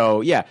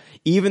 So, yeah,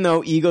 even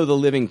though Ego, the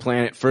Living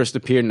Planet, first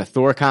appeared in the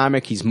Thor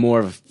comic, he's more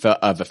of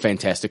a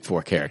Fantastic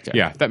Four character.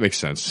 Yeah, that makes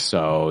sense.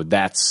 So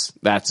that's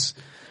I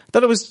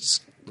thought it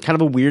was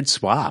kind of a weird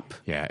swap.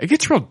 Yeah, it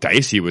gets real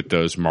dicey with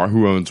those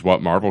who owns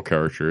what Marvel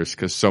characters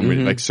because so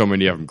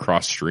many of them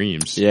cross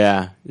streams.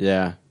 Yeah.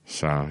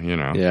 So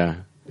Yeah,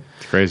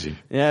 it's crazy.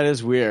 Yeah, it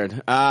is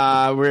weird.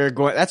 We're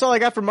going. That's all I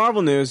got for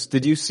Marvel news.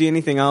 Did you see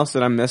anything else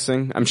that I'm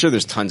missing? I'm sure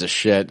there's tons of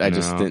shit. I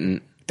just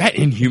didn't. That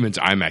Inhumans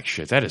IMAX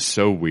shit, that is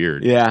so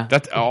weird. Yeah.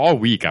 That's all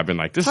week I've been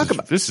like,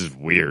 this is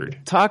weird.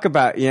 Talk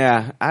about,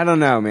 I don't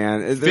know,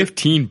 man.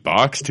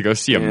 $15 to go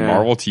see a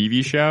Marvel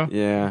TV show?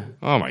 Yeah.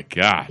 Oh my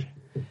God.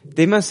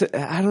 They must,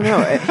 I don't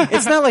know.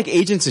 It's not like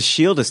Agents of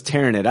S.H.I.E.L.D. is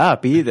tearing it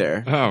up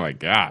either. Oh my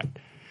God.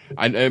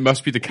 It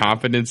must be the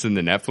confidence in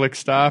the Netflix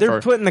stuff. They're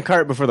putting the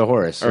cart before the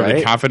horse, right? Or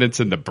the confidence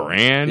in the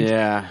brand.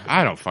 Yeah.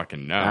 I don't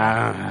fucking know.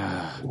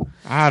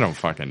 I don't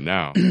fucking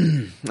know.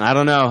 I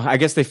don't know. I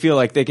guess they feel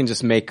like they can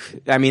just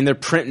they're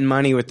printing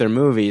money with their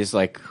movies.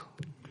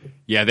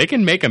 Yeah, they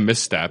can make a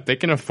misstep. They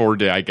can afford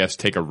to, I guess,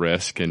 take a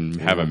risk and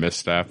have a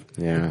misstep.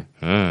 Yeah.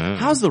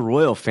 How's the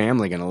royal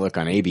family going to look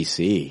on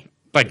ABC?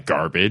 Like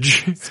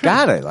garbage. It's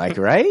gotta,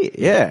 right?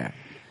 Yeah.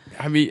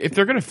 I mean, if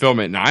they're going to film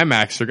it in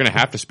IMAX, they're going to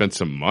have to spend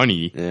some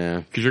money. Yeah.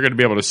 Because you're going to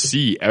be able to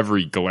see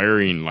every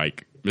glaring,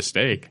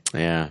 mistake.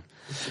 Yeah.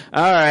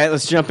 All right,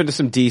 let's jump into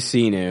some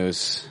DC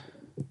news.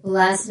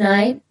 Last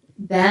night,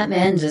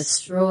 Batman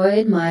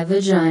destroyed my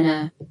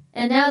vagina.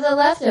 And now the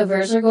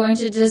leftovers are going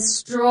to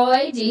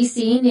destroy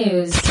DC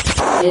News.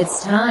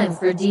 It's time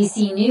for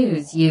DC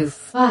News, you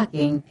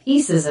fucking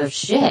pieces of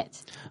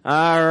shit.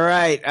 All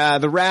right.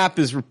 The Wrap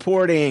is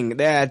reporting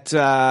that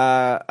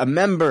a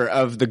member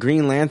of the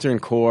Green Lantern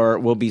Corps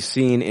will be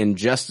seen in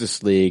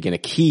Justice League in a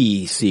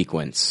key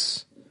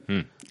sequence.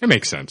 It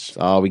makes sense. That's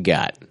all we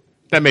got.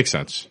 That makes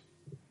sense.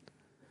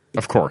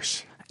 Of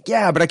course.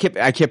 Yeah, but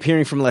I kept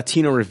hearing from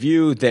Latino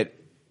Review that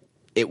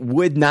it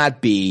would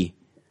not be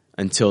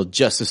until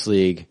Justice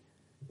League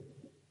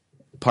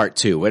Part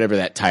 2, whatever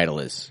that title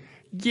is.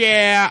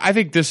 Yeah, I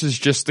think this is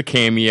just the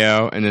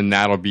cameo, and then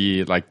that'll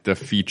be the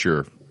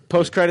feature.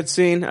 Post-credit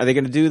scene? Are they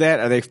going to do that?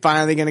 Are they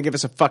finally going to give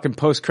us a fucking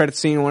post-credit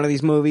scene in one of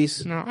these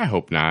movies? No, I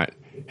hope not.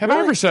 Have I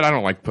ever said I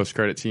don't like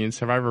post-credit scenes?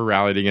 Have I ever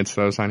rallied against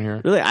those on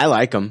here? Really? I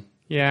like them.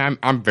 Yeah,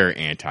 I'm very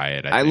anti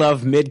it. I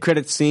love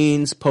mid-credit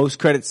scenes,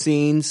 post-credit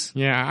scenes.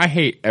 Yeah, I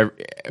hate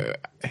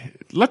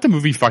let the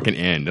movie fucking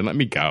end and let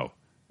me go.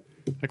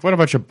 What a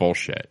bunch of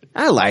bullshit.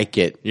 I like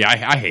it. Yeah,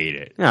 I hate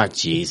it. Oh,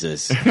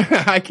 Jesus.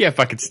 I can't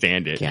fucking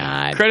stand it.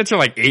 God. Credits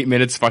are 8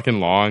 minutes fucking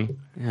long.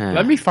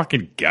 Let me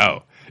fucking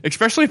go.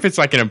 Especially if it's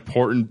an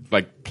important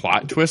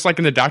plot twist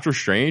in the Doctor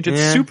Strange.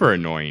 It's super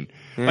annoying.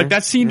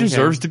 That scene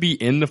deserves to be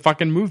in the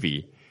fucking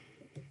movie.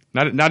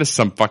 Not as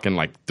some fucking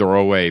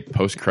throwaway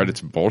post credits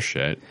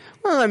bullshit.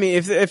 Well, I mean,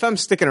 if I'm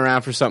sticking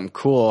around for something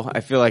cool, I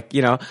feel I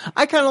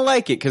kind of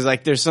like it because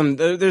there's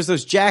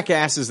those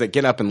jackasses that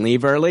get up and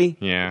leave early.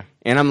 Yeah.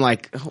 And I'm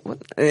like,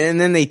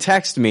 and then they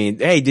text me,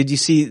 "Hey, did you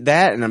see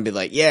that?" And I'll be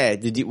like, "Yeah."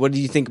 What did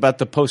you think about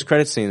the post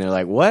credit scene? They're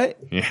like, "What?"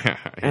 Yeah.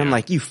 And I'm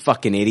like, "You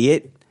fucking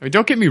idiot." I mean,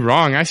 don't get me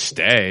wrong. I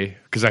stay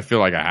because I feel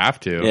like I have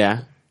to.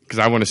 Yeah.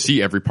 Because I want to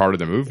see every part of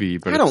the movie,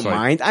 but I don't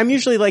mind. I'm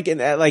usually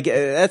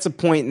that's a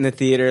point in the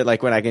theater,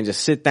 when I can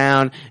just sit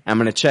down. I'm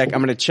gonna check my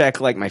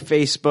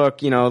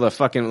Facebook, the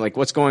fucking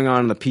what's going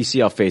on the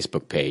PCL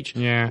Facebook page.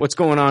 Yeah. What's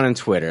going on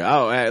Twitter?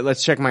 Oh,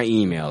 let's check my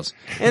emails.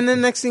 And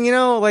then next thing you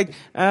know,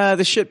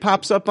 the shit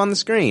pops up on the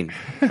screen.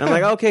 And I'm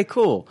like, okay,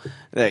 cool.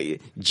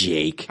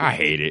 Jake, I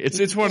hate it.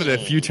 It's one of the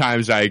few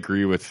times I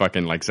agree with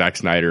fucking Zack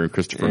Snyder and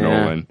Christopher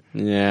Nolan.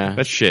 Yeah.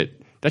 That shit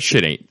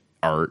ain't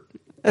art.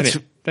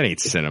 That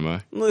ain't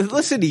cinema.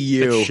 Listen to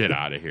you. Get shit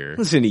out of here.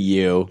 Listen to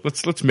you.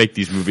 Let's make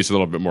these movies a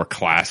little bit more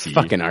classy.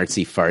 Fucking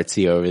artsy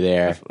fartsy over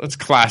there. Let's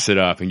class it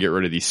up and get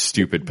rid of these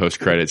stupid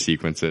post-credit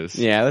sequences.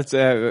 Yeah, let's. All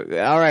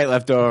right,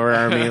 leftover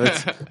army.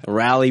 Let's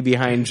rally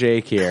behind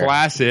Jake here.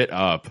 Class it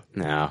up.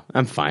 No,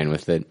 I'm fine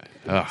with it.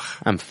 Ugh.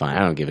 I'm fine. I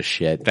don't give a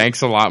shit.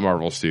 Thanks a lot,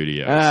 Marvel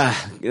Studios.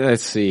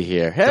 Let's see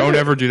here. Don't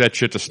ever do that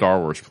shit to Star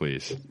Wars,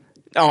 please.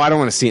 Oh, I don't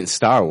want to see it in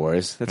Star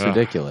Wars. That's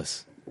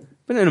ridiculous.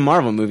 But in a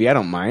Marvel movie, I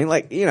don't mind.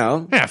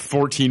 Yeah,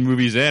 14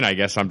 movies in, I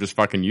guess I'm just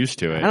fucking used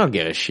to it. I don't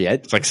give a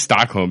shit. It's like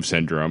Stockholm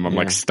Syndrome.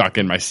 I'm stuck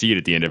in my seat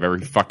at the end of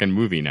every fucking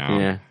movie now.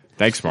 Yeah.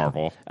 Thanks,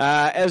 Marvel.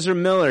 Ezra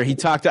Miller, he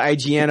talked to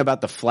IGN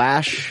about The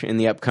Flash in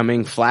the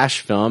upcoming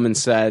Flash film and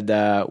said,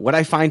 what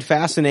I find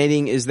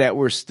fascinating is that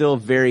we're still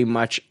very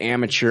much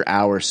amateur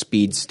hour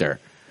speedster.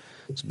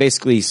 It's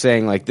basically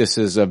saying like this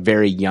is a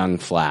very young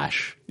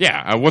Flash.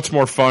 Yeah, what's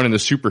more fun in the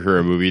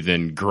superhero movie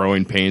than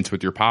growing pains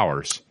with your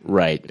powers?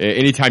 Right.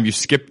 Anytime you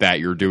skip that,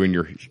 you're doing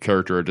your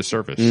character a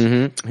disservice.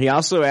 Mm-hmm. He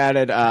also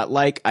added,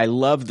 I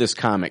love this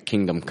comic,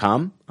 Kingdom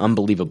Come.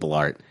 Unbelievable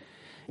art.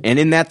 And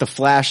in that, the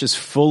Flash is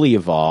fully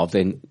evolved,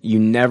 and you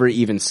never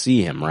even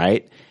see him,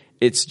 right?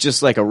 It's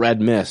just like a red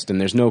mist, and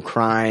there's no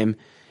crime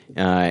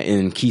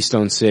in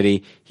Keystone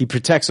City. He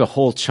protects a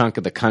whole chunk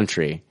of the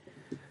country.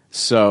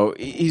 So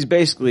he's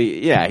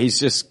basically, he's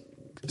just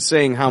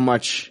saying how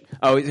much.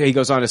 Oh, he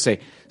goes on to say,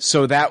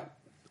 so that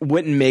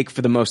wouldn't make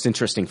for the most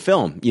interesting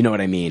film. You know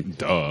what I mean?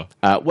 Duh.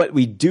 What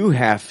we do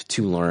have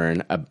to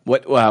learn,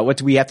 what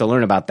do we have to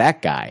learn about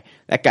that guy?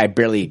 That guy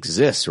barely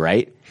exists,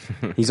 right?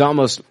 He's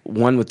almost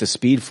one with the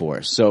Speed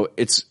Force. So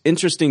it's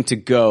interesting to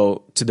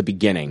go to the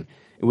beginning.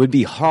 It would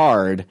be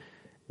hard.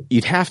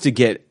 You'd have to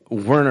get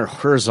Werner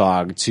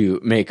Herzog to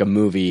make a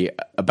movie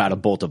about a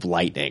bolt of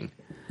lightning.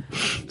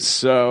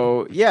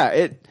 So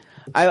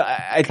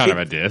I kind think, of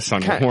a diss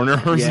on Werner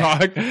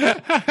Herzog.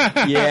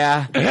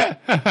 Yeah.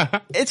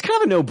 It's kind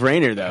of a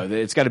no-brainer though. That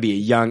it's got to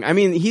be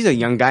he's a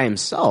young guy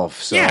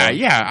himself. So.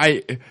 Yeah.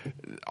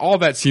 All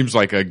that seems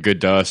like a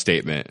good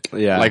statement.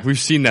 Yeah. Like we've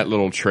seen that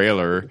little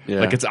trailer.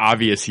 Yeah. Like it's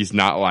obvious he's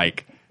not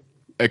like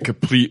a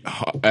complete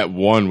at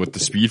one with the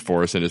Speed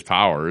Force and his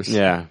powers.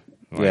 Yeah.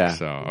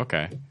 So,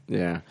 okay.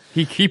 Yeah.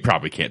 He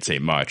probably can't say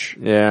much.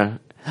 Yeah.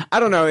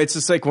 I don't know. It's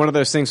just like one of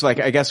those things, like,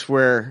 I guess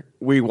where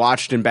we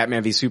watched in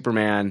Batman v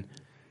Superman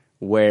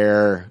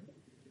where,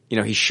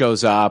 he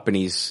shows up and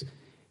he's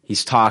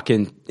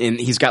talking and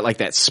he's got like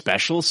that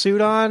special suit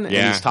on and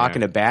he's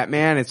talking to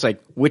Batman. It's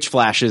like, which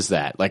Flash is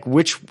that? Like,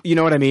 you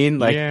know what I mean?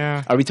 Like,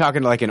 are we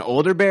talking to like an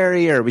older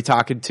Barry or are we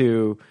talking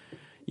to,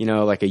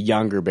 like a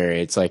younger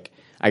Barry? It's like,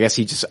 I guess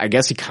he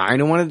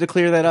kind of wanted to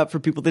clear that up for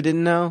people that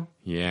didn't know.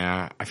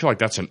 Yeah, I feel like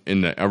that's are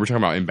we talking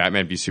about in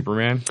Batman v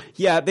Superman?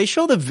 Yeah, they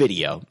show the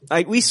video.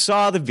 Like we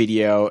saw the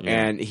video,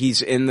 and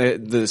he's in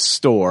the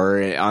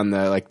store on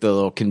the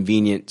little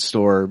convenient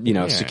store,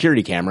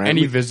 security camera, and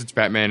he visits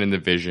Batman in the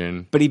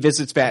Vision. But he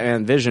visits Batman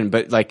in the Vision,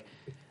 but like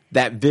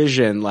that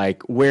Vision,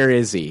 like where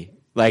is he?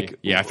 Like,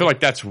 yeah, I feel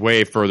like that's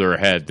way further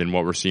ahead than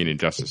what we're seeing in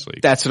Justice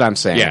League. That's what I'm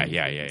saying.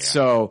 Yeah.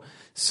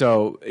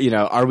 So,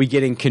 are we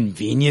getting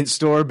convenience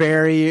store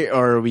Barry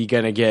or are we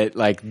going to get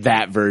like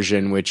that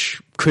version,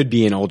 which could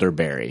be an older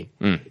Barry,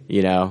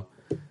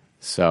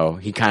 So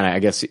he kind of, I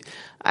guess,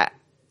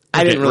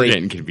 we're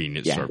getting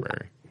convenience store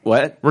Barry.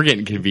 What? We're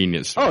getting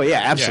convenience store. Oh yeah,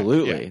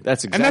 absolutely. Yeah.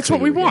 That's exactly and that's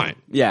what we want.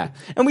 Yeah.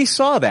 And we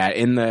saw that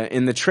in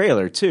the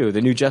trailer too,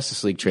 the new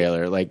Justice League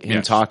trailer, like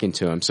him talking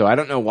to him. So I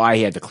don't know why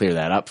he had to clear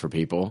that up for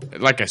people.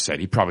 Like I said,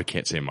 he probably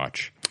can't say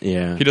much.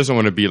 Yeah. He doesn't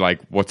want to be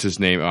like, what's his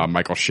name,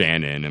 Michael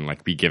Shannon, and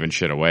like be giving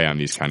shit away on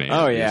these kind of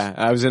interviews. Oh yeah.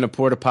 I was in a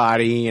porta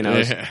potty and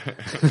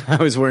I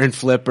was wearing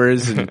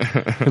flippers and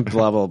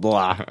blah, blah,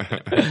 blah.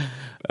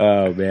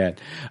 Oh man.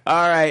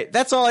 All right.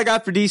 That's all I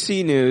got for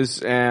DC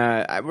news.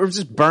 We're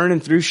just burning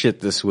through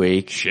shit this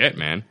week. Shit,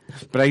 man.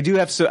 But I do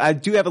have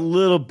a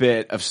little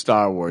bit of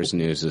Star Wars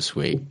news this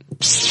week. Ye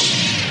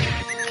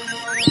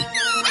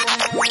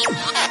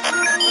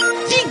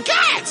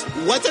gods!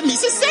 What are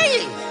Misa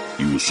saying?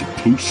 You were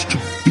supposed to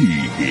be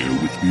here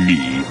with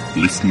me,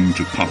 listening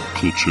to Pop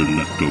Culture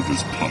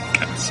Leftovers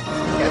podcast.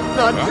 It's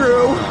not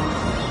true.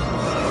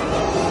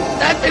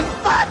 That's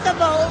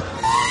impossible!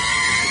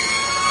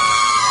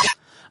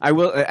 I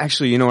will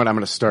actually. You know what? I'm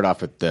going to start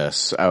off with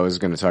this. I was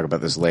going to talk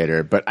about this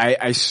later, but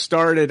I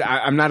started.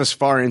 I'm not as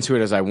far into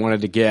it as I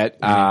wanted to get.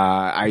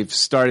 I've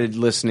started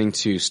listening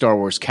to Star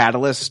Wars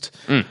Catalyst,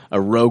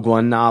 a Rogue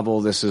One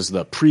novel. This is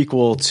the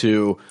prequel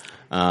to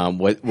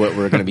what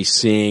we're going to be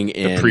seeing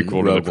in the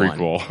prequel Rogue to the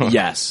prequel. One.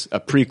 Yes, a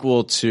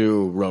prequel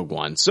to Rogue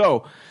One.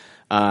 So,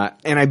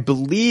 and I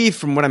believe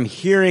from what I'm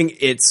hearing,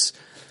 it's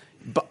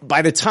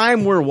by the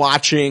time we're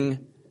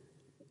watching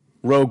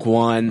Rogue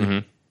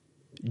One.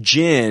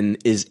 Jin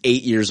is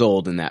 8 years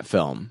old in that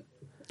film.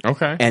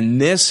 Okay. And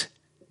this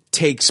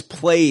takes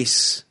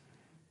place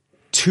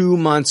 2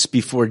 months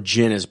before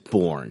Jin is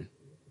born.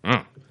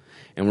 Oh.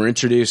 And we're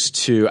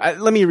introduced to,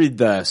 let me read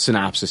the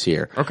synopsis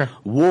here. Okay.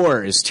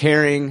 War is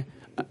tearing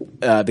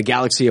the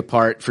galaxy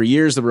apart. For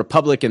years, the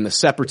Republic and the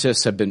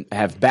Separatists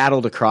have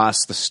battled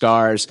across the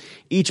stars,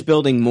 each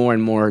building more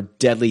and more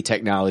deadly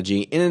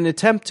technology in an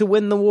attempt to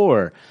win the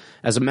war.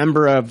 As a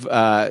member of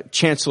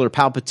Chancellor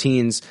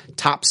Palpatine's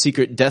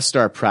top-secret Death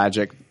Star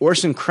project,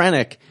 Orson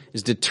Krennic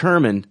is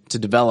determined to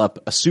develop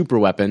a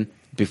superweapon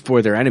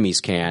before their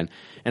enemies can,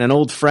 and an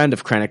old friend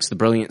of Krennic's, the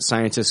brilliant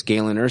scientist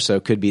Galen Erso,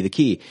 could be the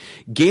key.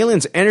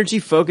 Galen's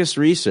energy-focused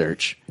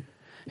research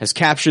has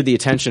captured the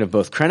attention of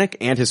both Krennic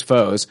and his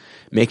foes,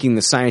 making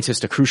the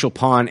scientist a crucial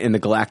pawn in the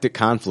galactic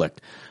conflict.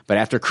 But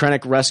after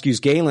Krennic rescues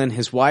Galen,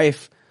 his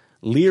wife,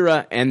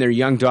 Lyra, and their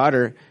young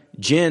daughter,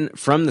 Jin,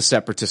 from the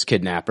Separatist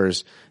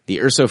kidnappers, the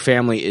Erso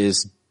family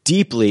is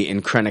deeply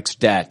in Krennic's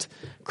debt.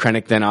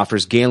 Krennic then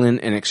offers Galen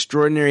an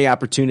extraordinary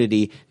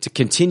opportunity to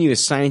continue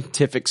his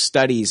scientific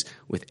studies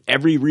with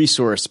every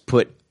resource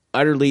put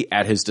utterly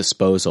at his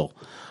disposal.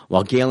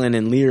 While Galen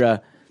and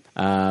Lyra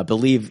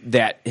believe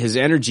that his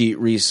energy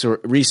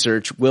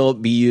research will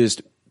be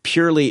used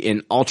purely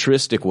in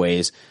altruistic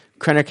ways,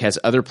 Krennic has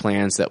other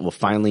plans that will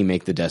finally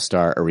make the Death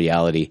Star a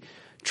reality.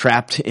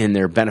 Trapped in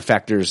their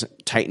benefactor's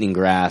tightening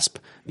grasp,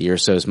 the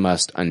Ursos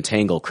must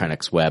untangle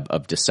Krennic's web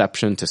of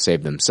deception to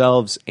save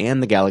themselves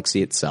and the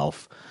galaxy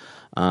itself.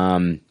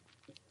 I'm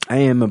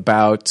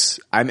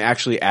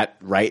actually at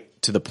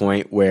right to the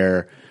point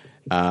where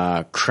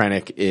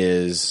Krennic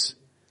is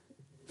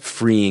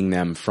freeing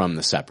them from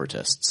the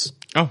Separatists.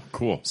 Oh,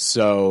 cool.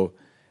 So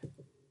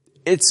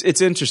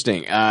it's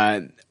interesting.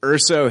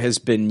 Urso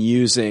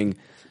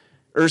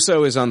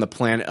is on the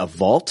planet of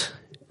Vault.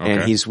 Okay.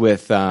 And he's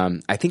with,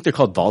 I think they're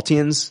called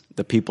Vaultians,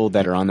 the people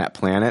that are on that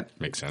planet.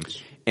 Makes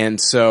sense.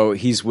 And so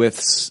he's with,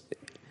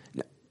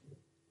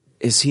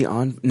 is he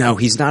on? No,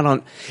 he's not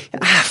on.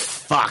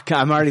 Fuck.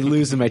 I'm already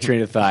losing my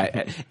train of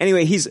thought.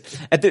 Anyway,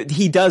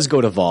 he does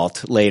go to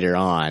Vault later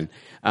on.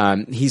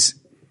 He's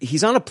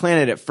on a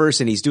planet at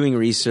first and he's doing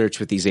research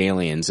with these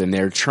aliens and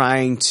they're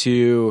trying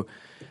to,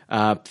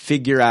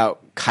 figure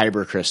out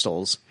kyber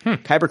crystals.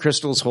 Kyber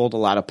crystals hold a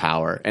lot of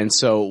power. And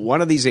so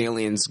one of these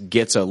aliens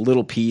gets a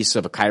little piece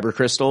of a kyber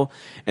crystal.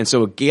 And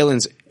so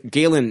Galen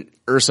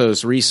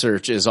Urso's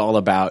research is all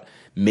about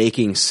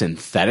making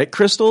synthetic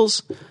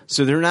crystals.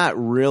 So they're not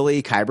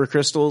really kyber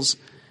crystals.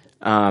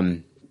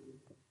 And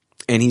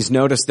he's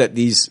noticed that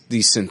these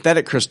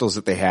synthetic crystals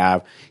that they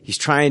have, he's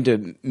trying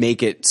to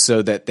make it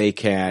so that they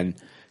can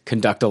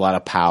conduct a lot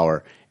of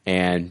power.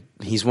 And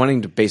he's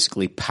wanting to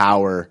basically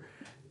power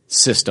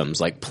systems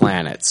like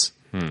planets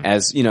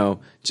as,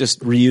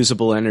 just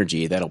reusable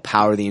energy that'll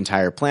power the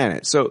entire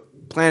planet. So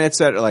planets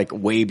that are like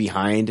way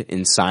behind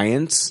in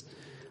science,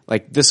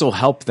 like this will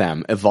help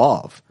them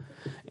evolve.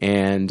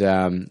 And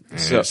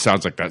so it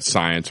sounds like that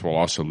science will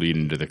also lead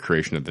into the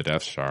creation of the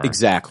Death Star.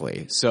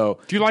 Exactly. So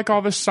do you like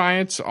all this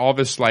science, all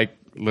this like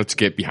let's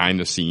get behind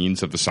the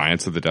scenes of the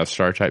science of the Death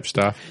Star type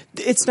stuff?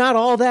 It's not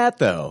all that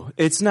though.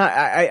 It's not.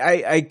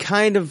 I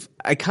kind of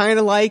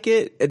like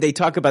it. They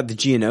talk about the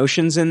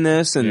Geonosians in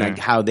this and like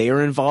how they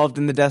were involved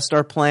in the Death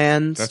Star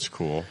plans. That's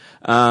cool.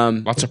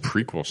 Lots of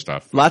prequel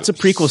stuff.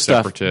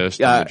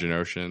 Separatists and the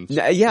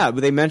Geonosians. Yeah,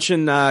 but they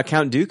mention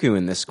Count Dooku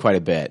in this quite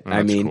a bit.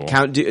 Oh,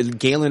 cool.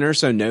 Galen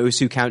Urso knows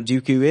who Count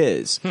Dooku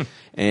is,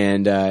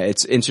 and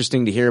it's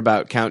interesting to hear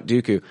about Count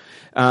Dooku.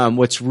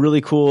 What's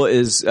really cool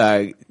is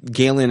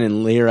Galen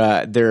and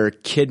Lyra, they're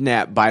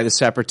kidnapped by the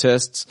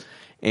Separatists,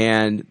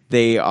 and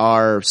they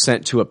are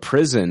sent to a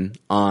prison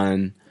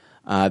on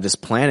this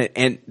planet,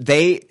 and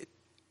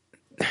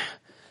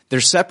they're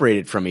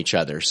separated from each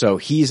other. So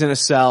he's in a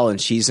cell and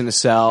she's in a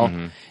cell,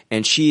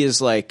 and she is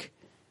like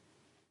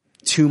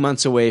 2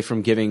 months away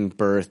from giving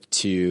birth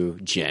to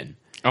Jin.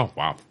 Oh,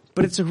 wow.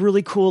 But it's a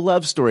really cool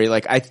love story.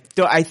 Like I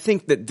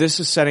think that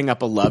this is setting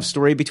up a love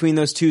story between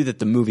those two that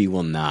the movie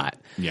will not.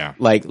 Yeah.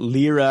 Like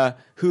Lyra,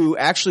 who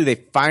actually they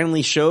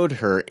finally showed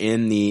her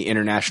in the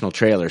international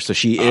trailer. So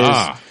she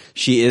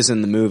is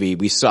in the movie.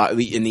 We saw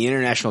in the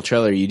international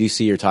trailer, you do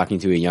see her talking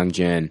to a young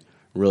Jin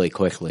really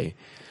quickly.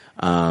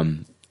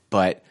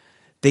 But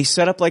they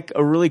set up like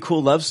a really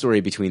cool love story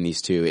between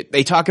these two.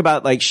 They talk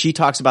about like she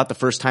talks about the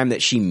first time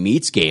that she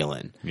meets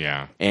Galen.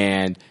 Yeah.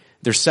 And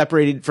they're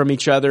separated from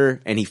each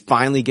other, and he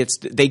finally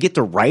they get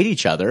to write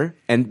each other,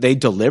 and they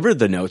deliver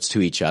the notes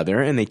to each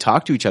other, and they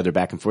talk to each other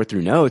back and forth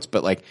through notes,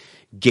 but like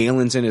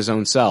Galen's in his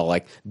own cell.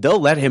 Like they'll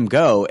let him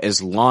go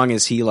as long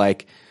as he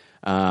like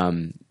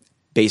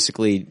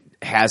basically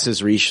has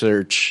his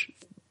research.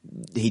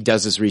 He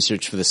does his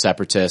research for the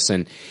Separatists,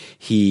 and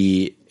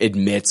he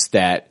admits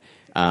that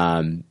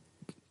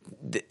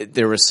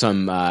there was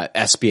some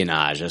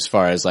espionage as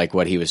far as like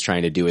what he was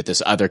trying to do with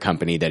this other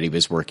company that he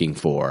was working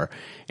for,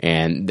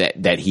 and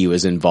that he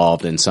was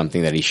involved in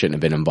something that he shouldn't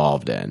have been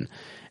involved in,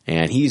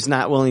 and he's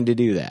not willing to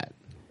do that.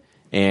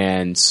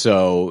 And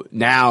so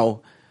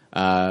now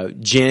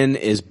Jin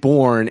is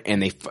born,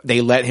 and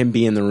they let him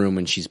be in the room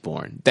when she's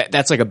born.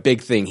 That's like a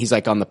big thing. He's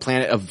like on the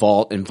planet of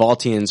Vault, and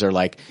Vaultians are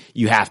like,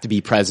 you have to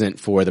be present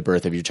for the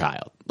birth of your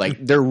child. Like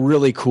they're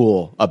really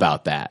cool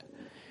about that.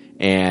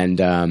 And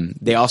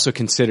they also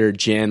consider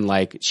Jin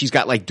like she's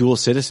got like dual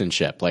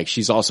citizenship. Like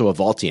she's also a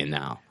Vaultian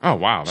now. Oh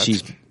wow,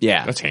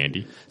 that's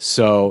handy.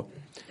 So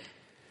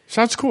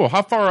sounds cool.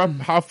 How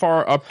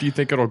far up do you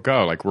think it'll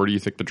go? Like where do you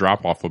think the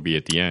drop off will be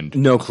at the end?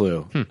 No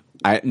clue.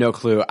 No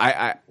clue.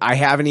 I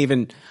haven't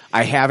even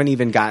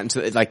gotten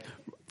to like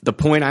the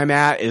point I'm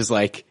at is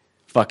like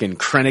fucking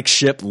Krennic's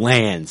ship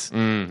lands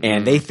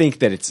and they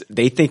think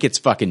it's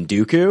fucking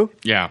Dooku.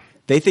 Yeah.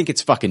 They think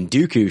it's fucking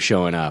Dooku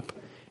showing up,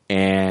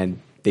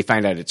 and they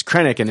find out it's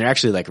Krennic, and they're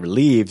actually like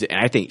relieved, and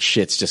I think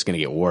shit's just going to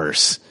get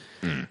worse.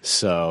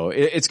 So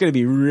it's going to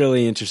be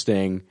really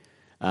interesting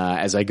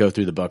as I go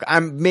through the book.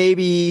 I'm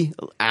maybe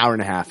an hour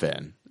and a half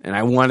in, And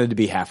I wanted to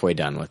be halfway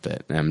done with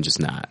it, and I'm just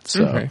not.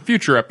 So Okay.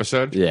 Future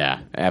episode.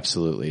 Yeah,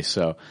 absolutely.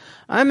 So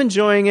I'm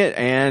enjoying it,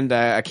 and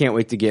I can't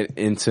wait to get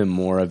into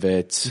more of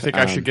it. You think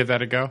I should give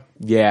that a go?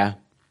 Yeah,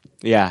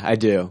 I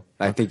do.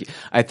 I think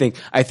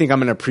I'm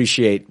going to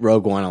appreciate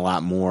Rogue One a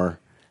lot more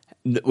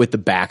with the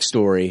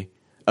backstory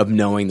of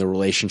knowing the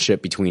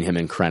relationship between him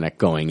and Krennic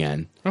going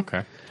in.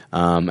 Okay.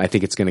 I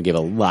think it's going to give a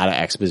lot of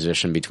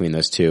exposition between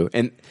those two,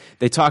 and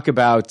they talk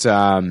about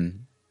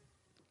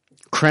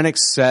Krennic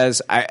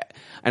says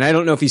and I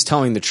don't know if he's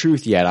telling the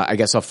truth yet. I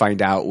guess I'll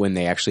find out when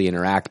they actually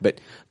interact. But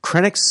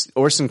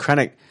Orson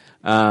Krennic,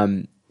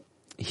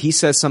 he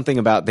says something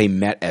about they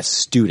met as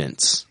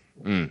students.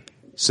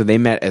 So they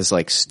met as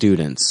like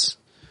students.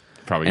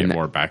 Probably get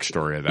more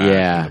backstory of that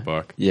in the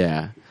book.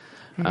 Yeah.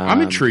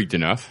 I'm intrigued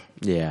enough.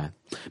 Yeah.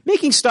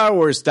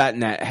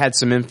 MakingStarWars.net had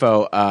some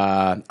info.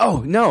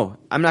 No,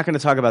 I'm not going to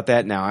talk about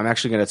that now. I'm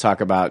actually going to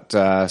talk about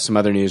some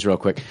other news real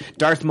quick.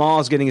 Darth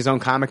Maul is getting his own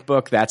comic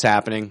book. That's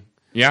happening.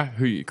 Yeah?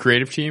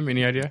 Creative team?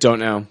 Any idea? Don't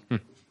know.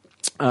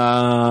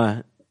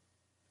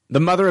 The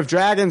Mother of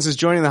Dragons is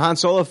joining the Han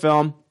Solo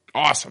film.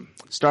 Awesome.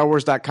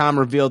 StarWars.com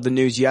revealed the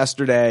news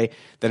yesterday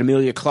that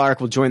Emilia Clarke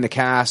will join the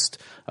cast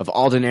of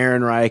Alden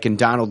Ehrenreich and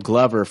Donald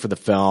Glover for the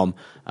film.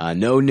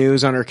 No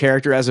news on her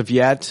character as of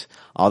yet.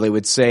 All they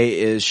would say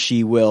is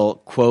she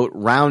will, quote,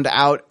 round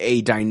out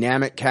a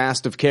dynamic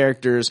cast of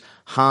characters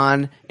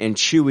Han and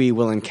Chewie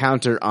will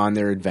encounter on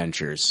their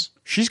adventures.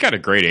 She's got a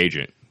great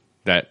agent,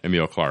 that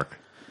Emilia Clarke.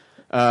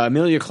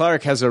 Emilia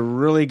Clarke has a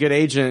really good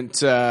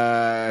agent,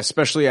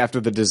 especially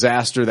after the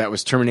disaster that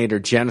was Terminator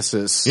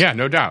Genesis. Yeah,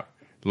 no doubt.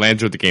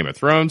 Lands with the Game of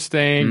Thrones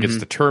thing, gets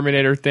the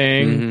Terminator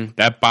thing.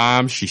 That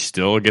bombs. She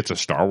still gets a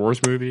Star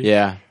Wars movie.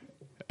 Yeah.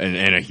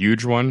 And a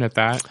huge one at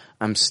that.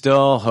 I'm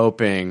still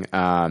hoping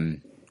that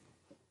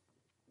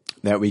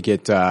we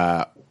get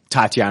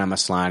Tatiana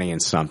Maslany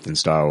in something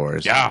Star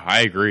Wars. Yeah,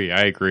 I agree.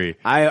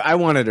 I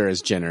wanted her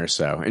as Jyn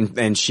Erso,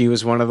 and she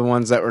was one of the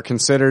ones that were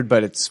considered,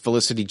 but it's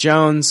Felicity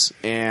Jones,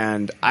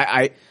 and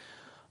I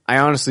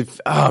honestly,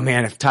 oh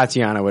man, if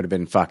Tatiana would have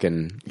been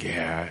fucking...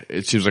 Yeah,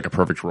 it seems like a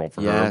perfect role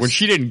for her. When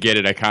she didn't get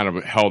it, I kind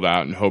of held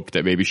out and hoped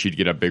that maybe she'd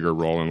get a bigger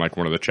role in like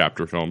one of the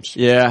chapter films.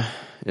 Yeah.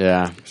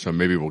 So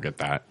maybe we'll get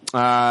that.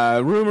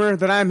 Rumor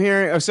that I'm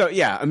hearing...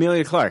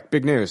 Emilia Clarke,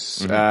 big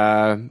news.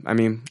 I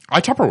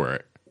Tupperware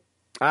it.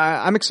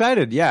 I'm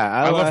excited, yeah.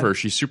 I love her.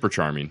 She's super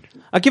charming.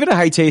 I'll give it a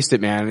high taste it,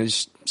 man.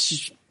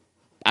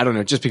 I don't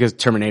know, just because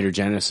Terminator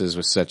Genesis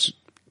was such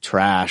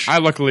trash. I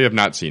luckily have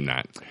not seen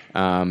that.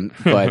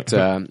 But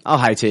I'll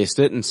high taste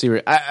it and see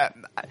where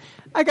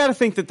I gotta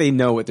think that they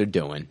know what they're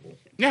doing.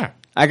 Yeah.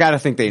 I gotta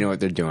think they know what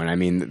they're doing. I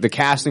mean, the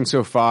casting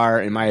so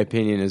far, in my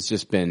opinion, has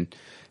just been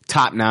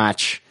top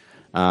notch.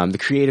 The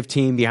creative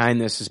team behind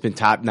this has been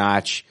top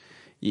notch.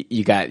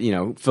 You got,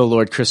 Phil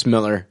Lord, Chris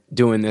Miller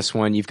doing this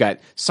one. You've got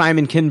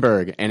Simon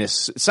Kinberg, and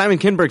it's Simon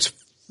Kinberg's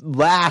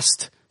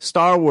last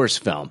Star Wars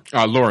film.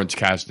 Lawrence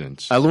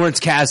Kasdan's. Lawrence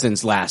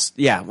Kasdan's last.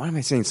 Yeah, why am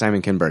I saying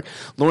Simon Kinberg?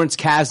 Lawrence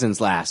Kasdan's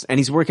last, and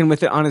he's working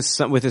with it on his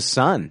son, with his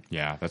son.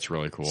 Yeah, that's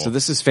really cool. So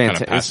this is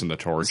fantastic. Kind of passing the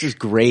torch. This is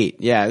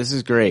great. Yeah, this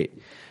is great.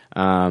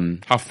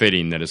 How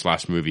fitting that his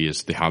last movie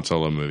is the Han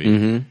Solo movie.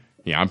 Mm-hmm.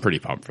 Yeah, I'm pretty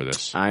pumped for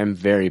this. I'm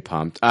very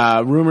pumped.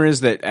 Rumor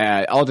is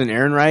that Alden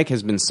Ehrenreich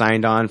has been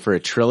signed on for a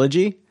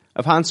trilogy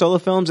of Han Solo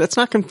films. That's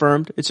not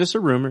confirmed. It's just a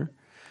rumor.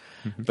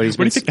 But what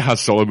do you think the Han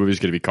Solo movie is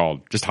going to be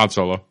called? Just Han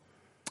Solo?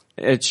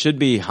 It should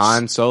be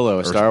Han Solo,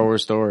 a Star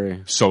Wars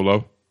story.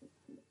 Solo?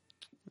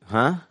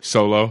 Huh?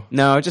 Solo?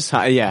 No, just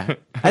yeah.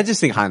 I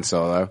just think Han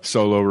Solo.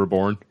 Solo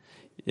Reborn?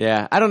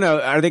 Yeah, I don't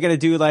know. Are they going to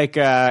do like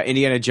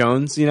Indiana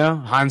Jones?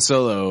 Han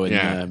Solo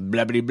and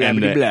blah blah blah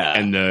blah blah.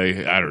 And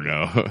I don't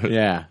know.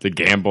 Yeah, the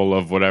gamble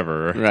of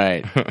whatever.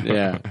 Right.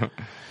 Yeah.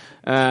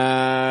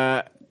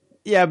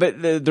 Yeah,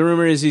 but the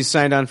rumor is he's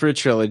signed on for a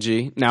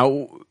trilogy.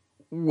 Now,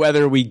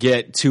 whether we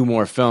get 2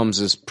 more films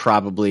is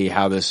probably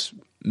how this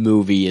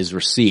movie is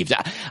received.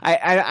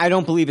 I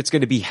don't believe it's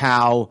going to be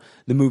how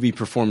the movie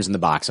performs in the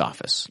box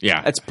office.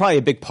 Yeah, that's probably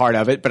a big part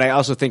of it. But I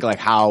also think like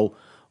how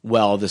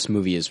well this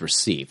movie is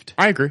received.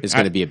 I agree. Is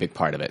going to be a big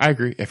part of it. I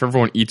agree. If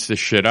everyone eats this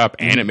shit up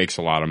and it makes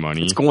a lot of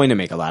money, it's going to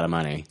make a lot of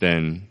money.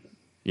 Then,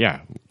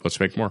 yeah, let's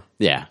make more.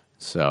 Yeah.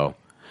 So,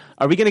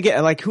 are we going to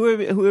get like who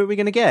are we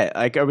going to get?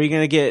 Like, are we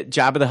going to get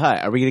Jabba the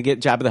Hutt? Are we going to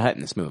get Jabba the Hutt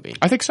in this movie?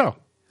 I think so.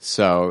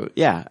 So,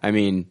 yeah, I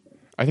mean,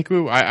 I think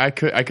I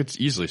could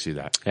easily see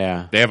that.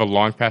 Yeah, they have a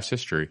long past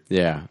history.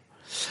 Yeah.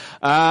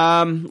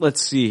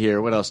 Let's see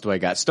here. What else do I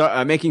got?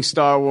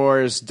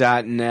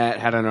 MakingStarWars.net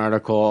had an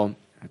article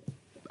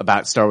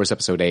about Star Wars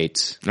Episode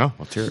 8. No,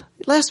 let's hear it.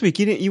 Last week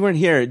you weren't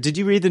here. Did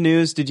you read the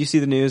news? Did you see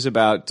the news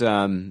about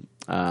Kylo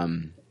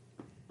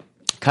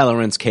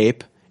Ren's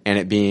cape and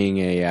it being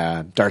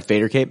a Darth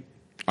Vader cape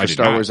for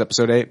Star Wars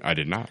Episode 8? I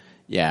did not.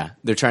 Yeah,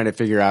 they're trying to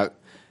figure out,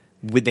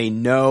 would they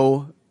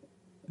know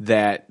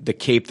that the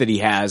cape that he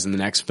has in the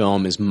next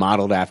film is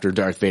modeled after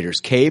Darth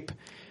Vader's cape?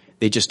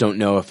 They just don't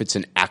know if it's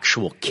an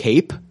actual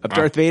cape of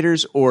Darth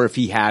Vader's or if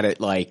he had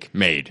it like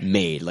made,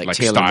 like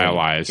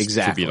stylized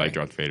exactly. to be like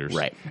Darth Vader's.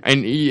 Right.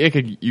 And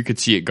you could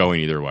see it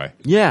going either way.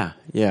 Yeah,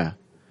 yeah.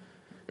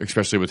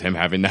 especially with him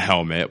having the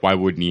helmet. Why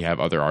wouldn't he have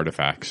other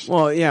artifacts?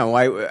 Well, yeah.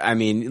 Why? I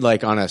mean,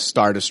 like on a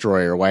Star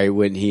Destroyer, why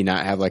wouldn't he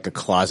not have like a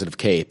closet of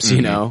capes?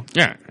 You know?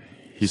 Yeah.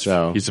 He's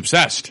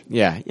obsessed.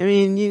 Yeah. I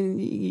mean,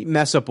 you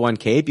mess up one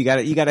cape, you got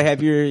to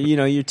have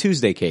your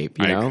Tuesday cape.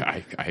 You know,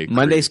 I agree.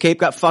 Monday's cape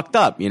got fucked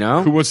up. You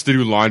know, who wants to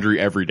do laundry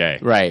every day?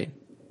 Right.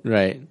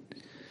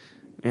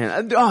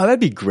 Man, that'd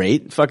be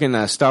great.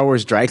 Fucking Star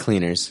Wars dry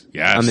cleaners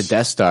on the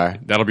Death Star.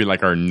 That'll be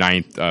like our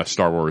 9th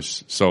Star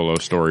Wars solo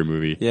story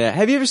movie. Yeah.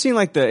 Have you ever seen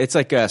it's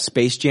like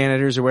Space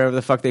Janitors or whatever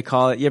the fuck they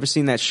call it? You ever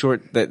seen that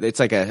short? That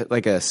it's like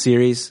a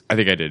series. I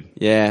think I did.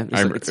 Yeah.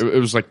 It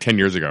was like 10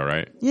 years ago,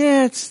 right?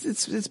 Yeah.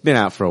 It's been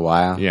out for a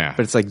while. Yeah.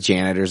 But it's like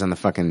janitors on the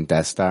fucking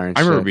Death Star. And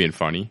I remember shit. being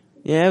funny.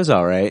 Yeah, it was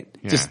all right.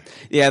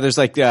 Yeah. There's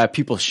like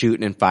people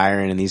shooting and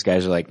firing, and these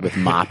guys are like with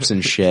mops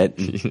and shit.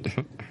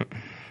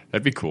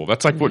 That'd be cool.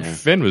 That's like what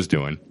Finn was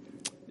doing.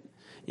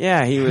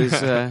 Yeah, he was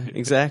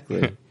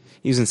exactly.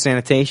 He was in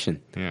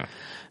sanitation. Yeah.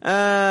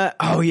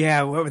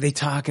 What were they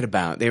talking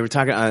about? They were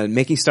talking on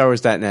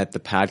MakingStarWars.net,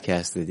 the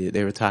podcast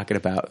they were talking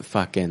about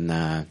fucking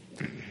the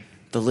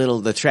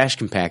trash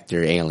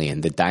compactor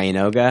alien, the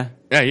Dianoga.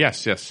 Yeah,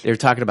 yes. They were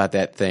talking about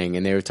that thing,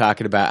 and they were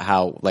talking about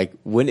how, like,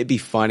 wouldn't it be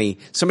funny?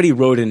 Somebody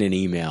wrote in an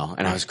email,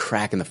 and I was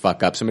cracking the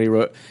fuck up. Somebody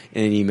wrote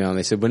in an email, and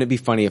they said, wouldn't it be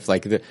funny if,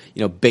 like,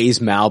 Baze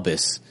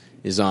Malbus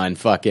is on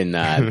fucking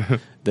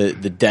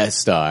the Death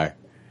Star,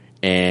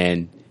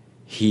 and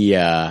he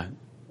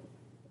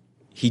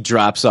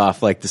drops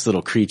off like this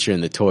little creature in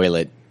the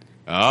toilet.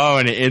 Oh,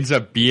 and it ends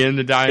up being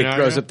the Dianoga? It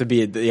grows up to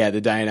be the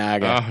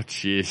Dianoga. Oh,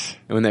 jeez.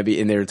 And wouldn't that be?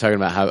 And they were talking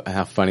about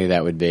how funny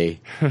that would be.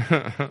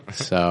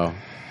 So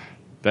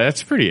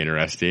that's pretty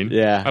interesting.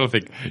 Yeah.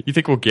 You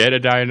think we'll get a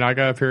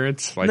Dianoga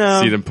appearance? Like,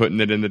 No. see them putting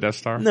it in the Death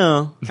Star?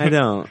 No, I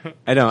don't.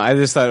 I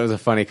just thought it was a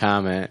funny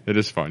comment. It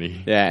is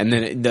funny. Yeah, and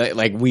then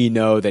like we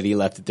know that he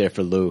left it there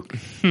for Luke.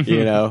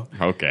 You know?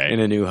 Okay. In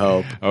A New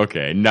Hope.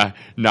 Okay.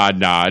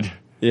 Nod.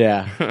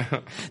 Yeah.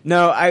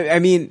 No, I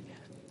mean,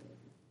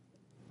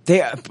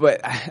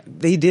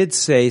 they did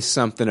say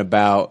something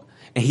about,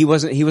 and he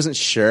wasn't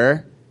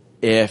sure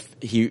if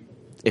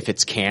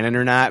it's canon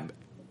or not.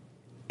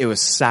 It was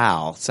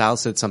Sal. Sal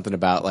said something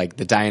about like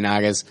the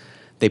Dianogas.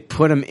 They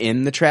put them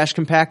in the trash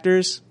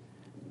compactors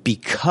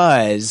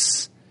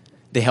because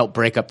they help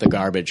break up the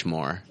garbage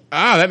more.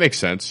 Ah, that makes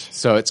sense.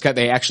 So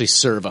they actually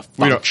serve a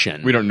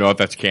function. We don't know if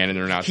that's canon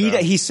or not.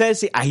 He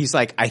says he's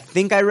like, I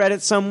think I read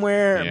it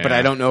somewhere, but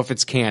I don't know if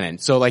it's canon.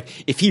 So like,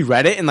 if he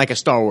read it in like a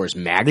Star Wars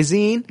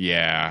magazine,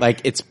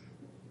 like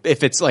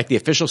if it's like the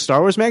official Star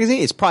Wars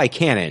magazine, it's probably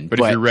canon. But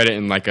if you read it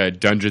in like a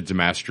Dungeons &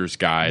 Masters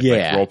guide,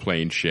 like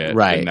role-playing shit,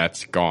 then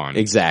that's gone.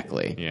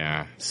 Exactly.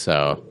 Yeah.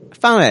 So I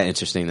found that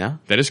interesting, though.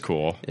 That is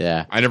cool.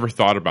 Yeah. I never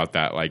thought about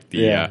that, like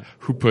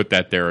who put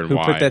that there and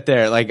why. Who put that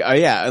there? Like, oh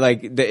yeah,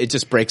 like it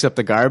just breaks up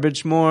the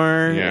garbage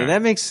more. Yeah. And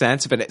that makes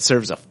sense, but it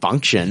serves a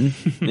function.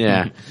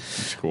 Yeah.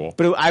 It's cool.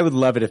 But I would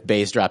love it if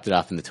Baze dropped it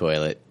off in the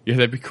toilet. Yeah,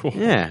 that'd be cool.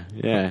 Yeah.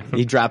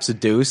 He drops a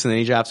deuce, and then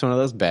he drops one of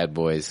those bad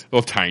boys. A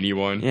little tiny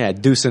one. Yeah,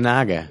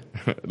 Deuceanaga.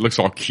 It looks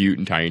all cute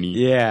and tiny.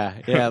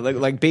 Yeah,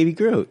 like Baby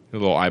Groot. A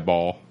little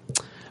eyeball.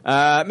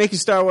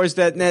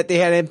 MakingStarWars.net, they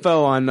had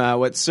info on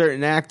what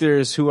certain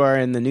actors who are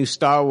in the new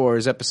Star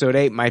Wars Episode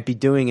 8 might be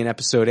doing in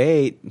Episode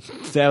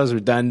 8. That was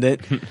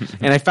redundant.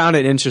 And I found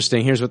it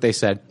interesting. Here's what they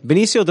said.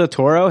 Benicio del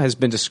Toro has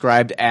been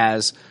described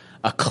as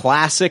a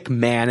classic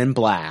man in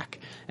black,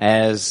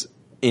 as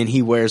in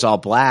he wears all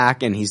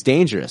black and he's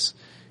dangerous.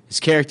 His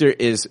character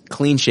is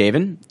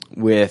clean-shaven,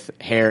 with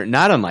hair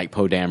not unlike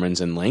Poe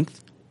Dameron's in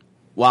length.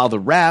 While the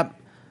Wrap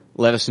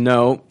let us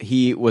know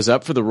he was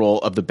up for the role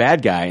of the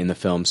bad guy in the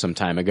film some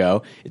time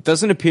ago, it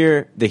doesn't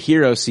appear the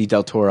heroes see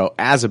Del Toro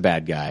as a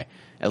bad guy,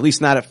 at least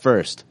not at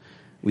first.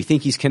 We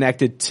think he's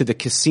connected to the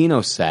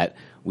casino set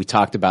we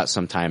talked about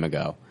some time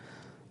ago.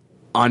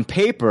 On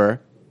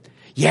paper,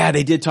 yeah,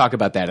 they did talk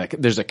about that.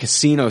 There's a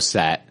casino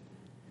set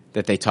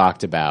that they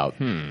talked about.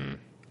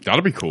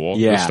 That'll be cool.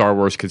 Yeah. The Star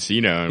Wars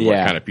casino and what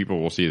kind of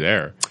people we'll see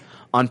there.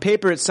 On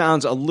paper, it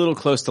sounds a little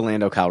close to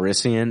Lando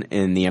Calrissian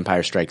in The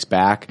Empire Strikes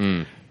Back.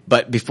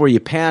 But before you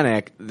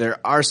panic, there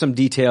are some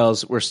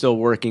details we're still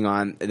working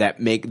on that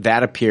make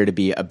that appear to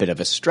be a bit of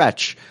a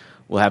stretch.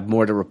 We'll have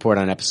more to report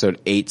on Episode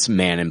 8's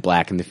Man in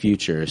Black in the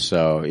future.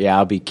 So, yeah,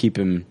 I'll be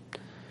keeping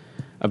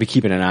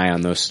an eye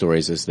on those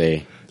stories as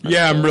they...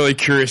 Yeah, I'm really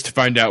curious to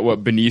find out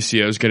what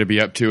Benicio is going to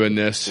be up to in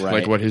this,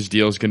 like what his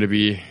deal is going to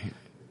be.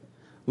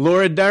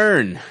 Laura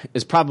Dern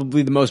is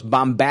probably the most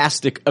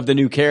bombastic of the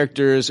new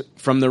characters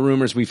from the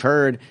rumors we've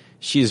heard.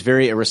 She is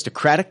very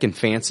aristocratic and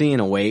fancy in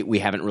a way we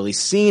haven't really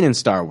seen in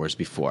Star Wars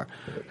before.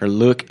 Her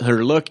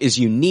look is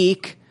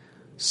unique.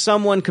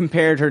 Someone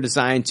compared her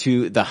design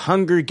to The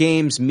Hunger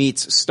Games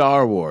meets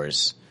Star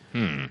Wars.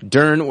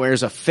 Dern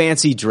wears a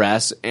fancy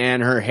dress,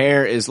 and her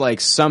hair is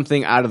like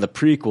something out of the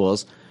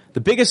prequels.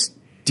 The biggest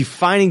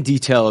defining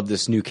detail of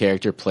this new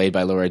character played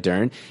by Laura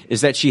Dern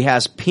is that she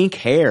has pink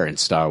hair in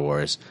Star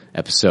Wars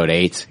Episode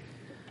 8.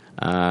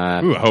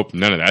 I hope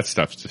none of that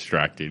stuff's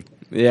distracting.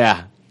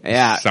 Yeah.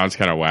 Yeah. Sounds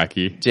kind of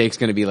wacky. Jake's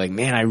going to be like,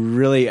 man, I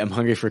really am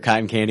hungry for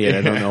cotton candy and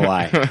I don't know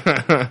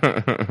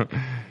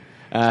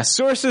why.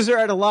 Sources are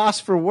at a loss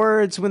for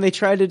words when they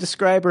try to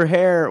describe her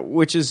hair,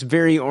 which is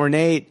very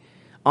ornate,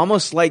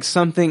 almost like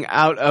something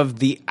out of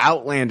the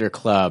Outlander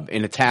Club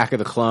in Attack of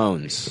the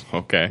Clones.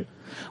 Okay.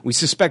 We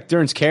suspect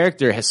Dern's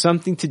character has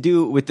something to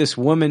do with this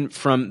woman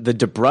from the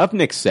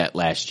Dubrovnik set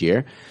last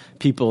year.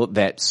 People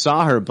that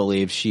saw her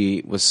believe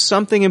she was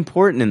something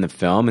important in the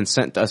film and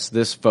sent us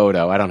this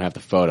photo. I don't have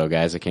the photo,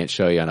 guys. I can't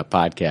show you on a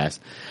podcast.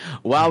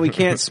 While we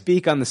can't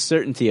speak on the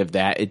certainty of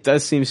that, it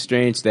does seem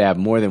strange to have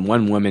more than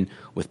one woman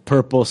with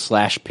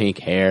purple/pink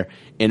hair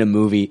in a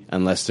movie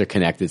unless they're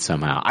connected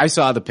somehow. I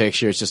saw the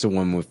picture. It's just a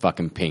woman with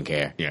fucking pink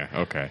hair. Yeah,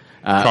 okay.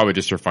 Probably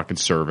just her fucking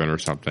servant or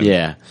something.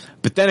 Yeah.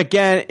 But then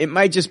again, it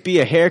might just be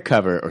a hair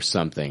cover or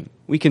something.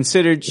 We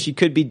considered she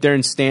could be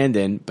Dern's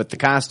stand-in, but the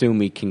costume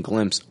we can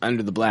glimpse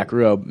under the black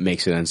robe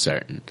makes it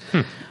uncertain.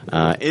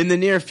 In the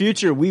near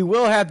future, we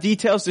will have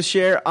details to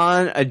share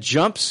on a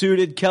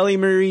jumpsuited Kelly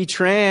Marie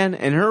Tran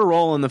and her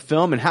role in the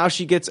film and how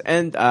she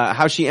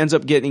ends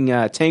up getting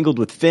tangled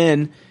with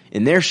Finn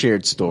in their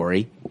shared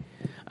story.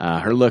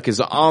 Her look is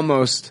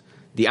almost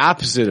the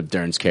opposite of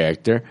Dern's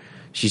character.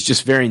 She's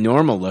just very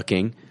normal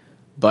looking,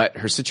 but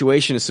her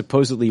situation is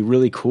supposedly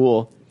really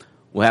cool.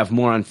 We'll have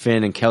more on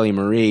Finn and Kelly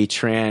Marie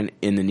Tran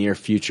in the near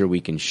future we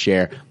can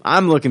share.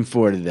 I'm looking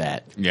forward to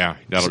that. Yeah,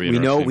 that'll be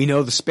interesting. We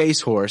know the Space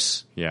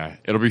Horse. Yeah,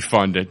 it'll be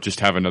fun to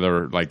just have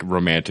another like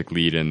romantic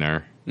lead in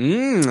there.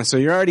 So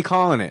you're already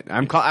calling it.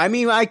 I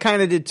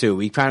kind of did too.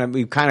 We kind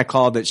of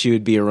called that she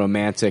would be a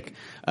romantic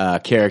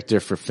character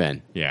for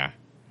Finn. Yeah,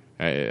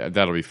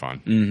 that'll be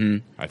fun.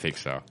 Mm-hmm. I think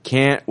so.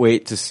 Can't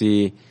wait to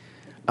see.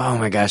 Oh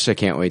my gosh, I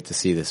can't wait to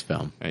see this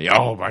film.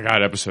 Oh my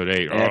god, episode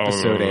 8.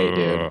 Episode 8,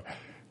 dude.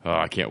 Oh,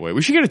 I can't wait.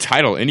 We should get a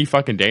title any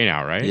fucking day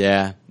now, right?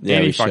 Yeah,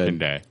 any fucking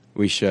day.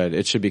 We should.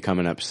 It should be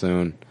coming up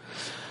soon.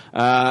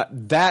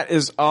 That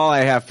is all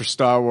I have for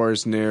Star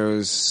Wars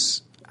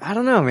news. I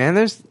don't know, man.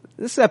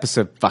 This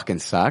episode fucking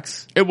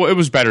sucks. It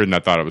was better than I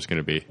thought it was going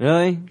to be.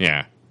 Really?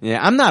 Yeah.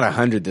 Yeah, I'm not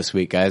 100 this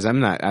week, guys. Me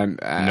neither.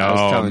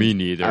 Me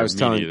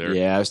neither.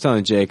 Yeah, I was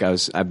telling Jake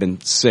I've been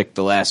sick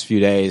the last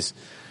few days,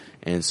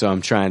 and so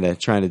I'm trying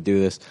to do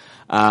this.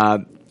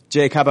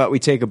 Jake, how about we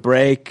take a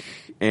break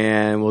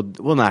and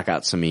we'll knock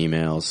out some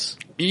emails.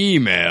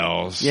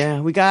 Emails?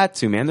 Yeah, we got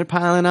to, man. They're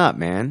piling up,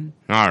 man.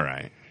 All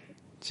right.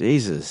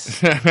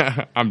 Jesus.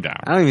 I'm down.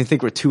 I don't even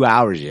think we're 2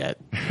 hours yet.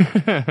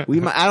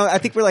 I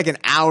think we're like an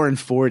hour and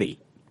 40.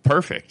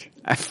 Perfect.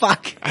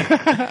 Fuck.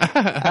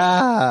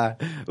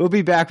 We'll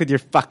be back with your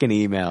fucking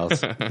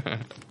emails.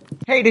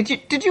 Hey,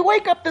 did you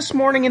wake up this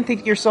morning and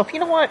think to yourself, you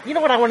know what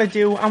I want to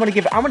do? I want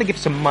to give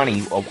some money,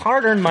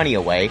 hard-earned money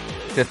away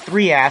to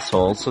 3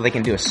 assholes so they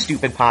can do a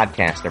stupid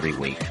podcast every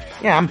week.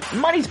 Yeah,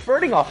 money's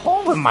burning a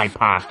hole in my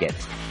pocket.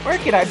 Where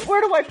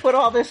do I put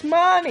all this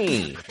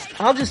money?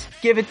 I'll just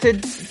give it to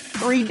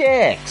 3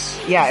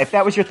 dicks. Yeah, if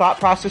that was your thought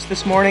process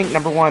this morning,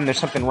 number 1, there's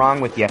something wrong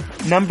with you.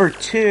 Number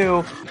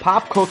 2,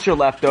 Pop Culture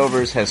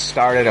Leftovers has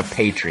started a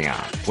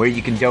Patreon where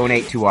you can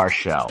donate to our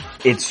show.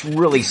 It's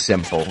really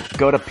simple.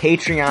 Go to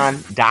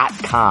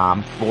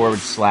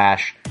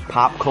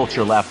patreon.com/Pop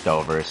Culture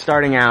Leftovers.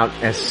 Starting out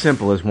as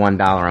simple as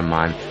 $1 a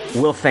month.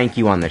 We'll thank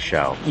you on the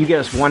show. You get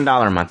us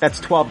 $1 a month. That's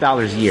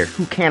 $12 a year.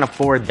 Who can't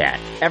afford that?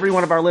 Every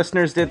one of our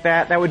listeners did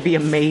that. That would be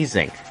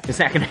amazing. Is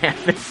that going to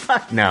happen?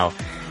 Fuck no.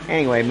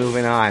 Anyway,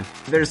 moving on.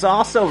 There's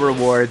also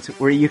rewards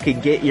where you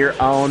can get your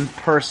own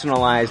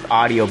personalized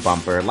audio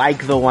bumper,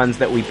 like the ones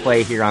that we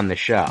play here on the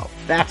show.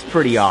 That's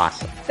pretty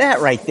awesome.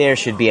 That right there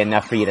should be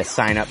enough for you to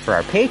sign up for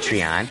our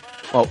Patreon.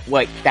 Well,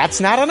 wait,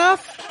 that's not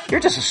enough? You're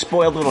just a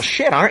spoiled little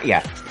shit, aren't you?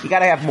 You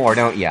gotta have more,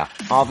 don't you?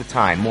 All the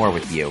time, more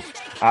with you.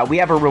 We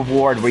have a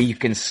reward where you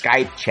can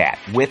Skype chat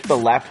with the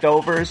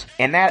leftovers,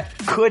 and that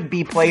could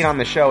be played on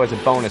the show as a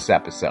bonus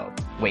episode.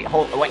 Wait,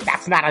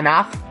 that's not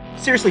enough?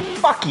 Seriously,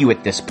 fuck you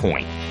at this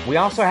point. We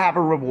also have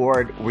a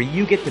reward where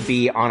you get to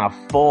be on a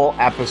full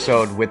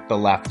episode with the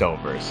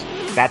leftovers.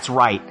 That's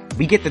right.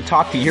 We get to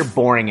talk to your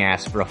boring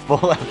ass for a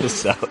full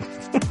episode.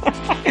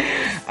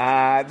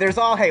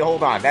 Hey,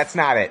 hold on. That's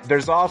not it.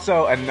 There's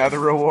also another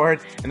reward,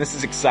 and this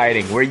is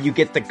exciting, where you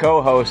get to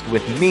co-host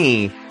with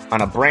me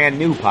on a brand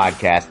new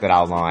podcast that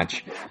I'll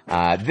launch.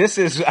 This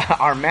is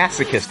our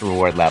masochist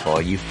reward level.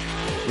 You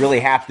really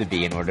have to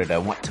be in order to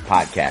want to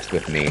podcast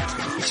with me.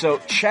 So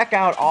check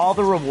out all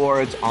the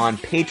rewards on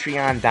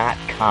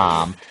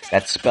patreon.com.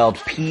 That's spelled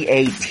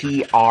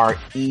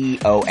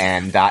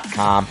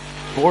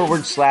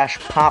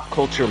patreon.com/Pop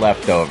Culture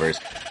Leftovers.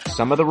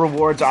 Some of the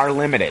rewards are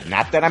limited.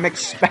 Not that I'm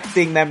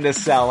expecting them to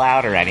sell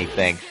out or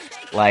anything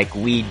like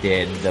we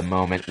did the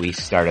moment we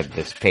started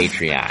this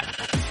Patreon.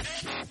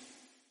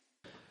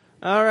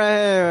 All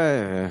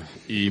right.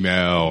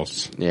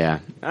 Emails.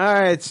 Yeah. All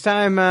right. It's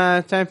time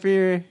for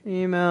your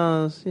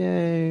emails.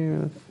 Yay.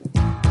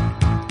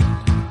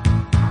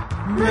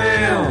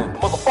 Mail.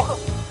 Motherfucker.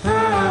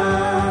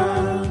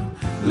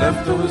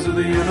 Leftovers of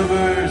the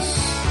universe.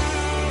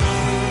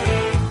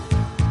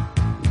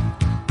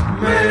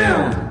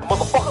 Mail.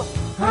 Motherfucker.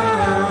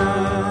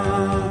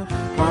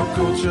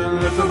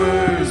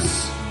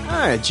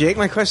 Jake,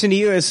 my question to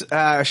you is,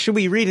 should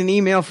we read an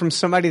email from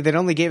somebody that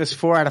only gave us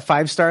 4 out of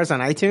 5 stars on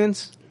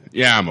iTunes?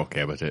 Yeah, I'm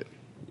okay with it.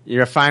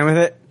 You're fine with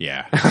it?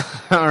 Yeah.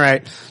 All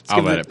right.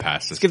 I'll let it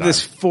pass this Let's give time.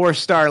 this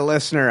 4-star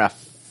listener a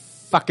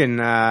fucking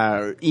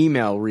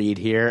email read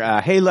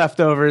here. Hey,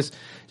 Leftovers.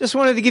 Just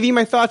wanted to give you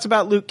my thoughts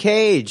about Luke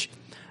Cage.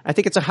 I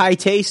think it's a high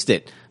taste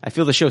it. I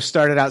feel the show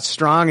started out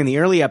strong in the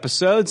early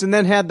episodes and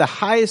then had the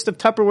highest of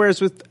Tupperwares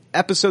with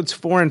episodes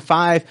 4 and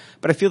 5,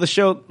 but I feel the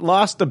show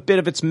lost a bit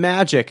of its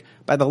magic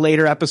by the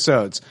later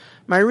episodes.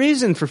 My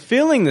reason for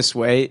feeling this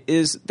way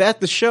is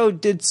that the show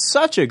did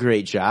such a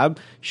great job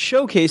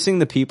showcasing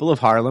the people of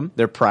Harlem,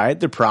 their pride,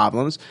 their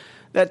problems,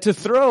 that to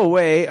throw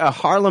away a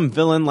Harlem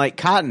villain like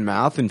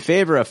Cottonmouth in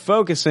favor of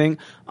focusing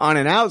on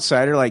an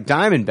outsider like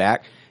Diamondback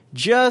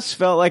just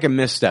felt like a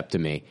misstep to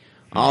me.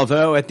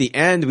 Although at the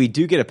end we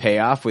do get a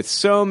payoff with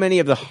so many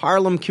of the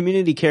Harlem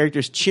community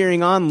characters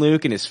cheering on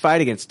Luke in his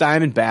fight against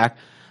Diamondback,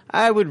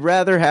 I would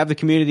rather have the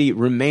community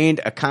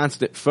remained a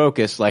constant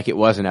focus like it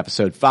was in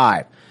episode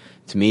 5.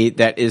 To me,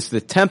 that is the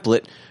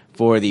template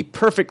for the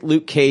perfect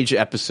Luke Cage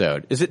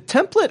episode. Is it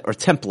template or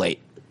template?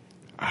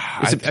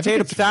 Is it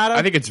potato?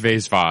 I think it's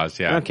vase vase,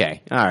 yeah.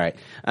 Okay, all right.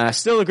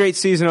 Still a great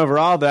season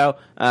overall, though.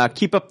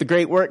 Keep up the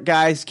great work,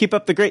 guys. Keep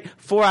up the great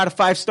 4 out of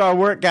 5 star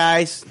work,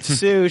 guys.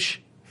 Tsoosh.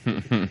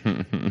 Thank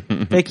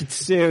you,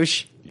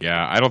 Tsoosh.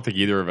 Yeah, I don't think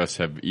either of us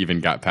have even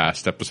got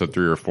past episode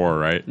 3 or 4,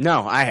 right?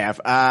 No, I have.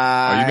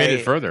 You made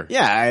it further.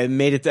 Yeah, I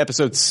made it to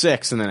episode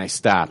 6 and then I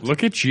stopped.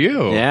 Look at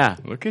you. Yeah.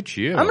 Look at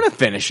you. I'm going to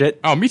finish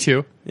it. Oh, me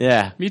too.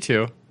 Yeah. Me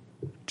too.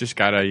 Just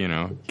gotta,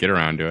 get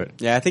around to it.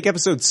 Yeah, I think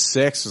episode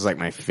 6 was like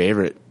my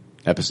favorite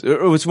episode.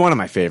 It was one of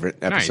my favorite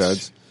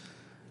episodes. Nice.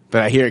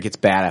 But I hear it gets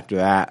bad after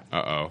that.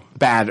 Uh-oh.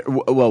 Bad,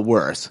 well,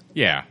 worse.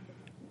 Yeah.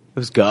 It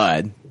was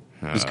good.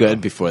 It was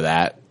good before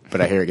that,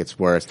 but I hear it gets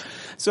worse.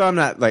 So I'm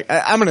not like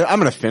I'm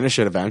gonna finish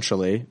it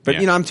eventually. But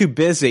I'm too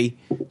busy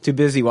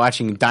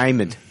watching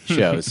Diamond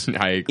shows.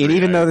 I agree. And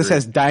even though this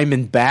has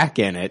Diamondback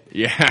in it,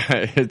 yeah,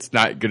 it's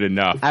not good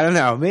enough. I don't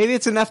know. Maybe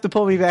it's enough to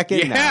pull me back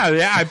in.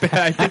 Yeah, I bet.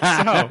 I think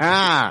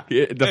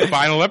so. The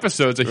final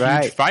episode's a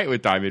huge fight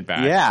with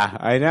Diamondback. Yeah,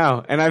 I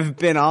know. And I've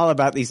been all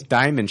about these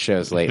Diamond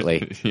shows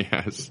lately.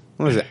 Yes.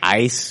 What was it?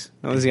 Ice?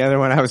 What was the other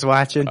one I was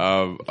watching?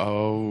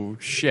 Oh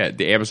shit,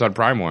 the Amazon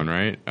Prime one,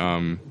 right?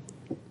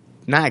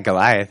 Not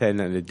Goliath. Had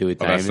nothing to do with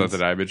diamonds. That's not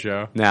the Diamond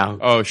show? No.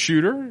 Oh,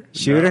 Shooter?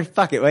 Shooter? No.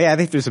 Fuck it. Well, yeah,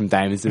 they threw some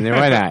diamonds in there.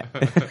 Why not?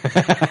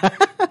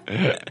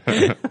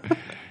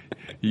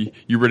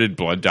 You rented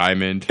Blood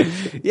Diamond?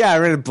 Yeah, I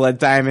rented Blood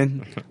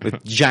Diamond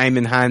with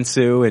Jaimin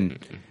Hansu and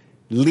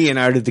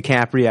Leonardo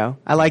DiCaprio.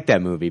 I like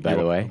that movie, by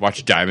the way.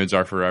 Watch Diamonds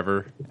Are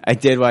Forever? I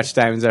did watch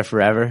Diamonds Are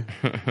Forever.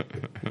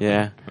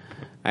 Yeah.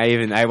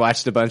 I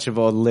watched a bunch of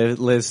old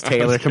Liz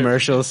Taylor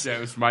commercials. That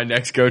was my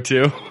next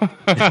go-to.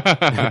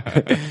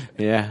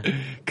 Yeah.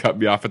 Cut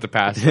me off at the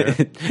pass there.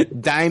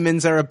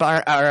 Diamonds are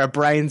a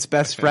Brian's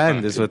best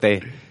friend is what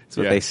they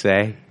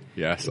say.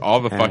 Yes,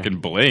 all the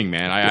fucking bling,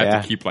 man. I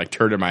have to keep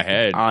turning my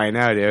head. Oh, I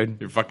know, dude.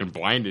 You're fucking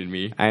blinding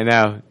me. I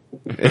know.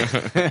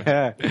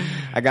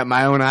 I got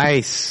my own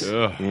ice.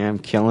 Ugh. Yeah, I'm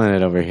killing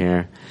it over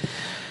here.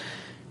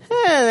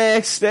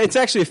 Next, it's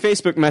actually a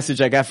Facebook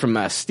message I got from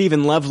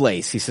Stephen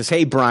Lovelace. He says,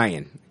 "Hey,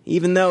 Brian,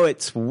 even though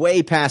it's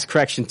way past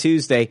Correction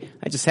Tuesday,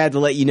 I just had to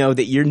let you know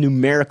that your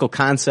numerical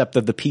concept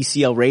of the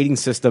PCL rating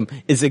system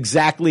is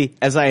exactly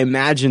as I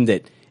imagined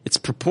it. It's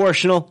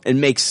proportional and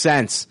makes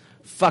sense.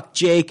 Fuck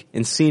Jake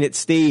and Seen It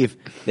Steve.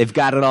 They've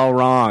got it all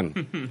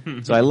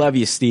wrong." So I love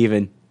you,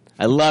 Stephen.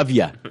 I love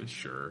you.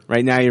 Sure.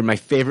 Right now, you're my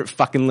favorite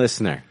fucking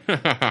listener.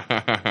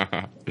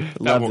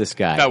 Love this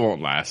guy. That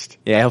won't last.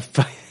 Yeah.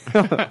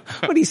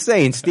 What are you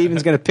saying?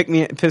 Steven's going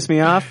to piss me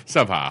off?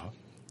 Somehow.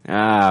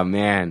 Oh,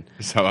 man.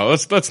 So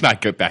let's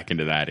not get back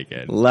into that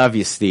again. Love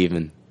you,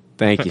 Steven.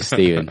 Thank you,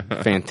 Steven.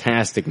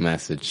 Fantastic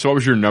message. So what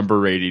was your number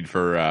rating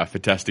for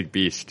Fantastic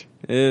Beast?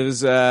 It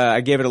was,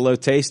 I gave it a low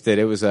tasted.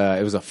 It was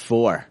a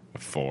 4. A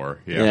 4,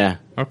 yeah. Yeah.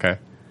 Okay.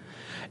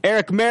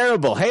 Eric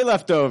Marable, hey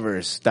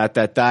Leftovers, ...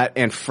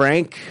 And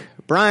Frank,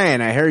 Brian,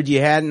 I heard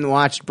you hadn't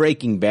watched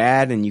Breaking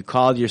Bad and you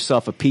called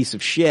yourself a piece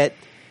of shit.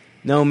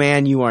 No,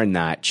 man, you are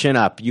not. Chin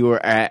up. You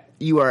are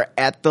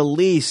at the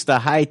least a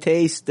high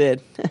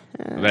tasted.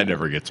 That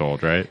never gets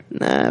old, right?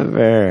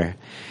 Never.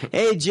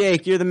 Hey,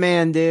 Jake, you're the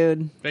man,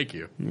 dude. Thank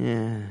you.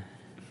 Yeah.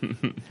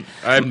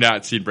 I have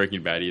not seen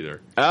Breaking Bad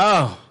either.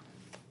 Oh.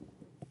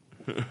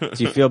 Do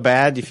you feel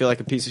bad? Do you feel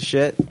like a piece of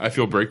shit? I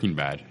feel Breaking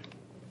Bad.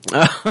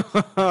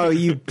 Oh,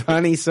 you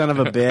punny son of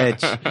a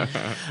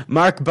bitch.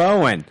 Mark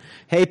Bowen.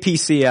 Hey,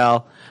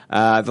 PCL.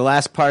 The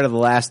last part of the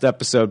last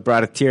episode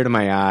brought a tear to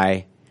my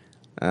eye.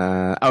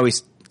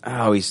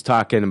 He's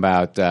talking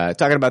about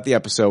the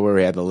episode where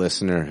we had the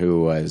listener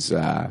who was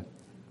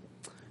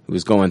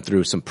going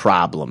through some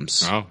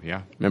problems. Oh,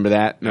 yeah. Remember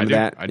that?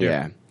 I do.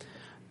 Yeah.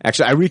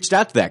 Actually, I reached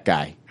out to that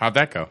guy. How'd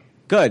that go?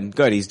 Good.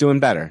 He's doing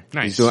better.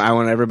 Nice. I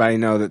want everybody to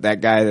know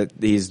that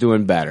he's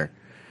doing better.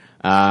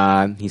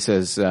 He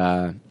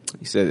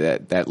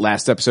said that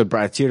last episode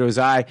brought a tear to his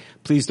eye.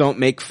 Please don't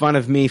make fun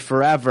of me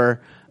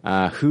forever.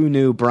 Who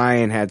knew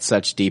Brian had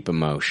such deep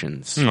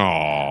emotions?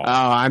 Aww. Oh,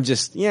 I'm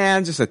just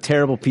a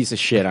terrible piece of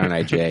shit, aren't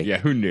I, Jake? Yeah,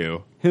 who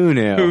knew? Who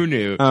knew? Who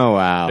knew? Oh,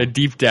 wow. That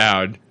deep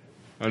down,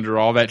 under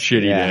all that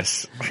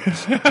shittiness,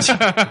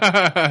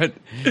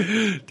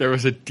 there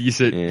was a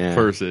decent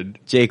person.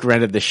 Jake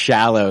rented The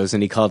Shallows,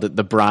 and he called it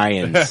The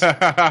Bryans.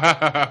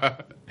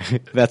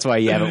 That's why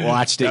you haven't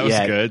watched it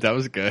yet. That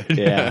was good.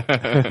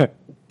 Yeah.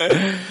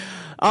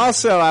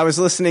 Also, I was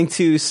listening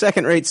to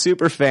Second Rate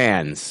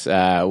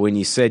Superfans when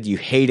you said you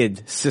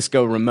hated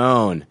Cisco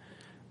Ramon.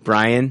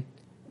 Brian?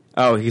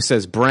 Oh, he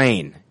says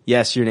Brain.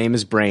 Yes, your name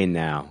is Brain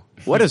now.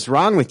 What is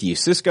wrong with you?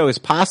 Cisco is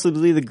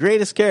possibly the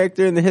greatest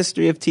character in the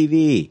history of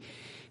TV.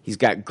 He's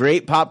got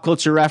great pop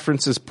culture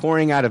references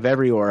pouring out of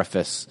every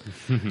orifice.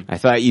 I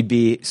thought you'd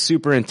be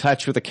super in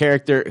touch with a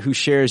character who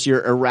shares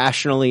your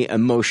irrationally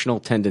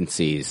emotional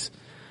tendencies.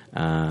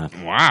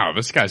 Wow,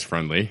 this guy's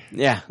friendly.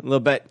 Yeah, a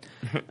little bit.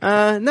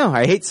 No,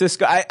 I hate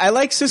Cisco. I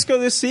like Cisco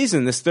this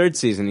season, this third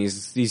season.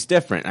 He's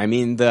different. I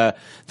mean, the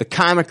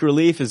comic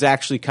relief is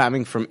actually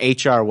coming from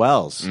H.R.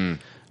 Wells.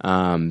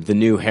 The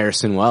new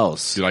Harrison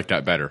Wells. You like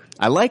that better?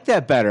 I like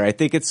that better. I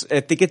think it's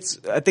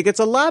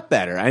a lot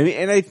better. I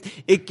mean,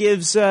 it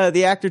gives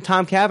the actor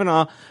Tom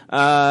Cavanaugh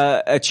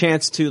a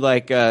chance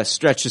to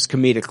stretch his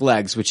comedic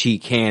legs, which he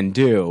can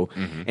do,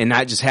 and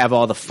not just have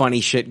all the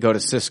funny shit go to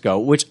Cisco,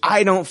 which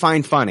I don't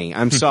find funny.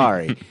 I'm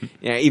sorry.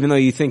 Yeah, even though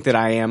you think that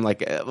I am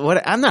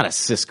what? I'm not a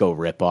Cisco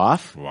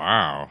ripoff.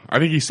 Wow, I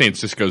think he's saying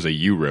Cisco's a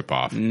you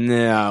ripoff.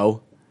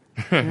 No.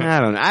 I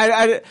don't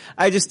know.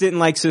 I just didn't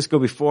like Cisco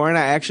before, and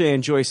I actually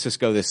enjoy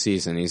Cisco this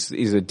season.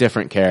 He's a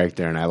different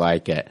character, and I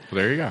like it.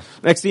 Well, there you go.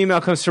 Next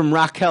email comes from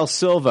Raquel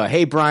Silva.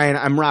 Hey, Brian,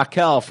 I'm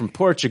Raquel from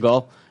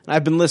Portugal, and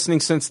I've been listening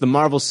since the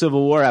Marvel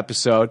Civil War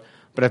episode,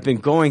 but I've been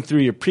going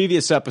through your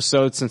previous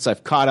episodes since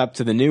I've caught up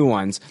to the new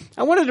ones.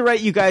 I wanted to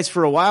write you guys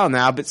for a while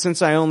now, but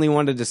since I only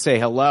wanted to say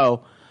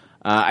hello,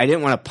 I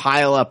didn't want to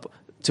pile up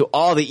to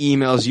all the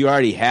emails you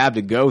already have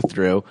to go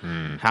through.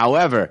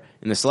 However,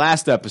 in this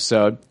last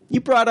episode, you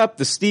brought up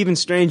the Stephen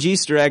Strange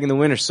Easter egg in the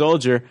Winter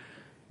Soldier.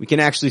 We can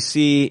actually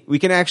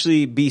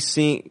be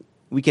seeing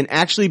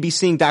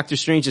Doctor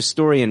Strange's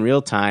story in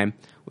real time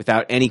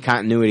without any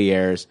continuity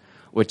errors.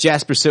 What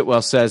Jasper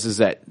Sitwell says is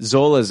that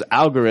Zola's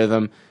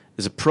algorithm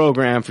is a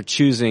program for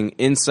choosing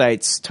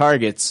insights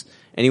targets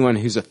anyone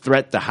who's a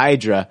threat to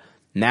Hydra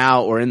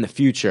now or in the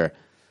future.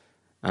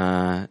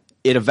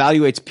 It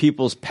evaluates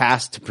people's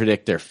past to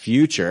predict their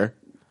future.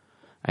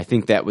 I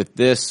think that with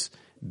this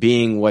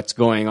being what's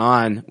going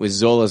on with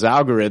Zola's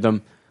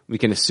algorithm, we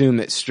can assume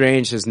that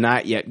Strange has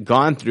not yet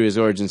gone through his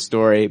origin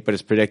story, but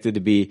is predicted to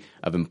be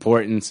of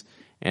importance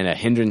and a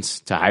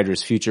hindrance to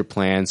Hydra's future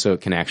plan, so it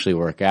can actually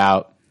work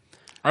out.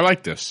 I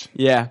like this.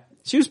 Yeah,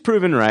 she was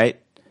proven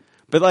right.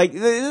 But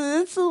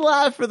it's a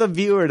lot for the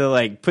viewer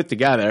to put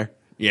together.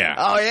 Yeah.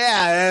 Oh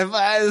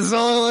yeah,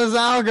 Zola's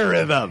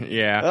algorithm.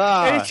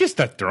 Yeah. And it's just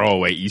a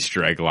throwaway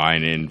Easter egg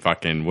line in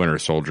fucking Winter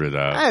Soldier, though.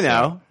 I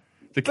know.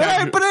 So. But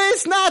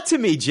it's not to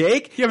me,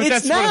 Jake. Yeah, but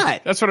it's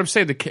not. That's what I'm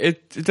saying.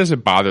 It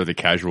doesn't bother the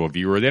casual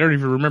viewer. They don't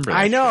even remember that.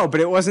 I know, but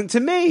it wasn't to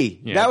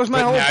me. Yeah. That was my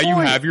whole point. Now you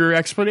have your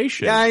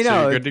explanation. Yeah, I know.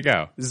 So you're good to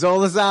go.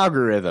 Zola's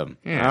algorithm.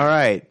 Yeah. All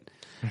right.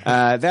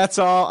 That's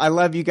all. I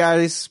love you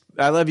guys.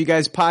 I love you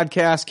guys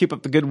podcast. Keep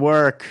up the good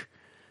work.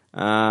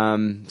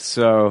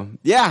 So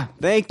yeah,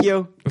 thank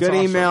you. That's good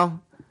awesome.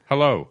 email.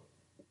 Hello.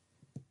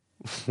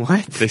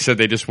 What? They said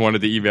they just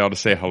wanted the email to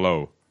say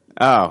hello.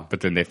 Oh.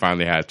 But then they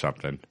finally had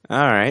something.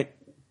 All right.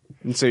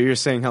 And so you're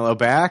saying hello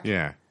back?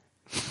 Yeah.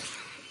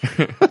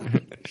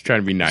 Just trying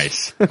to be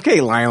nice. Okay,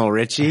 Lionel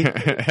Richie.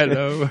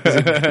 Hello.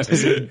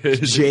 Is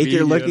it Jake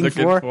you're looking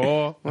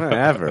for?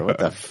 Whatever. What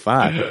the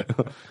fuck?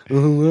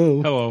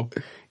 Hello. Hello.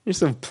 You're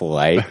so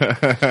polite.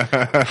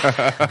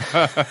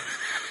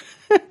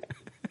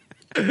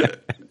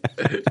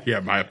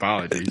 Yeah, my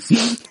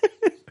apologies.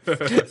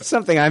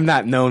 Something I'm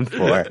not known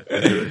for.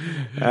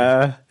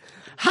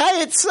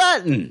 Hi, it's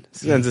Sutton.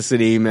 Sends us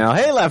an email.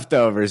 Hey,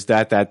 leftovers, ...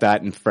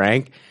 and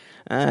Frank.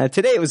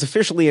 Today it was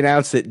officially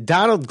announced that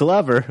Donald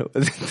Glover,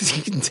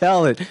 you can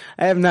tell that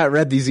I have not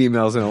read these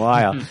emails in a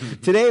while.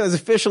 Today it was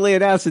officially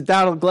announced that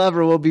Donald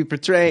Glover will be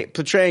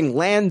portraying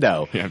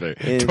Lando. Yeah,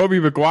 Tobey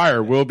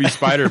Maguire will be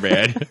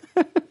Spider-Man.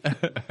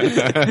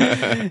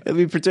 He'll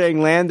be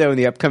portraying Lando in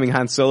the upcoming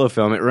Han Solo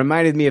film. It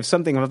reminded me of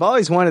something I've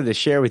always wanted to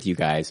share with you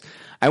guys.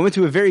 I went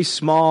to a very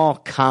small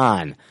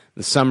con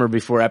the summer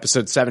before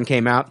Episode 7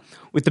 came out,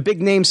 with the big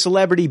name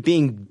celebrity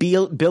being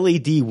Billy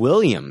D.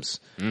 Williams.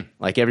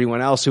 Like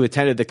everyone else who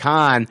attended the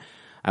con,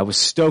 I was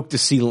stoked to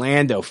see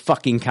Lando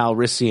fucking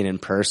Calrissian in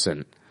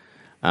person.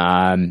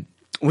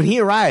 When he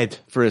arrived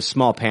for his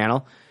small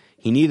panel,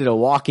 he needed a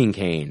walking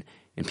cane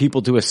and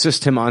people to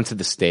assist him onto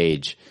the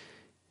stage.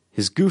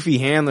 His goofy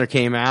handler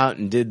came out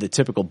and did the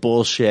typical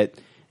bullshit,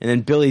 and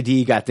then Billy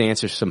D. got to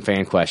answer some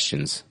fan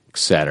questions,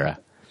 etc.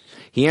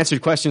 He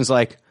answered questions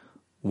like,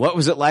 what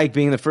was it like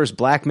being the first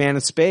black man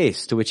in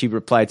space? To which he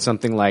replied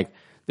something like,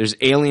 there's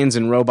aliens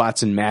and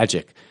robots and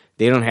magic.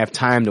 They don't have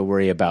time to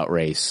worry about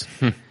race.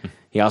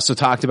 He also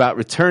talked about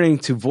returning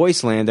to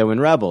voice Lando in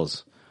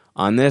Rebels.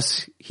 On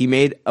this, he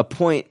made a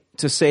point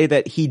to say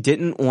that he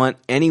didn't want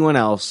anyone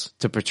else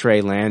to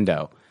portray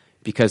Lando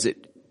because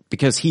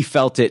he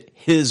felt it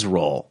his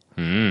role.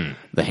 The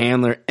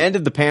handler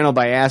ended the panel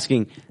by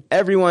asking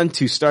everyone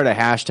to start a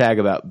hashtag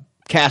about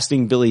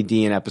casting Billy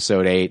D in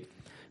episode 8.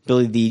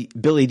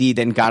 Billy D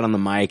then got on the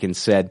mic and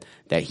said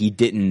that he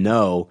didn't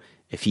know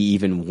if he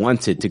even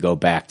wanted to go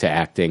back to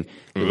acting.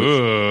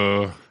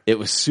 It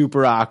was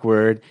super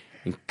awkward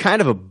and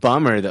kind of a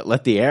bummer that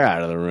let the air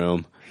out of the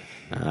room.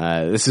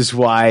 This is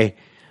why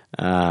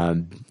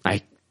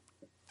I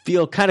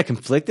feel kind of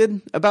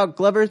conflicted about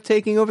Glover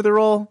taking over the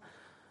role.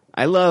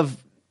 I love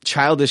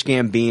Childish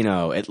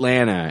Gambino,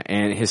 Atlanta,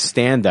 and his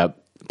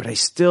stand-up, but I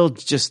still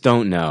just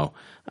don't know.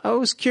 I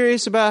was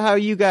curious about how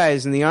you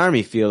guys in the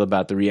Army feel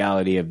about the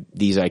reality of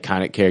these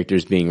iconic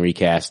characters being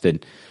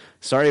recasted.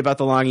 Sorry about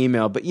the long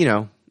email, but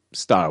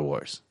Star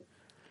Wars.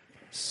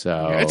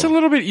 So it's a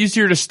little bit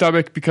easier to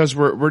stomach because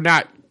we're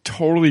not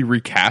totally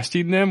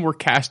recasting them. We're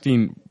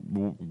casting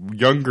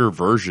younger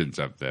versions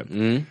of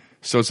them.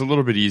 So it's a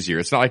little bit easier.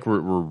 It's not like we're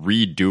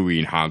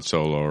redoing Han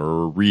Solo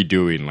or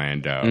redoing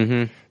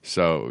Lando.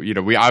 So,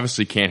 we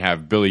obviously can't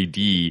have Billy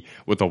D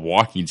with a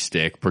walking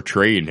stick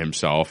portraying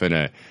himself in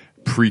a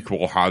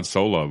prequel Han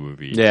Solo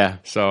movie. Yeah.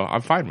 So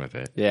I'm fine with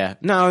it. Yeah.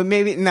 No,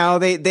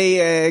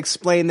 they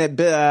explain that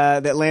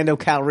that Lando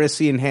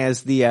Calrissian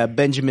has the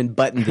Benjamin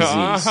Button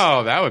disease.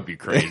 Oh, that would be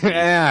crazy.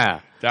 Yeah.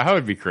 That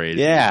would be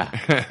crazy. Yeah.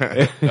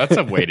 That's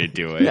a way to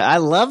do it. Yeah, I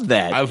love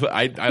that.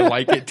 I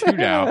like it too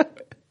now.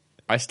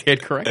 I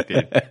stand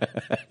corrected.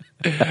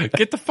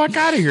 Get the fuck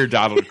out of here,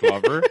 Donald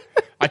Glover.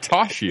 I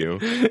toss you.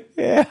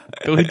 Yeah.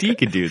 Billy D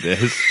can do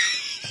this.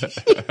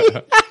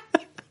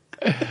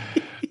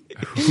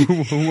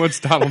 Who wants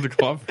Donald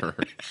Glover?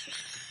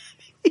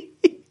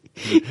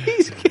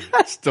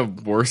 That's the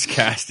worst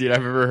casting I've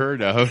ever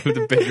heard of.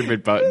 The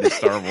Benjamin Button of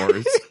Star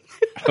Wars.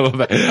 I love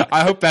that.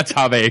 I hope that's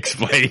how they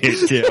explain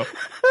it too.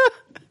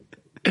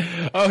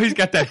 Oh, he's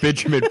got that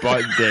Benjamin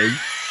Button thing.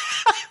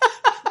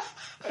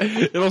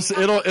 It'll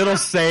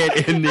say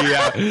it in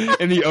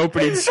the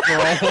opening scroll.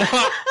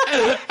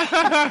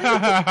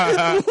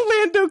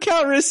 Lando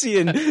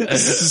Calrissian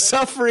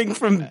suffering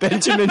from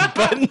Benjamin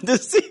Button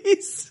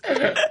disease.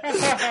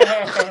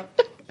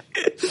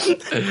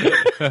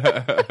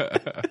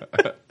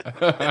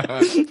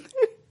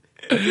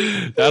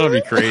 That'll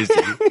be crazy.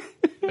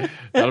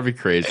 That'll be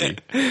crazy.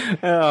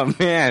 Oh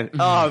man.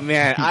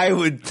 I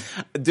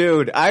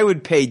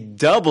would pay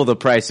double the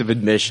price of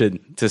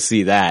admission to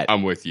see that.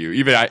 I'm with you.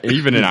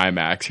 Even in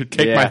IMAX.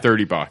 Take my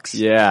 $30.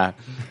 Yeah.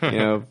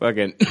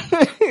 Fucking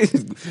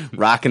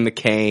rocking the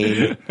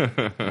cane.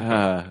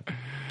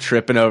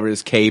 Tripping over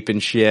his cape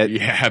and shit.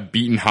 Yeah,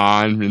 beating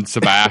Han and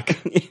Sabak.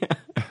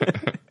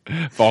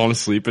 Falling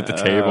asleep at the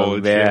table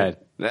and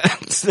shit.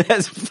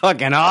 That's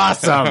fucking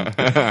awesome.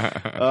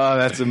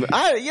 That's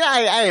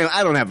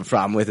I don't have a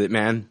problem with it,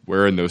 man.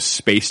 Wearing those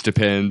space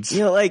depends.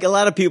 Like a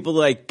lot of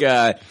people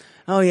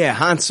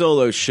Han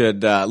Solo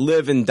should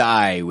live and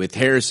die with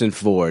Harrison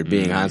Ford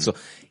being Han Solo.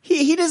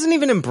 He doesn't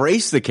even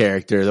embrace the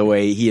character the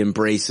way he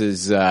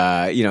embraces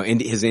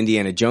his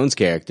Indiana Jones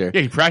character.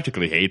 Yeah, he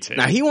practically hates it.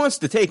 Now he wants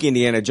to take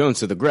Indiana Jones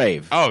to the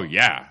grave. Oh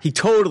yeah. He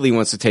totally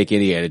wants to take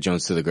Indiana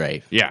Jones to the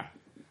grave. Yeah.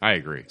 I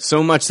agree.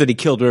 So much that he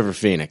killed River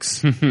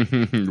Phoenix.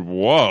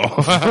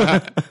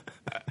 Whoa.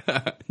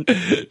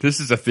 This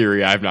is a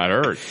theory I've not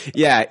heard.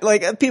 Yeah,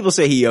 like people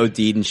say he OD'd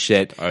and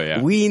shit. Oh yeah.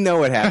 We know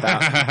what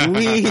happened.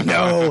 We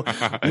know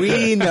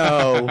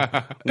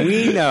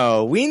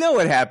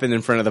what happened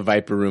in front of the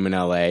Viper Room in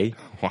LA.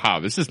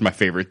 Wow, this is my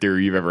favorite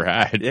theory you've ever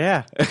had.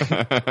 Yeah.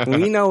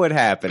 We know what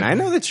happened. I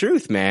know the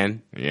truth,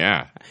 man.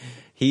 Yeah.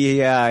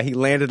 He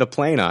landed a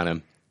plane on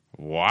him.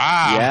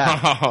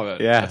 Wow.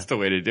 Yeah. That's the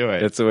way to do it.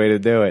 That's the way to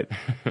do it.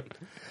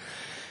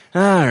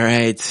 All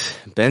right.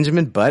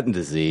 Benjamin Button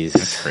disease.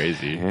 That's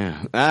crazy.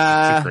 Yeah.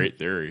 That's a great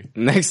theory.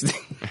 Next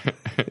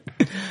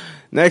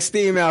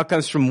email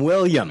comes from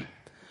William.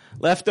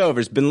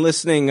 Leftovers. Been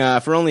listening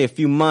for only a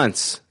few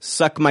months.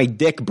 Suck my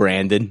dick,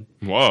 Brandon.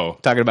 Whoa.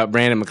 Talking about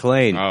Brandon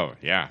McLean. Oh,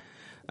 yeah.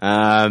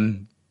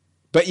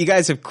 But you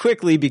guys have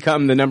quickly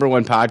become the number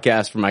one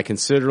podcast for my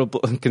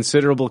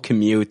considerable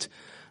commute.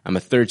 I'm a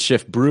third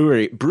shift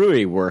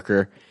brewery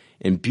worker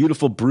in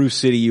beautiful Brew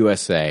City,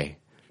 USA.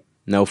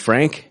 No,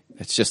 Frank,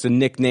 that's just a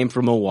nickname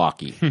for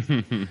Milwaukee.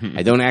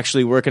 I don't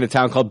actually work in a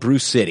town called Brew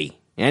City.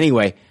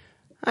 Anyway,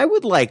 I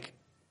would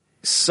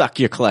suck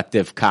your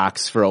collective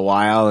cocks for a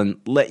while and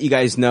let you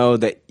guys know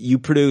that you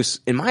produce,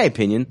 in my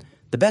opinion,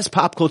 the best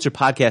pop culture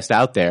podcast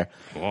out there.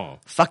 Whoa.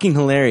 Fucking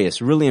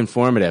hilarious, really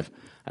informative.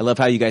 I love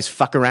how you guys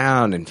fuck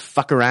around and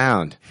fuck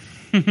around.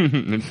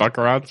 And fuck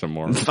around some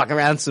more. Fuck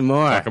around some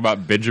more. Talk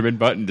about Benjamin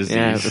Button disease.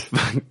 Yeah,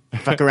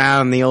 fuck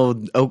around the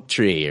old oak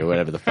tree or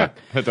whatever the fuck.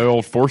 The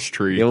old forest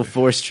tree. The old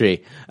forest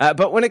tree.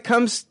 But when it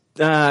comes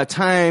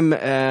time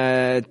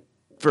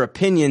for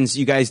opinions,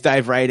 you guys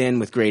dive right in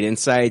with great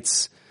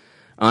insights,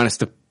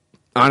 honest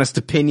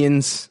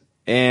opinions,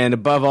 and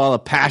above all, a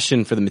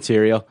passion for the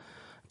material.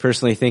 I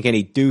personally think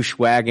any douche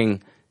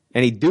wagon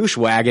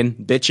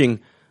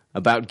bitching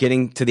about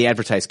getting to the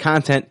advertised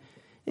content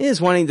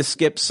is wanting to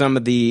skip some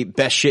of the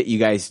best shit you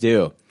guys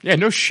do. Yeah,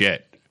 no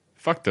shit.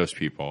 Fuck those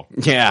people.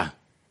 Yeah.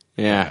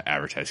 Yeah.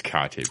 Advertised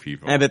content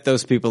people. I bet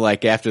those people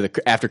like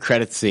after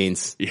credit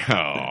scenes.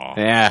 Yeah.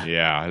 Yeah.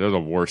 Yeah, they're the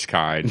worst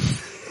kind.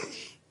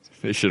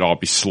 They should all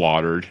be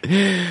slaughtered.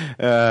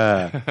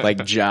 Like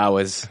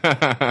Jawas.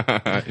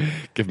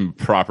 Give them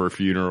a proper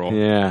funeral.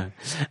 Yeah.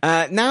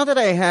 Now that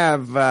I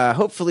have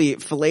hopefully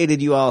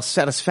filleted you all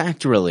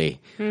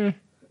satisfactorily,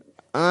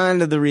 on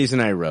to the reason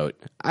I wrote.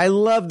 I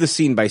love the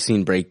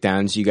scene-by-scene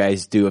breakdowns you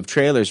guys do of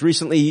trailers.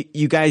 Recently,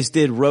 you guys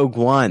did Rogue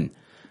One.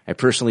 I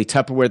personally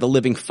Tupperware the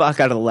living fuck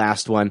out of the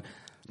last one,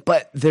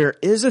 but there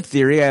is a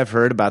theory I've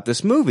heard about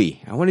this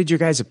movie. I wanted your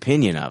guys'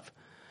 opinion of.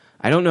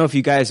 I don't know if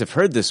you guys have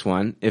heard this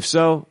one. If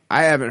so,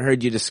 I haven't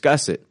heard you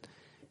discuss it.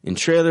 In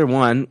trailer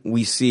 1,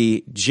 we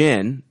see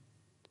Jyn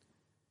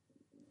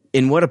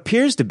in what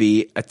appears to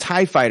be a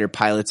TIE fighter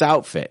pilot's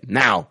outfit.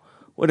 Now,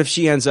 what if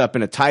she ends up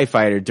in a TIE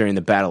fighter during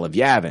the Battle of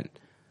Yavin?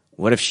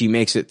 What if she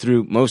makes it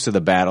through most of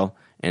the battle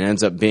and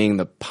ends up being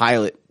the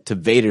pilot to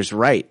Vader's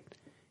right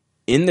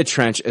in the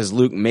trench as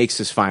Luke makes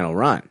his final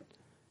run?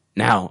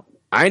 Now,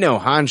 I know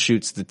Han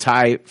shoots the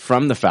TIE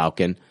from the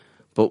Falcon,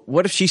 but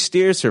what if she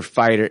steers her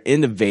fighter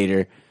into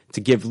Vader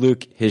to give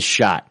Luke his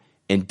shot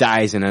and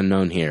dies an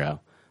unknown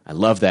hero? I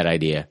love that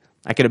idea.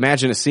 I could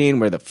imagine a scene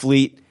where the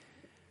fleet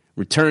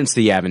returns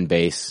to Yavin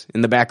base.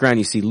 In the background,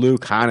 you see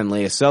Luke, Han, and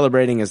Leia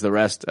celebrating as the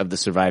rest of the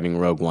surviving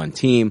Rogue One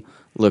team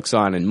looks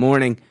on in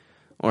mourning,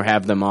 or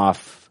have them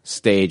off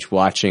stage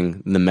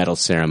watching the medal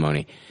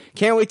ceremony.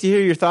 Can't wait to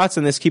hear your thoughts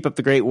on this. Keep up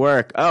the great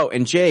work. Oh,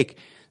 and Jake,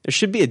 there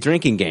should be a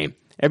drinking game.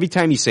 Every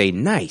time you say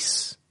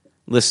nice,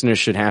 listeners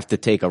should have to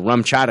take a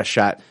rum chata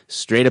shot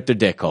straight up their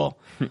dick hole.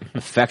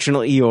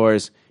 Affectionately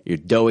yours, your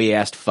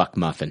doughy-assed fuck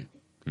muffin.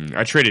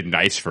 I traded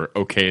nice for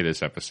okay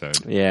this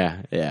episode.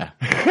 Yeah, yeah.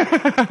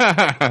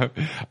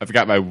 I've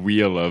got my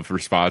wheel of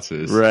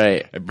responses.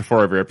 Right. And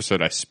before every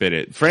episode, I spit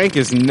it. Frank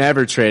is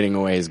never trading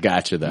away his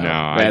gotcha, though.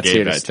 No, that's I gave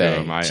here to that stay.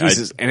 to him.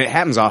 Jesus, and it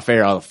happens off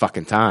air all the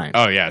fucking time.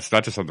 Oh, yeah, it's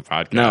not just on the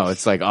podcast. No,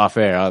 it's like off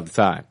air all the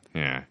time.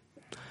 Yeah.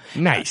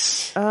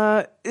 Nice.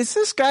 Is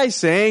this guy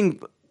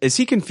saying... Is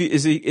he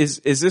confused?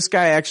 Is this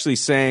guy actually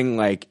saying,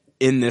 like,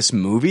 in this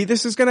movie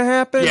this is going to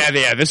happen?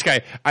 Yeah, this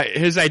guy,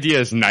 his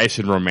idea is nice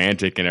and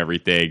romantic and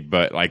everything,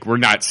 but, like, we're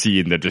not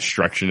seeing the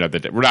destruction of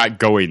we're not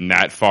going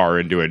that far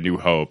into A New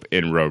Hope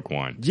in Rogue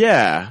One.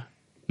 Yeah.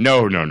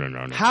 No.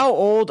 How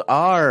old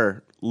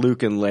are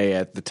Luke and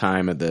Leia at the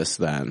time of this,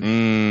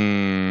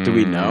 then? Do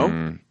we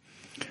know?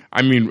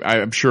 I mean,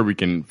 I'm sure we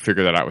can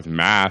figure that out with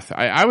math.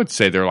 I would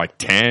say they're, like,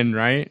 10,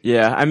 right?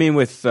 Yeah, I mean,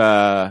 with...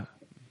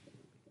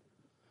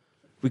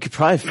 We could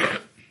probably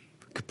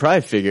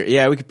figure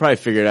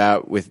it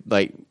out with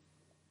the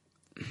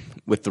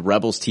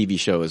Rebels TV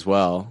show as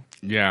well.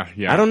 Yeah.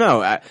 I don't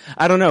know.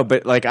 I don't know,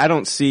 but like I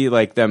don't see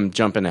like them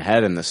jumping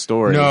ahead in the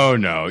story.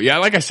 No. Yeah,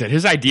 like I said,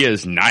 his idea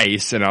is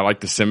nice and I like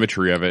the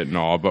symmetry of it and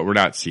all, but we're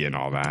not seeing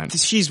all that.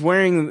 She's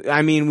wearing,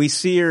 I mean, we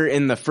see her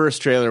in the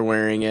first trailer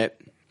wearing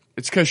it.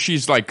 It's because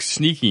she's like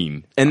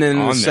sneaking. And then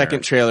in the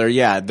second trailer,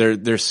 yeah,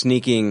 they're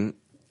sneaking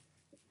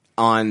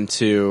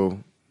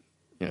onto...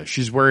 Yeah,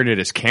 she's wearing it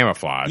as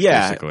camouflage,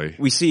 basically.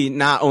 We see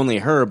not only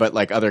her, but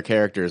like other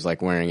characters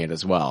like wearing it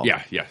as well.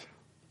 Yeah.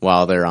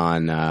 While they're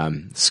on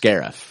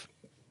Scarif.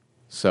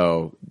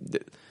 So,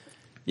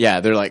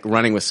 they're like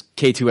running with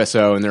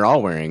K2SO and they're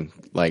all wearing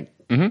like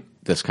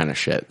this kind of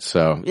shit.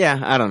 So, yeah,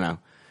 I don't know.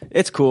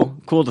 It's cool.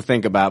 Cool to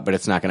think about, but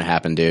it's not going to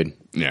happen, dude.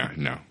 Yeah,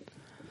 no.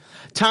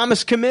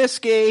 Thomas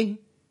Comiskey.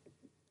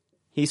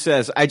 He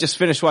says, I just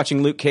finished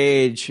watching Luke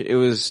Cage. It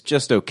was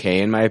just okay,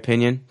 in my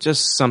opinion.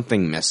 Just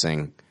something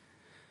missing.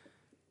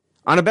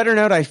 On a better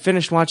note, I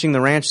finished watching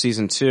The Ranch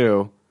Season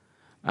 2.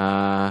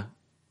 I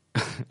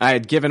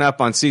had given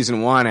up on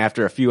Season 1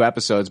 after a few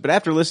episodes, but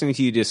after listening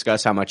to you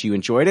discuss how much you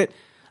enjoyed it,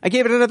 I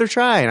gave it another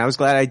try, and I was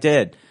glad I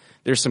did.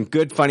 There's some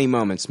good, funny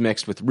moments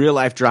mixed with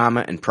real-life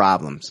drama and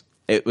problems.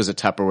 It was a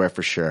Tupperware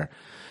for sure.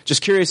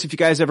 Just curious if you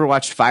guys ever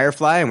watched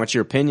Firefly, and what's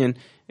your opinion?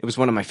 It was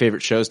one of my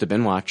favorite shows to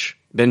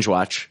binge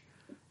watch.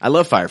 I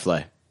love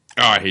Firefly.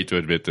 Oh, I hate to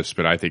admit this,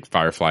 but I think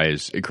Firefly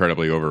is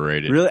incredibly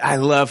overrated. Really? I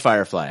love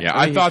Firefly. Yeah,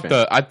 I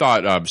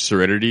thought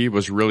Serenity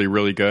was really,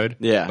 really good.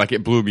 Yeah. Like,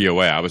 it blew me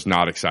away. I was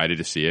not excited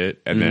to see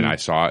it, and then I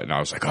saw it, and I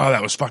was like, oh,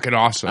 that was fucking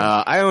awesome.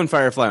 I own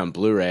Firefly on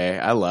Blu-ray.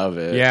 I love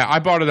it. Yeah, I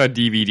bought it on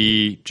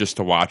DVD just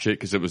to watch it,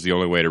 because it was the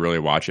only way to really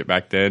watch it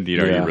back then.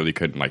 You really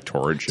couldn't, like,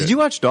 torrent shit. Did you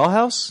watch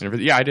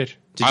Dollhouse? Yeah, I did.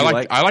 I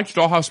liked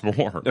Dollhouse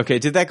more. Okay,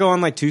 did that go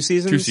on like 2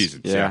 seasons? 2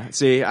 seasons, yeah.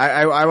 See,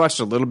 I watched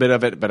a little bit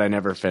of it, but I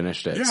never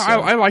finished it. Yeah, so.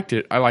 I liked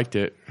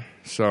it.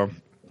 So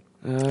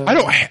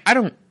I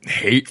don't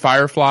hate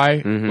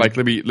Firefly. Like,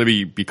 let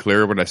me be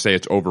clear when I say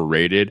it's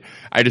overrated.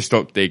 I just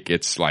don't think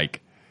it's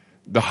like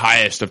the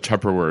highest of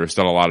Tupperwares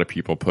that a lot of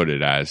people put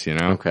it as. You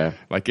know? Okay.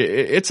 Like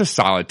it's a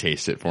solid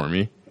taste it for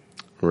me.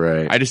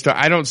 Right.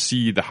 I don't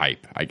see the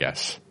hype, I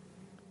guess.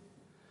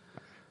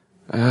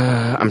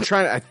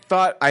 I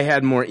thought I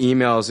had more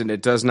emails, and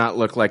it does not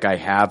look like I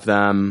have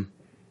them.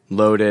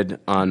 loaded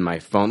on my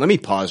phone. Let me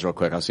pause real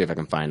quick. I'll see if I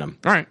can find them.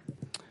 All right.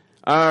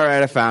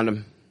 I found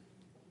him.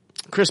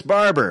 Chris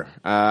Barber.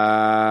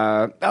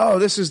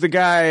 This is the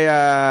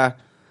guy.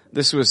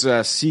 This was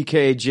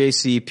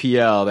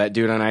CKJCPL, that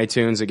dude on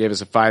iTunes that gave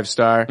us a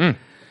 5-star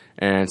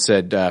and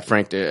said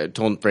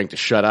told Frank to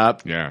shut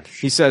up. Yeah.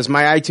 He says,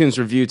 my iTunes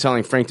review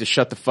telling Frank to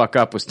shut the fuck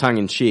up was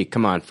tongue-in-cheek.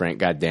 Come on, Frank.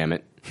 God damn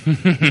it.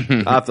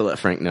 I'll have to let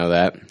Frank know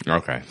that.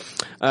 Okay.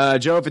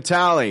 Joe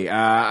Vitale.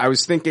 I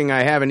was thinking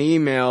I haven't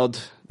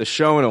emailed the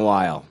show in a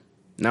while.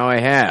 Now I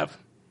have.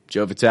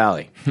 Joe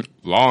Vitale.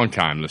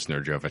 Long-time listener,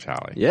 Joe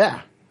Vitale.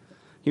 Yeah.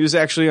 He was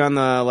actually on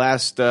the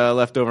last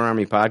Leftover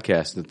Army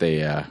podcast that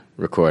they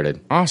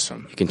recorded.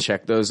 Awesome. You can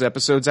check those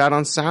episodes out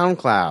on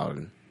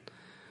SoundCloud.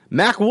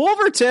 Mac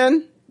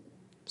Wolverton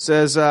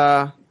says,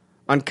 on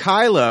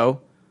Kylo,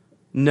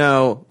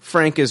 no,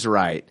 Frank is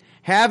right.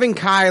 Having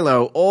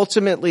Kylo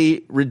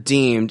ultimately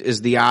redeemed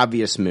is the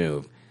obvious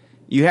move.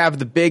 You have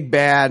the big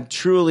bad,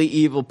 truly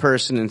evil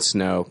person in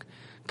Snoke.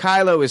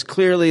 Kylo is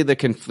clearly the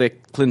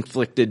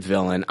conflicted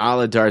villain, a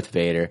la Darth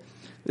Vader.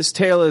 This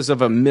tale is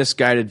of a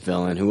misguided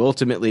villain who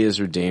ultimately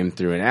is redeemed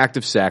through an act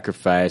of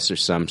sacrifice or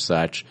some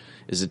such.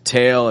 It is a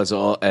tale as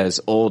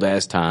old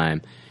as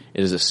time.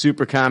 It is a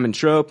super common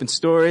trope in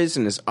stories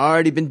and has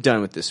already been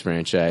done with this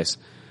franchise.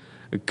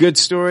 A good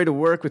story to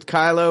work with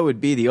Kylo would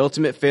be the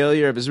ultimate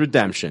failure of his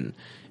redemption.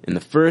 In the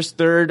first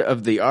third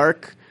of the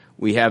arc,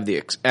 we have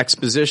the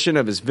exposition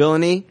of his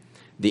villainy,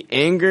 the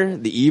anger,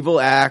 the evil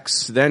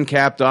acts, then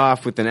capped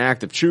off with an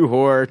act of true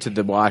horror to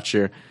the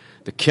watcher,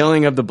 the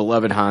killing of the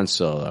beloved Han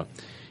Solo.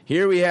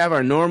 Here we have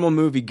our normal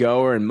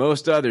moviegoer and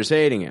most others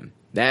hating him.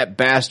 That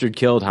bastard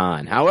killed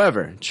Han.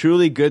 However,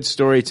 truly good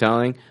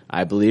storytelling,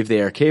 I believe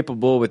they are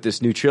capable with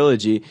this new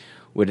trilogy,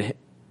 would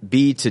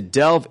be to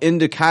delve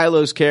into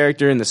Kylo's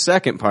character in the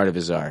second part of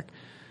his arc.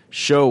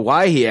 Show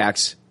why he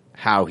acts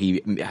how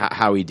he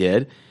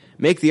did.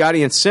 Make the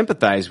audience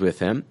sympathize with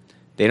him.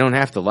 They don't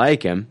have to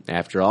like him.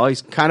 After all,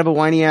 he's kind of a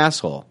whiny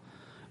asshole.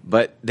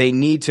 But they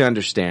need to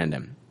understand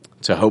him,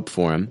 to hope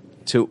for him,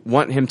 to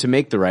want him to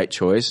make the right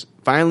choice,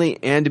 finally,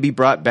 and to be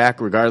brought back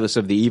regardless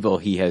of the evil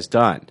he has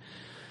done.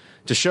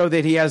 To show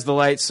that he has the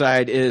light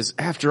side is,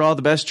 after all,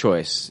 the best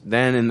choice.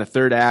 Then in the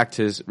third act,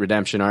 his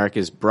redemption arc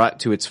is brought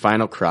to its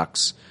final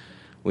crux.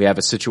 We have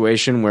a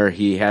situation where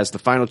he has the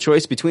final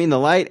choice between the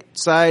light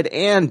side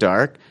and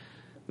dark.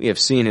 We have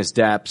seen his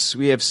depths.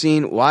 We have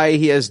seen why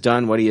he has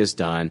done what he has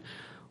done.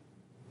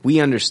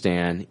 We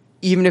understand,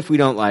 even if we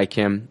don't like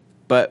him,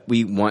 but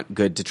we want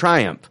good to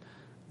triumph.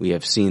 We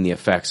have seen the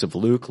effects of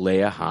Luke,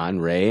 Leia, Han,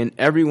 Rey, and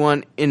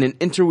everyone in an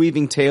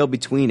interweaving tale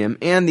between him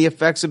and the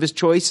effects of his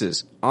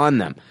choices on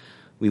them.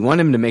 We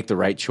want him to make the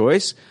right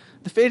choice.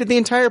 The fate of the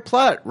entire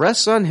plot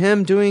rests on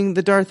him doing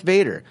the Darth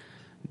Vader.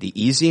 The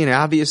easy and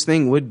obvious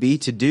thing would be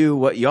to do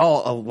what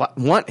y'all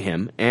want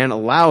him and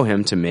allow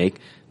him to make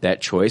that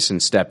choice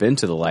and step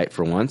into the light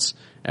for once.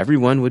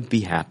 Everyone would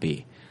be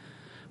happy.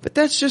 But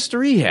that's just a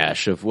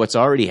rehash of what's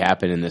already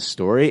happened in this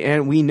story,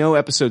 and we know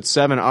Episode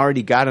 7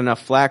 already got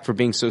enough flack for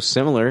being so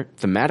similar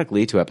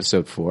thematically to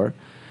Episode 4.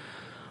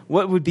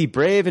 What would be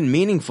brave and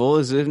meaningful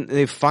is in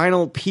the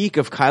final peak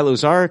of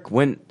Kylo's arc,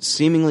 when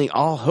seemingly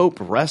all hope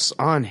rests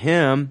on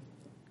him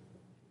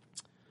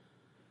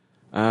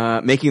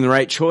making the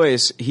right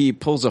choice. He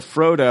pulls a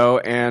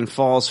Frodo and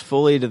falls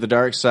fully to the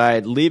dark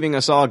side, leaving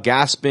us all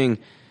gasping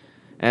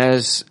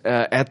as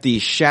at the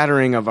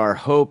shattering of our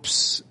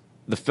hopes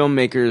the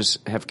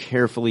filmmakers have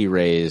carefully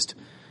raised.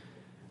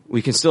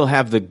 We can still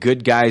have the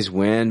good guys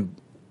win,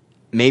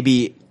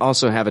 maybe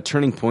also have a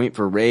turning point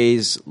for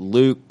Rey's,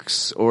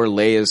 Luke's, or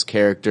Leia's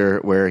character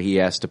where he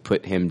has to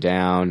put him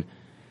down.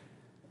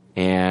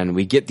 And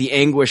we get the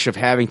anguish of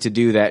having to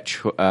do that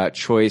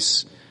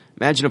choice.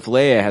 Imagine if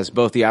Leia has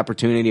both the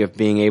opportunity of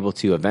being able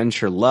to avenge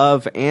her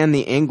love and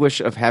the anguish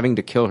of having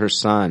to kill her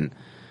son.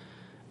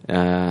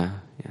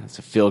 It's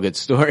a feel-good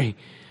story.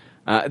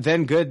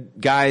 Then good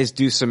guys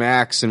do some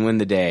acts and win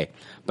the day.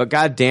 But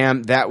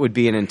goddamn, that would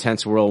be an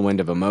intense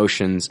whirlwind of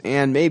emotions,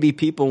 and maybe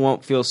people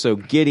won't feel so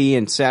giddy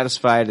and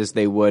satisfied as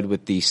they would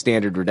with the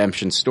standard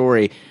redemption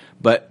story,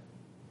 but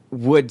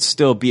would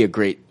still be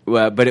great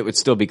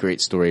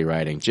story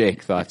writing.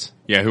 Jake, thoughts?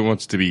 Yeah, who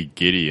wants to be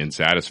giddy and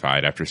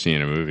satisfied after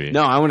seeing a movie?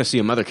 No, I want to see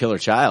a mother kill her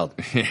child.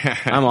 Yeah.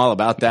 I'm all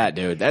about that,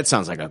 dude. That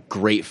sounds like a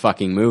great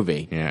fucking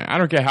movie. Yeah, I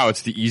don't get how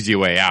it's the easy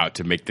way out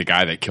to make the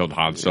guy that killed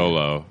Han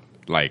Solo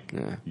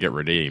get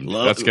redeemed.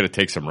 That's going to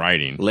take some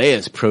writing.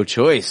 Leia's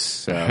pro-choice,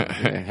 so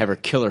have her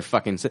kill her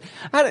fucking...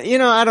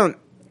 I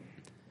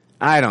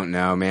don't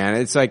know, man.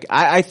 It's like,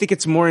 I think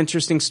it's a more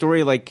interesting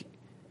story, like,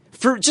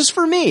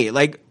 for me,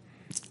 like,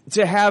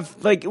 to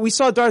have, like, we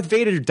saw Darth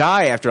Vader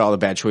die after all the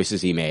bad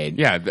choices he made.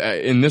 Yeah,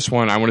 in this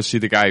one, I want to see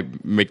the guy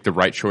make the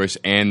right choice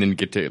and then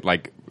get to,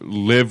 like,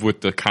 live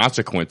with the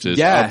consequences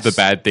of the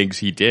bad things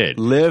he did.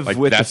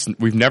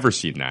 We've never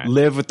seen that.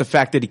 Live with the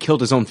fact that he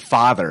killed his own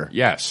father.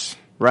 Yes.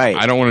 Right.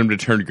 I don't want him to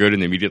turn good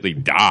and immediately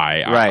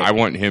die. Right. I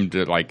want him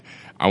to, like,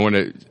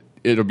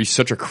 it'll be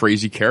such a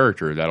crazy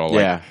character that'll,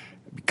 like,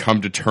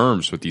 come to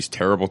terms with these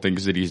terrible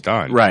things that he's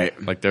done. Right.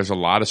 Like there's a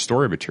lot of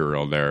story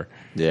material there.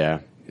 Yeah.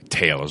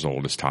 Tale as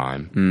old as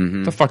time. Mm-hmm.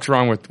 What the fuck's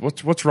wrong with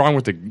what's wrong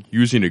with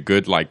using a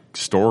good like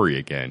story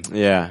again?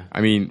 Yeah. I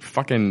mean,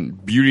 fucking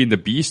Beauty and the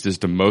Beast is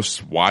the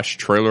most watched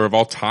trailer of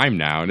all time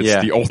now, and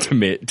it's the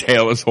ultimate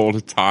tale as old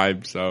as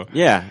time. So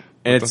yeah,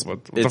 and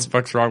what the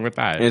fuck's wrong with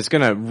that? And it's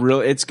gonna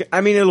really.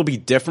 I mean, it'll be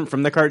different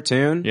from the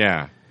cartoon.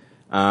 Yeah.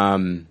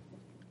 In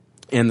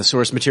the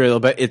source material,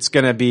 but it's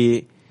gonna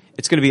be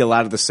a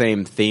lot of the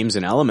same themes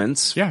and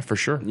elements. Yeah, for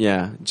sure.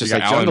 Yeah, just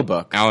like Jungle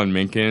Book. Alan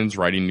Menken's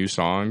writing new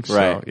songs.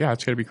 Right. So, yeah,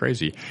 it's going to be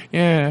crazy.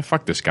 Yeah,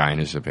 fuck this guy in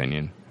his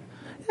opinion.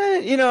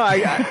 You know,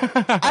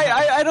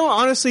 I don't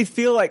honestly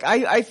feel like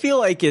I feel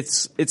like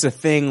it's a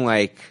thing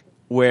like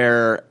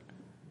where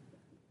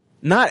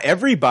not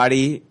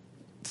everybody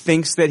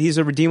thinks that he's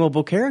a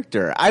redeemable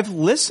character. I've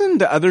listened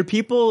to other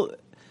people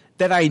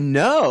that I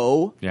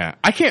know. Yeah,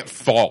 I can't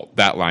fault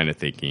that line of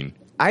thinking.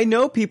 I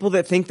know people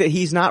that think that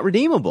he's not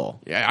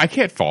redeemable. Yeah, I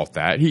can't fault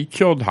that. He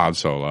killed Han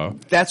Solo.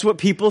 That's what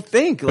people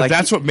think. But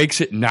that's what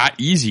makes it not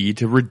easy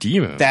to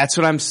redeem him. That's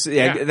what I'm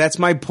saying. Yeah. That's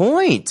my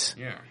point.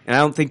 Yeah. And I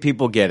don't think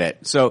people get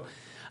it. So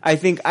I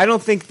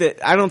don't think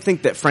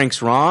that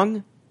Frank's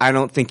wrong. I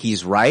don't think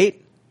he's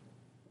right.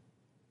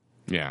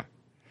 Yeah.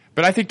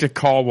 But I think to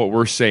call what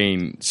we're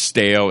saying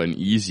stale and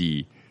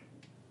easy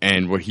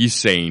and what he's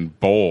saying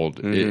bold,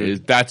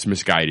 that's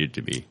misguided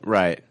to me.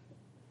 Right.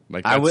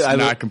 Like, that's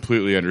not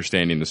completely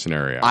understanding the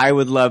scenario. I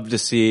would love to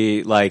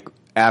see, like,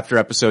 after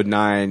episode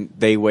 9,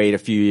 they wait a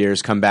few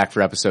years, come back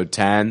for episode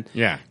 10.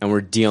 Yeah. And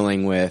we're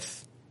dealing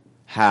with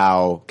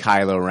how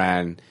Kylo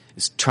Ren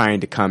is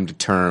trying to come to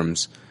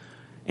terms.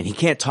 And he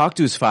can't talk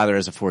to his father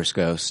as a Force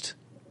ghost.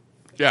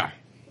 Yeah.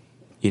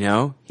 You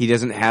know? He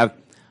doesn't have...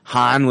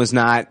 Han was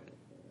not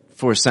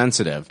Force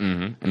sensitive.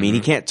 I mean,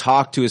 he can't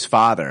talk to his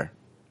father.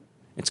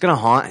 It's going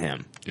to haunt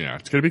him. Yeah,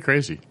 it's going to be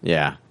crazy.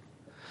 Yeah.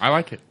 I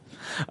like it.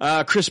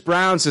 Chris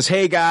Brown says,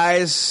 "Hey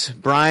guys,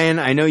 Brian,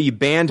 I know you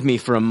banned me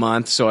for a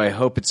month, so I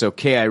hope it's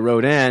okay I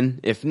wrote in.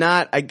 If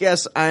not, I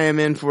guess I am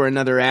in for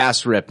another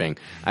ass ripping.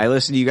 I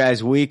listen to you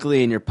guys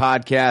weekly and your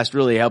podcast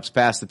really helps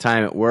pass the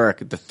time at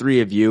work. The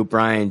three of you,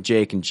 Brian,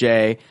 Jake, and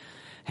Jay,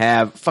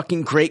 have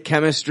fucking great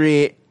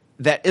chemistry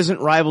that isn't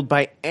rivaled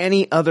by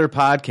any other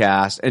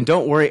podcast. And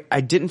don't worry,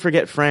 I didn't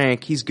forget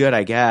Frank. He's good,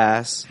 I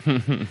guess.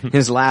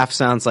 His laugh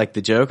sounds like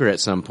the Joker at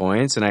some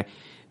points, and I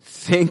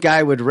think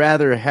I would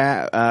rather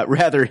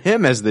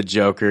him as the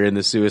Joker in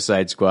the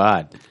Suicide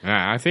Squad."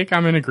 I think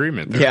I'm in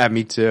agreement there. Yeah,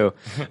 me too.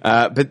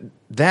 But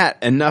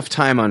enough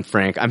time on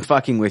Frank. I'm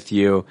fucking with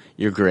you.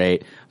 You're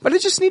great. But I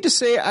just need to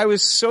say I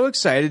was so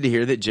excited to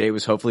hear that Jay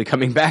was hopefully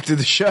coming back to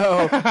the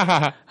show.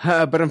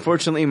 But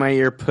unfortunately my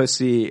ear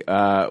pussy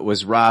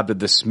was robbed of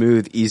the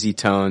smooth, easy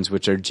tones,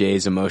 which are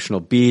Jay's emotional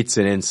beats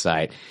and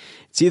insight.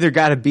 It's either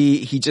gotta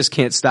be he just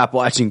can't stop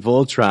watching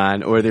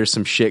Voltron or there's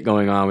some shit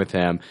going on with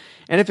him.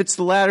 And if it's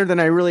the latter, then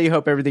I really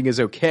hope everything is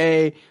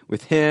okay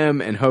with him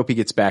and hope he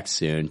gets back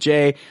soon.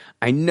 Jay,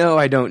 I know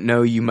I don't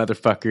know you,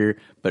 motherfucker,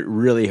 but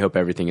really hope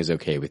everything is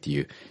okay with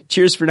you.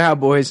 Cheers for now,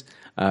 boys.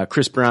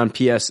 Chris Brown,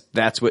 P.S.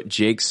 That's what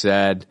Jake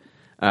said.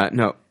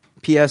 No,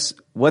 P.S.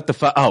 What the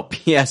fuck? Oh,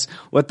 P.S.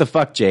 What the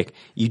fuck, Jake?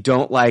 You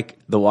don't like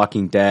The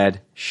Walking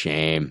Dead?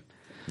 Shame.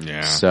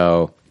 Yeah.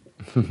 So.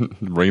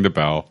 Ring the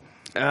bell.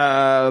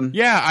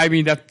 Yeah, I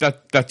mean,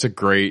 that's a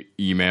great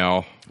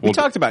email. We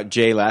talked about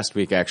Jay last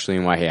week, actually,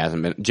 and why he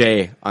hasn't been.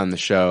 Jay on the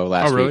show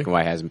last week and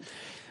why he hasn't been.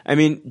 I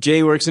mean,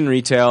 Jay works in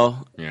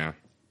retail. Yeah.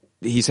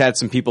 He's had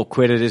some people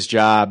quit at his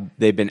job.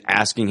 They've been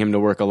asking him to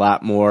work a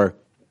lot more.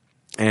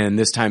 And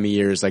this time of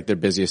year is like their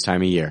busiest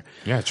time of year.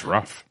 Yeah, it's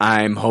rough.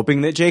 I'm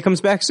hoping that Jay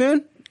comes back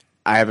soon.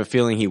 I have a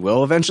feeling he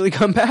will eventually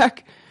come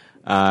back.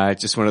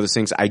 It's just one of those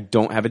things. I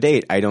don't have a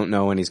date. I don't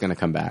know when he's going to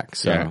come back.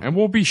 So. Yeah, and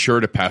we'll be sure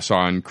to pass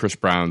on Chris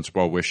Brown's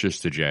well wishes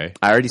to Jay.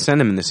 I already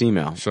sent him in this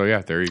email. So yeah,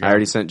 there you go. I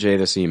already sent Jay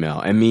this email,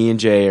 and me and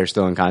Jay are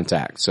still in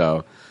contact.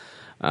 So,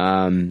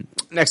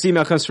 next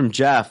email comes from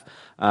Jeff.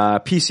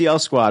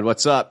 PCL Squad,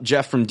 what's up?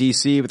 Jeff from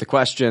DC with a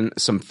question,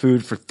 some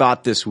food for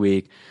thought this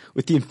week.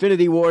 With the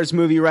Infinity Wars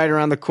movie right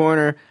around the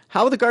corner,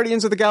 how will the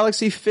Guardians of the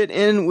Galaxy fit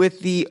in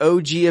with the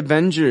OG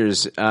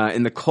Avengers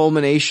in the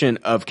culmination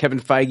of Kevin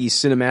Feige's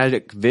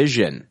cinematic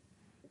vision?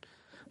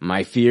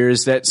 My fear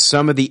is that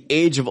some of the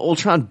Age of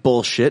Ultron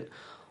bullshit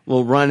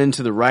will run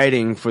into the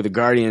writing for the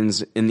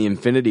Guardians in the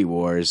Infinity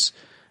Wars.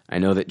 I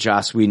know that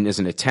Joss Whedon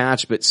isn't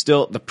attached, but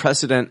still the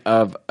precedent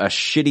of a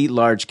shitty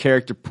large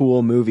character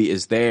pool movie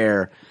is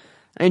there.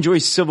 I enjoy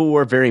Civil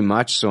War very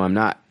much, so I'm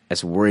not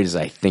as worried as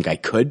I think I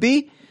could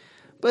be.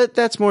 But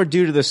that's more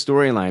due to the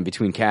storyline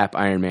between Cap,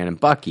 Iron Man, and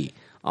Bucky.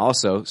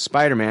 Also,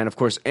 Spider-Man, of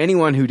course,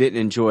 anyone who didn't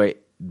enjoy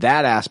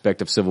that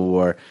aspect of Civil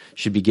War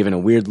should be given a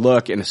weird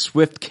look and a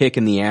swift kick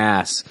in the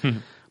ass.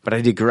 But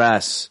I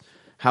digress.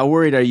 How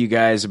worried are you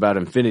guys about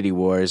Infinity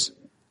Wars?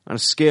 On a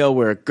scale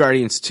where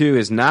Guardians 2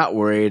 is not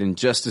worried and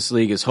Justice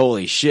League is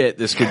holy shit,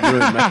 this could ruin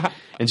my...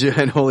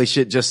 and holy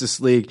shit,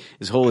 Justice League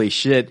is holy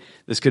shit,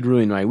 this could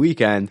ruin my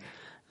weekend.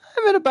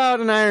 I'm at about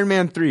an Iron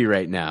Man 3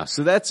 right now,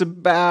 so that's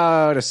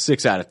about a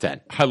 6 out of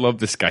 10. I love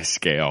this guy's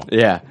scale.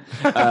 Yeah.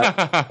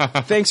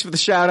 Thanks for the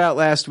shout out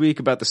last week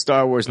about the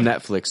Star Wars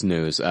Netflix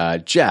news.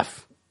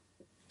 Jeff.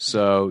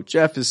 So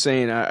Jeff is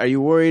saying, are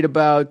you worried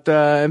about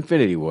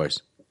Infinity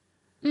Wars?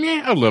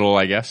 Yeah, a little,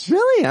 I guess.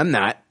 Really? I'm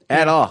not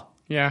at all.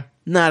 Yeah.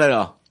 Not at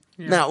all.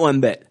 Yeah. Not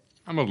one bit.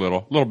 I'm a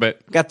little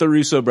bit. Got the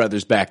Russo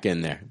brothers back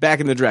in there, back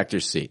in the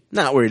director's seat.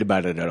 Not worried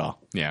about it at all.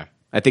 Yeah.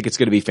 I think it's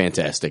going to be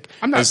fantastic.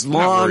 I'm not, as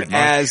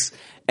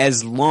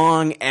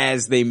long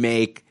as they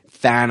make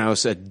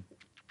Thanos a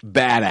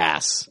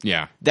badass.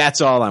 Yeah.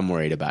 That's all I'm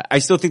worried about. I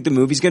still think the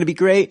movie's going to be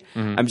great.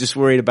 Mm-hmm. I'm just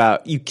worried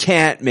about you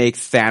can't make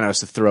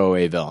Thanos a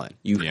throwaway villain.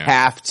 You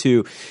have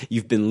to.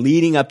 You've been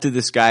leading up to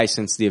this guy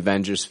since the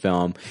Avengers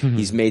film. Mm-hmm.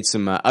 He's made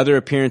some other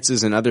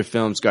appearances in other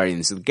films,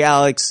 Guardians of the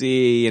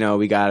Galaxy. You know,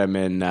 we got him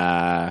in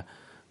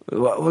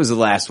what was the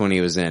last one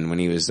he was in when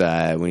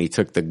he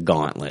took the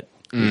gauntlet?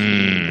 I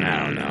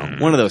don't know.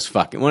 One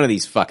of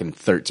these fucking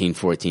 13,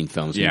 14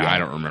 films. Yeah, I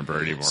don't remember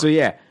it anymore. So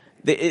yeah,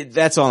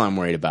 that's all I'm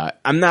worried about.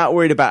 I'm not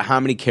worried about how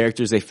many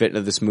characters they fit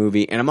into this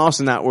movie, and I'm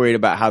also not worried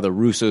about how the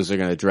Russos are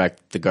going to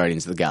direct the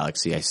Guardians of the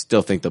Galaxy. I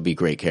still think they'll be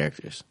great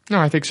characters. No,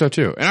 I think so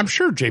too. And I'm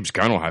sure James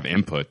Gunn will have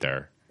input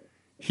there.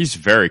 He's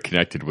very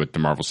connected with the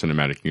Marvel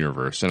Cinematic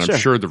Universe, and I'm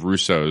sure the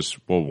Russos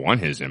will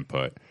want his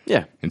input.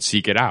 Yeah. And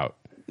seek it out.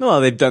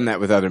 Well, they've done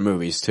that with other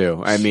movies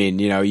too. I mean,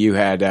 you know, you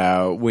had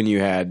when you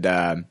had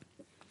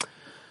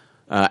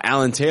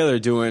Alan Taylor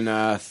doing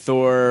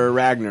Thor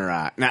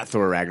Ragnarok. Not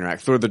Thor Ragnarok,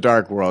 Thor the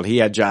Dark World. He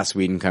had Joss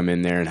Whedon come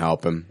in there and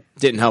help him.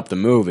 Didn't help the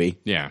movie.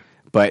 Yeah.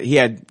 But he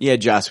had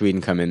Joss Whedon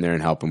come in there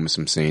and help him with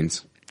some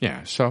scenes.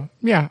 Yeah, so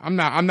yeah, I'm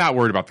not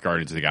worried about the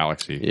Guardians of the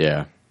Galaxy.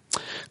 Yeah.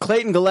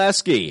 Clayton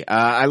Gillespie,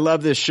 I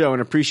love this show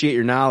and appreciate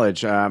your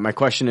knowledge. My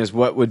question is,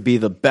 what would be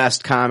the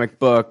best comic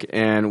book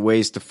and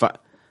ways to find...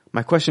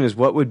 My question is,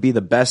 what would be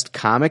the best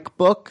comic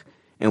book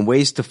and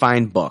ways to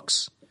find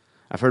books?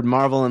 I've heard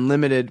Marvel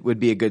Unlimited would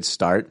be a good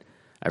start.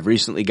 I've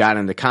recently got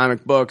into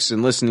comic books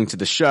and listening to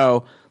the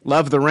show.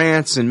 Love the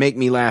rants and make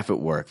me laugh at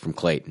work. From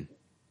Clayton.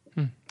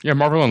 Yeah,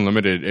 Marvel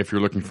Unlimited, if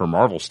you're looking for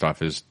Marvel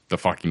stuff, is the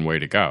fucking way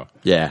to go.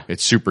 Yeah.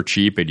 It's super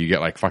cheap and you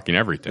get like fucking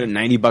everything.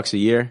 $90 a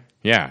year?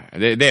 Yeah.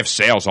 They have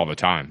sales all the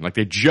time. Like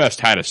they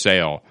just had a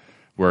sale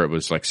where it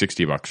was like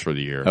 $60 for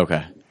the year.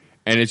 Okay.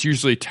 And it's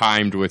usually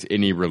timed with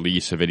any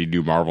release of any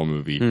new Marvel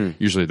movie.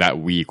 Usually that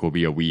week will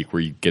be a week where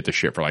you get the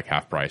shit for like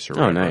half price or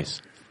whatever. Oh,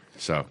 nice.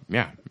 So,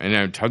 yeah.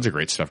 And tons of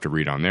great stuff to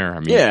read on there. I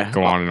mean,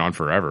 go on and on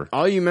forever.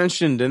 All you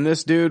mentioned in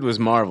this, dude, was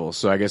Marvel,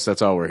 so I guess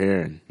that's all we're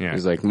hearing. Yeah.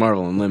 It's like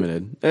Marvel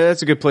Unlimited.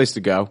 That's a good place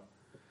to go.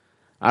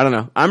 I don't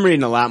know. I'm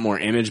reading a lot more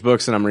Image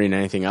books than I'm reading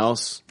anything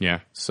else. Yeah.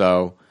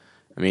 So,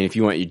 I mean, if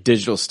you want your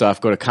digital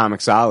stuff, go to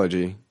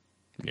Comixology.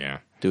 Yeah.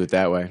 Do it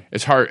that way.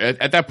 It's hard.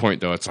 At that point,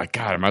 though, it's like,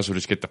 God, I might as well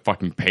just get the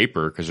fucking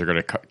paper because they're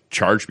going to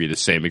charge me the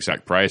same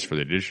exact price for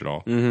the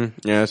digital.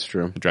 Mm-hmm. Yeah, that's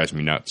true. It drives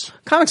me nuts.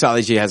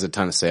 Comixology has a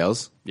ton of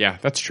sales. Yeah,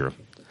 that's true.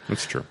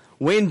 That's true.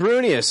 Wayne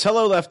Brunius.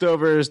 Hello,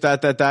 leftovers, ...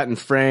 and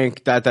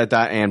Frank, ...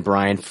 and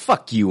Brian.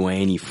 Fuck you,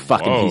 Wayne, you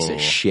fucking piece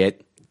of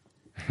shit.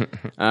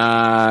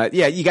 Yeah,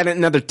 you got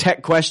another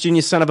tech question,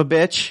 you son of a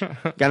bitch?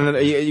 Got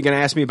another? You gonna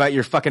ask me about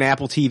your fucking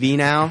Apple TV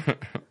now?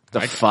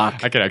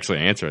 Fuck? I could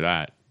actually answer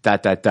that. ...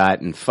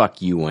 and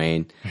fuck you,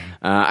 Wayne.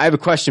 I have a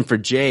question for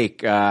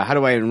Jake. How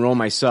do I enroll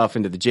myself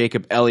into the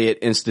Jacob Elliott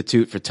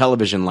Institute for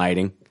Television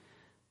Lighting?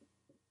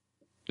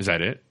 Is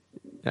that it?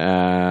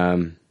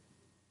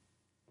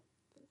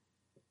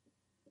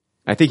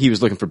 I think he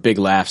was looking for big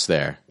laughs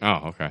there.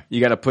 Oh, okay.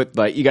 You gotta put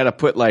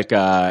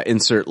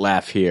insert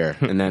laugh here,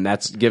 and then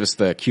give us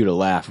the cue to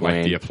laugh, Wayne.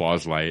 Like the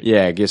applause light.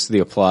 Yeah, give us the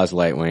applause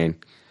light, Wayne.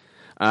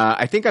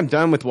 I think I'm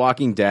done with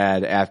Walking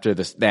Dead after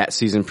that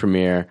season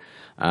premiere.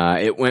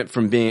 I went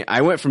from being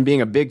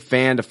a big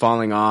fan to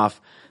falling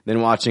off,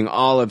 then watching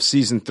all of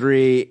season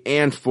 3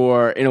 and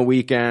 4 in a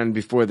weekend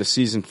before the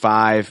season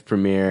 5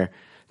 premiere,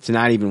 to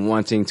not even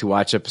wanting to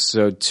watch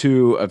episode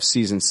 2 of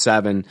season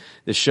 7.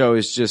 The show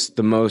is just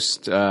the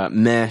most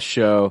meh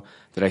show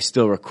that I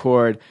still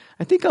record.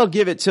 I think I'll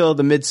give it till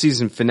the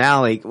mid-season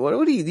finale. What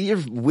are you're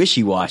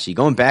wishy-washy,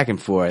 going back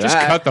and forth. Just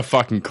cut the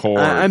fucking cord.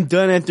 I'm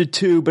done after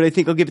 2, but I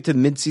think I'll give it to the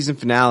mid-season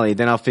finale.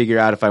 Then I'll figure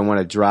out if I want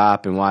to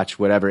drop and watch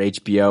whatever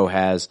HBO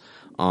has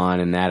on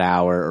in that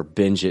hour or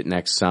binge it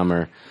next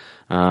summer.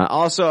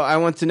 Also, I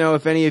want to know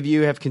if any of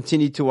you have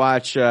continued to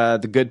watch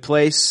The Good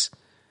Place.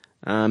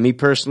 Me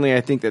personally,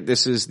 I think that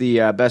this is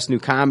the best new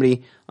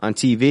comedy on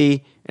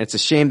TV, and it's a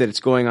shame that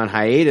it's going on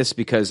hiatus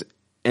because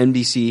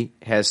NBC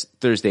has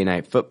Thursday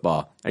Night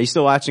Football. Are you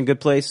still watching Good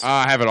Place?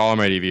 I have it all on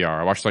my DVR.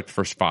 I watched like the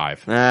first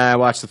 5. I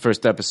watched the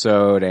first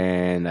episode,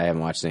 and I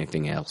haven't watched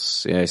anything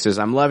else. It says,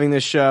 I'm loving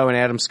this show, and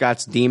Adam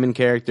Scott's demon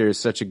character is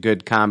such a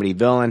good comedy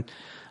villain.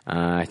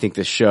 I think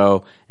this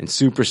show and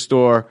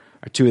Superstore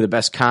are 2 of the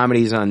best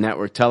comedies on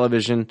network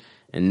television.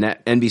 And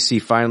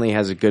NBC finally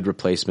has a good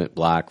replacement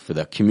block for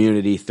the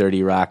Community,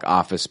 30 Rock,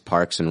 Office,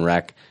 Parks, and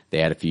Rec they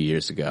had a few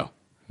years ago.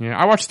 Yeah,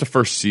 I watched the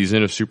first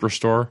season of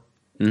Superstore.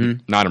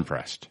 Mm-hmm. Not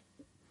impressed.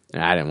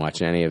 I didn't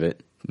watch any of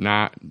it.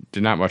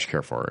 Did not much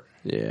care for it.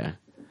 Yeah.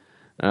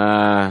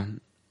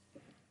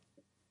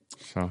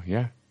 So,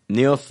 yeah.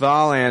 Neil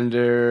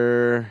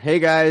Thalander. Hey,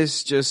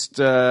 guys, just,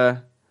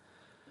 how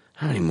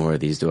many more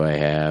of these do I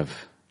have?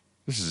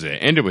 This is it.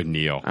 End it with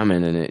Neil.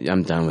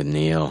 I'm done with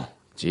Neil.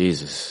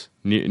 Jesus.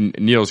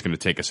 Neil's going to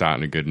take us out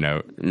on a good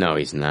note. No,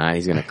 he's not.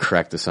 He's going to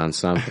correct us on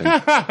something.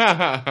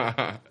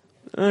 I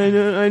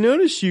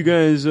noticed you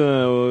guys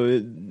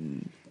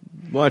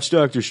watch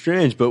Doctor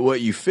Strange, but what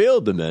you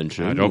failed to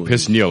mention... don't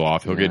piss Neil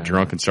off. He'll get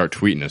drunk and start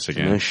tweeting us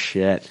again. No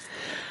shit.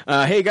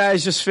 Hey,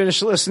 guys, just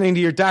finished listening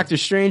to your Doctor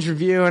Strange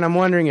review, and I'm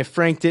wondering if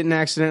Frank didn't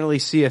accidentally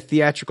see a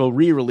theatrical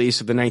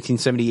re-release of the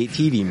 1978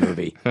 TV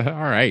movie. All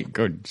right,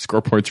 good.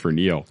 Score points for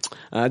Neil.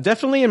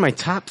 Definitely in my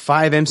top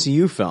 5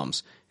 MCU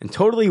films, and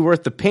totally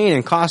worth the pain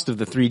and cost of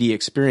the 3D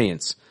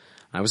experience.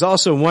 I was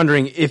also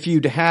wondering if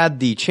you'd had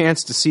the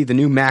chance to see the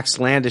new Max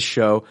Landis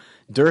show,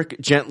 Dirk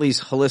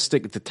Gently's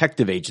Holistic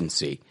Detective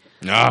Agency.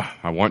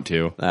 I want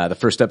to. The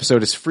first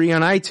episode is free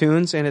on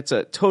iTunes, and it's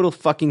a total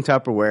fucking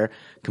Tupperware.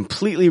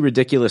 Completely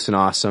ridiculous and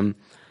awesome.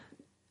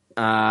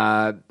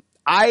 I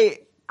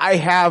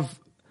have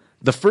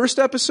the first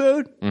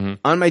episode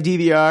on my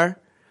DVR.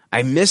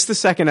 I missed the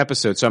second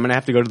episode, so I'm going to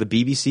have to go to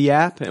the BBC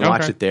app and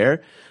watch it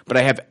there. But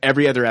I have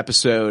every other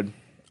episode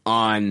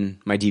on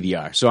my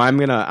DVR, so I'm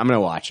gonna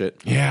watch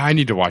it. Yeah, I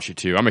need to watch it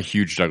too. I'm a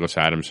huge Douglas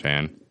Adams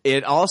fan.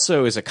 It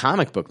also is a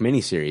comic book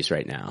miniseries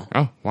right now.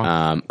 Oh,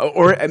 wow.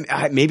 Or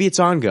maybe it's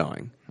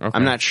ongoing. Okay.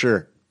 I'm not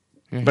sure.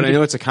 Yeah, but I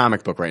know it's a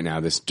comic book right now,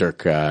 this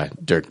Dirk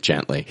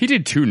Gently. He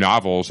did 2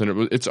 novels,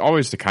 and it's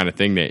always the kind of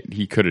thing that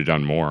he could have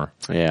done more.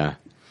 Yeah.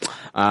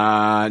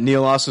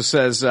 Neil also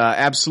says,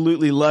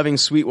 absolutely loving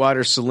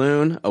Sweetwater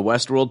Saloon, a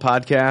Westworld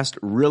podcast,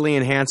 really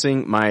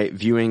enhancing my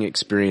viewing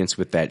experience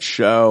with that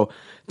show.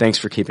 Thanks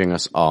for keeping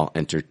us all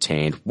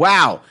entertained.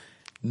 Wow.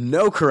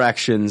 No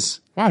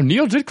corrections. Wow,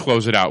 Neil did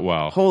close it out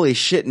well. Holy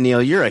shit,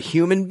 Neil, you're a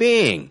human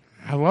being.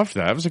 I loved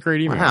that. That was a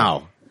great email.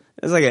 Wow.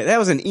 That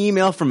was an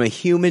email from a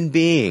human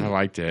being. I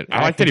liked it.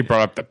 I liked that he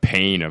brought up the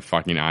pain of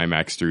fucking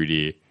IMAX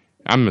 3D.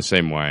 I'm the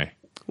same way.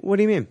 What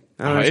do you mean?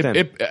 I don't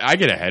understand. I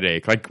get a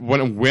headache. Like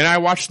when I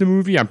watch the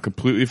movie, I'm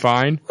completely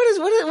fine. What is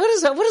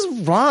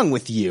wrong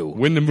with you?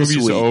 When the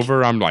movie's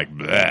over, I'm like,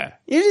 bleh.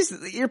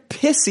 You're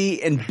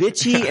pissy and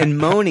bitchy and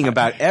moaning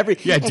about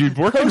everything. Yeah, dude,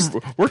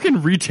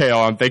 working retail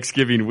on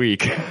Thanksgiving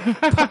week.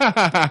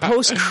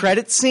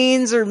 Post-credit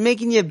scenes are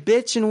making you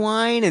bitch and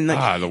whine, and the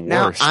worst.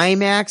 Now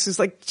IMAX is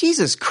like,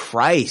 Jesus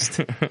Christ.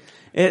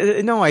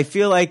 No, I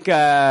feel like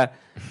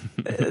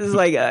it's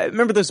like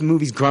remember those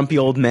movies, Grumpy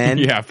Old Men?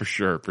 Yeah, for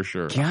sure.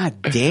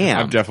 God damn,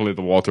 I'm definitely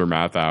the Walter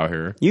Matthau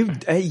here.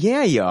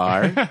 Yeah, you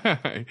are.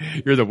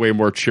 You're the way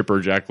more chipper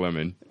Jack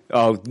Lemmon.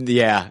 Oh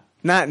yeah,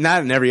 not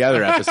in every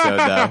other episode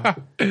though.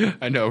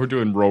 I know we're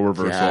doing role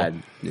reversal.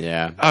 God,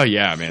 yeah. Oh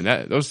yeah, man.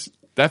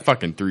 That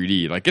fucking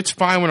 3D, like it's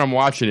fine when I'm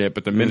watching it,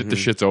 but the minute the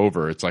shit's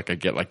over, it's like I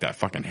get like that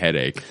fucking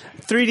headache.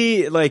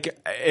 3D, like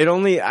it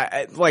only,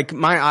 like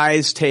my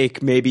eyes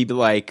take maybe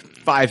like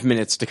 5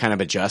 minutes to kind of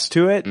adjust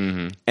to it,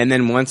 and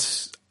then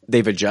once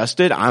they've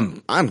adjusted,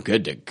 I'm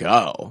good to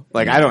go.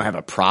 Like I don't have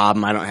a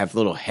problem. I don't have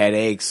little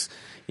headaches.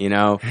 You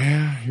know.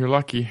 Yeah, you're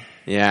lucky.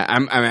 Yeah,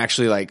 I'm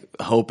actually like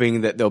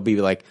hoping that there'll be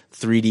like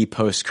 3D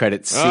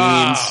post-credit scenes.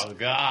 Oh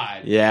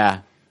God. Yeah.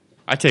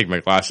 I take my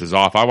glasses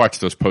off. I watch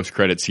those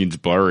post-credit scenes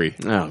blurry.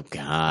 Oh,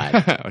 God.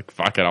 Like,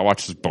 fuck it. I'll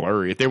watch this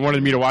blurry. If they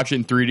wanted me to watch it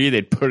in 3D,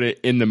 they'd put it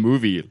in the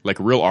movie, like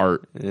real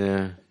art.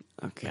 Yeah.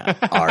 Oh, God.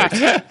 Art.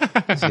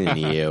 Listen to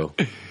you.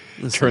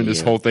 Turn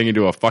this whole thing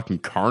into a fucking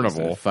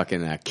carnival.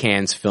 Fucking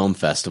Cannes Film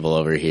Festival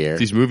over here. If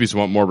these movies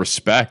want more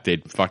respect,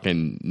 they'd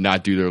fucking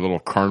not do their little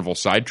carnival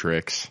side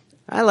tricks.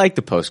 I like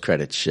the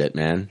post-credit shit,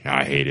 man.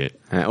 I hate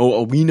it.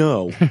 We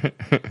know.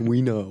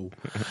 We know.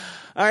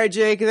 All right,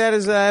 Jake, that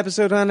is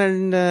episode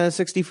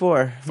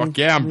 164. Fuck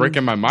yeah, I'm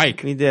breaking my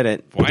mic. We did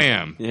it.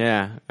 Wham.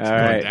 Yeah. All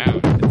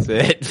right. That's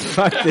it.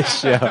 Fuck this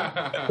show. All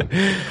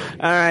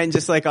right, and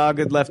just like all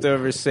good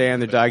leftovers say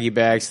on their doggy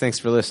bags, thanks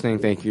for listening.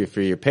 Thank you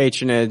for your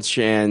patronage,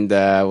 and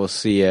we'll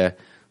see you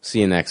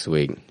next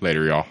week.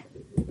 Later, y'all.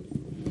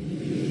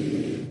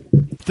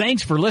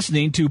 Thanks for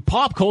listening to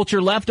Pop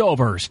Culture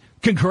Leftovers.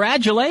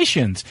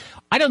 Congratulations.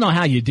 I don't know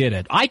how you did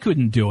it. I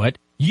couldn't do it.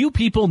 You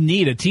people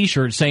need a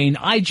t-shirt saying,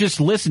 I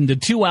just listened to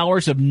 2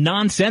 hours of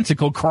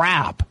nonsensical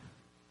crap.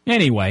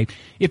 Anyway,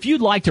 if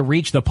you'd like to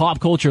reach the Pop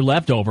Culture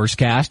Leftovers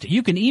cast,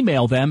 you can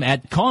email them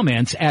at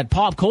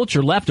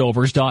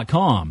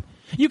comments@popcultureleftovers.com.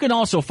 You can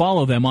also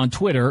follow them on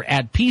Twitter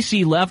at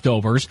PC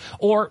Leftovers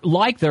or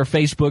like their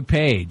Facebook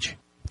page.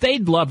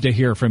 They'd love to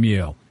hear from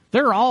you.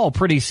 They're all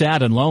pretty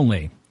sad and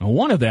lonely.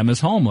 One of them is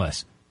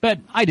homeless, but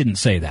I didn't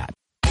say that.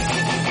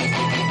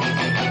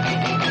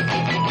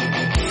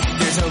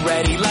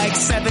 Already like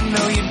 7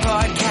 million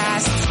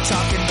podcasts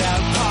talking about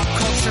pop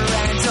culture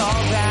and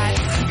all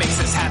that. Makes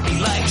us happy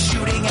like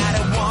shooting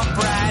at a womp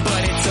rat.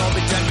 But it's all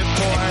been done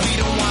before. We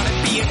don't want to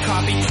be a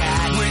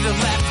copycat. We're the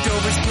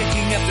leftovers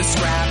picking up the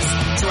scraps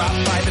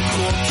dropped by the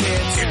cool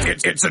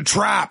kids. It's a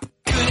trap.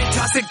 Gonna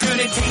toss it,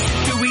 gonna taste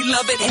it. Do we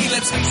love it? Hey,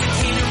 let's face it,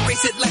 can't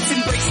erase it. Let's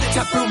embrace the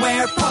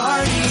Tupperware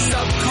party.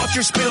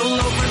 Subculture spill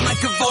over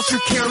like a vulture,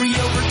 carry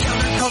over.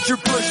 Counterculture,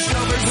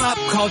 pushovers, pop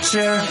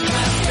culture,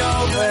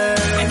 leftovers.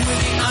 And with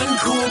the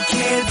uncool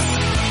kids,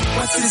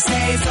 what's to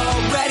say's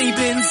already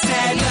been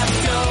said.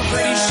 Leftovers.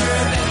 Pretty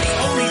sure that the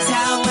only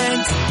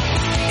talent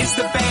is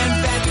the band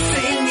that's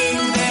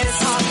singing this.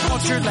 Pop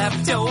culture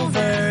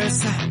leftovers.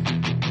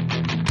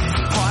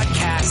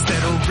 Podcasts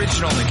that are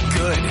original and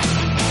good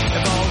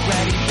have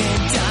already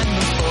been done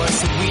before,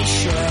 so we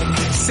should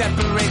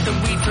separate the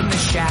wheat from the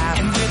chaff.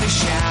 And we're the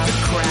chaff, the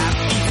crap,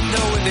 even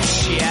though we're the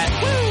shit.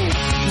 Woo!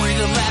 We're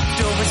the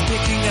leftovers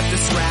picking up the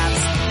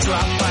scraps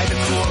dropped by the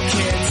cool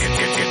kids.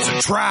 It's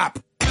a trap.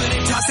 Good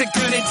and toss it,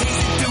 good and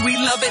taste it. Do we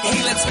love it?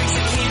 Hey, let's face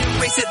it, can't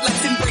erase it.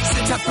 Let's embrace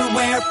the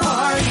Tupperware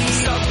party.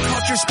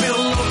 Subculture spill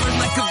over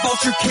like a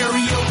vulture,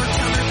 carry over.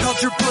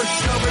 Counterculture,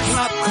 pushovers,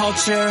 pop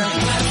culture,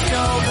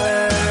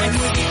 leftovers. And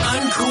with the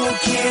uncool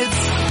kids,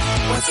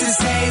 what's to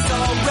say's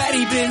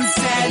already been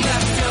said.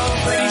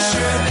 Leftovers. Pretty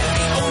sure that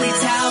the only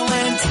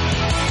talent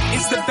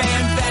is the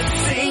band that's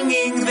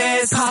singing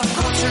this. Pop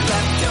culture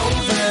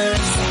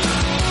leftovers.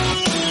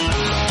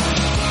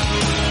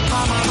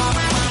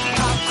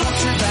 Pop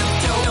culture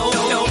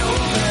leftovers.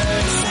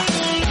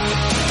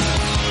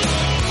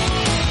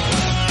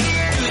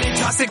 Good and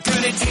toss it,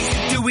 good and taste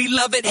it. Do we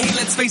love it? Hey,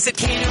 let's face it,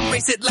 can't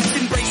erase it. Let's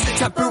embrace the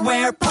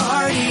Tupperware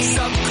party.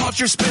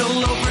 Subculture spill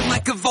over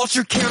like a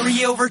vulture,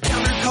 carry over.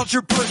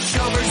 Counterculture,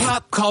 pushovers,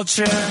 pop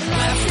culture,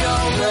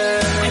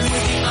 leftovers. And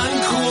with the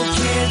uncool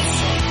kids,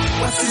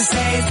 what's to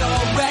say's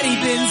already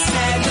been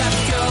said.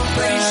 Leftovers.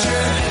 Pretty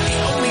sure that the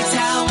only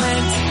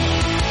talent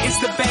is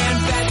the band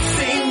that's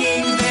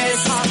singing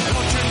this. Pop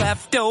culture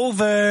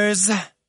leftovers.